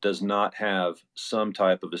does not have some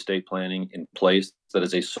type of estate planning in place that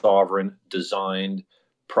is a sovereign, designed,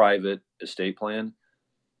 private estate plan,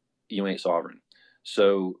 you ain't sovereign.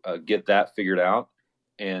 So get that figured out.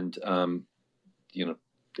 And,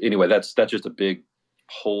 anyway, that's just a big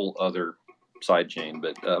whole other side chain,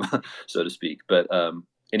 but so to speak. But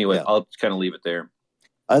anyway, yeah. I'll kind of leave it there.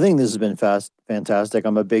 I think this has been fantastic.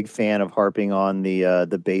 I'm a big fan of harping on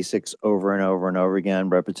the basics over and over and over again.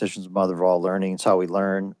 Repetition's the mother of all learning. It's how we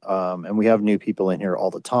learn. And we have new people in here all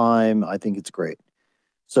the time. I think it's great.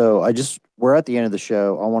 So we're at the end of the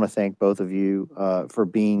show. I want to thank both of you for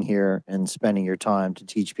being here and spending your time to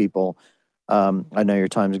teach people. I know your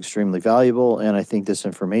time is extremely valuable, and I think this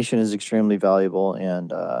information is extremely valuable.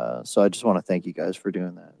 And so I just want to thank you guys for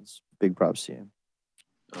doing that. It's big props to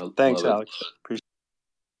you. Thanks, Alex. Appreciate it.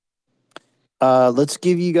 Let's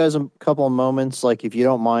give you guys a couple of moments, like if you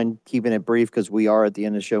don't mind keeping it brief, because we are at the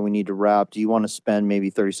end of the show. We need to wrap. Do you want to spend maybe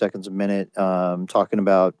 30 seconds a minute talking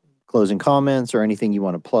about closing comments or anything you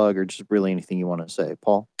want to plug, or just really anything you want to say?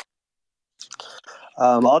 Paul?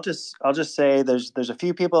 I'll just say there's a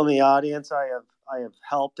few people in the audience I have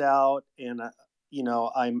helped out, and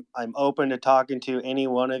I'm open to talking to any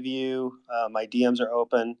one of you. My DMs are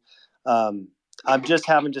open. I'm just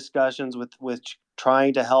having discussions with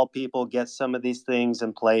trying to help people get some of these things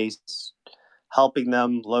in place, helping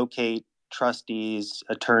them locate trustees,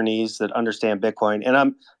 attorneys that understand Bitcoin. And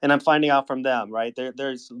I'm finding out from them, right?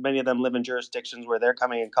 There's many of them live in jurisdictions where they're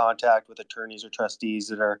coming in contact with attorneys or trustees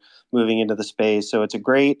that are moving into the space. So it's a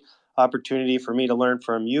great opportunity for me to learn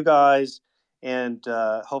from you guys. And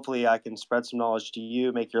hopefully I can spread some knowledge to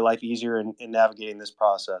you, make your life easier in navigating this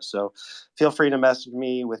process. So feel free to message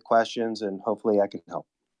me with questions, and hopefully I can help.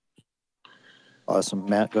 Awesome.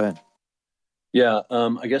 Matt, go ahead. Yeah,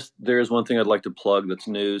 I guess there is one thing I'd like to plug that's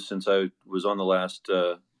new since I was on the last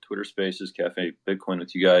Twitter Spaces Cafe Bitcoin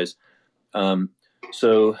with you guys.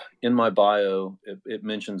 So in my bio, it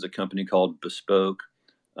mentions a company called Bespoke.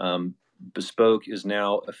 Bespoke is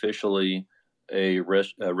now officially a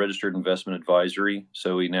registered investment advisory.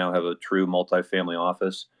 So we now have a true multifamily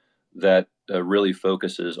office that really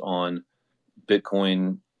focuses on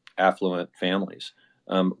Bitcoin affluent families.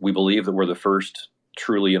 We believe that we're the first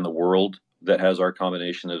truly in the world that has our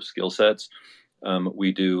combination of skill sets.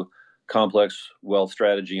 We do complex wealth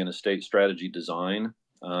strategy and estate strategy design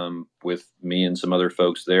with me and some other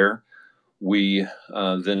folks there. We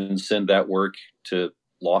then send that work to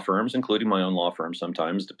law firms, including my own law firm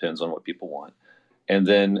sometimes, depends on what people want. And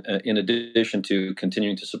then in addition to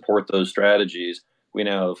continuing to support those strategies, we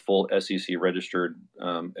now have full SEC registered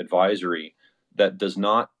advisory that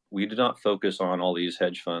we do not focus on all these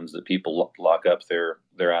hedge funds that people lock up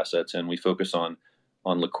their assets in. We focus on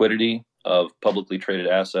liquidity of publicly traded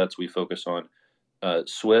assets. We focus on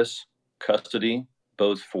Swiss custody,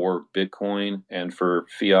 both for Bitcoin and for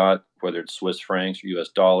fiat, whether it's Swiss francs or US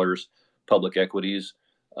dollars, public equities.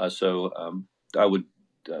 So I would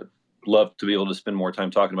love to be able to spend more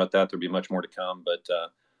time talking about that. There'll be much more to come, but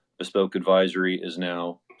Bespoke Advisory is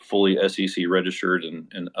now fully SEC registered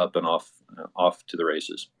and up and off to the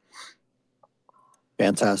races.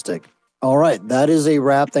 Fantastic. All right, that is a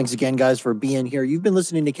wrap. Thanks again, guys, for being here. You've been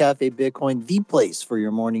listening to Cafe Bitcoin, the place for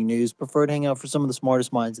your morning news. Preferred hangout for some of the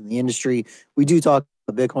smartest minds in the industry. We do talk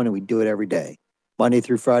about Bitcoin, and we do it every day. Monday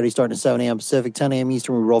through Friday, starting at 7 a.m. Pacific, 10 a.m.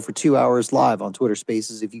 Eastern. We roll for 2 hours live on Twitter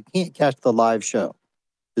Spaces if you can't catch the live show.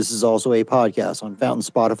 This is also a podcast on Fountain,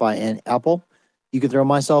 Spotify, and Apple. You can throw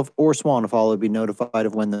myself or Swan a follow to be notified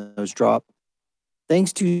of when those drop.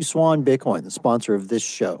 Thanks to Swan Bitcoin, the sponsor of this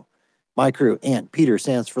show. My crew, and Peter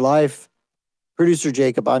Sands for Life. Producer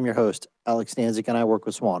Jacob, I'm your host, Alex Stanzik, and I work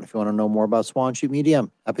with Swan. If you want to know more about Swan, shoot me a DM.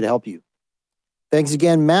 Happy to help you. Thanks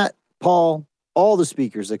again, Matt, Paul, all the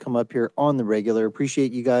speakers that come up here on the regular.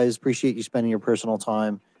 Appreciate you guys. Appreciate you spending your personal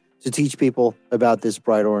time to teach people about this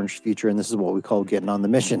bright orange future, and this is what we call getting on the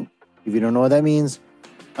mission. If you don't know what that means,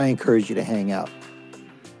 I encourage you to hang out.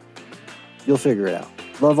 You'll figure it out.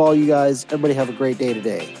 Love all you guys. Everybody have a great day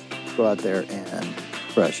today. Go out there and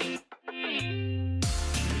crush it.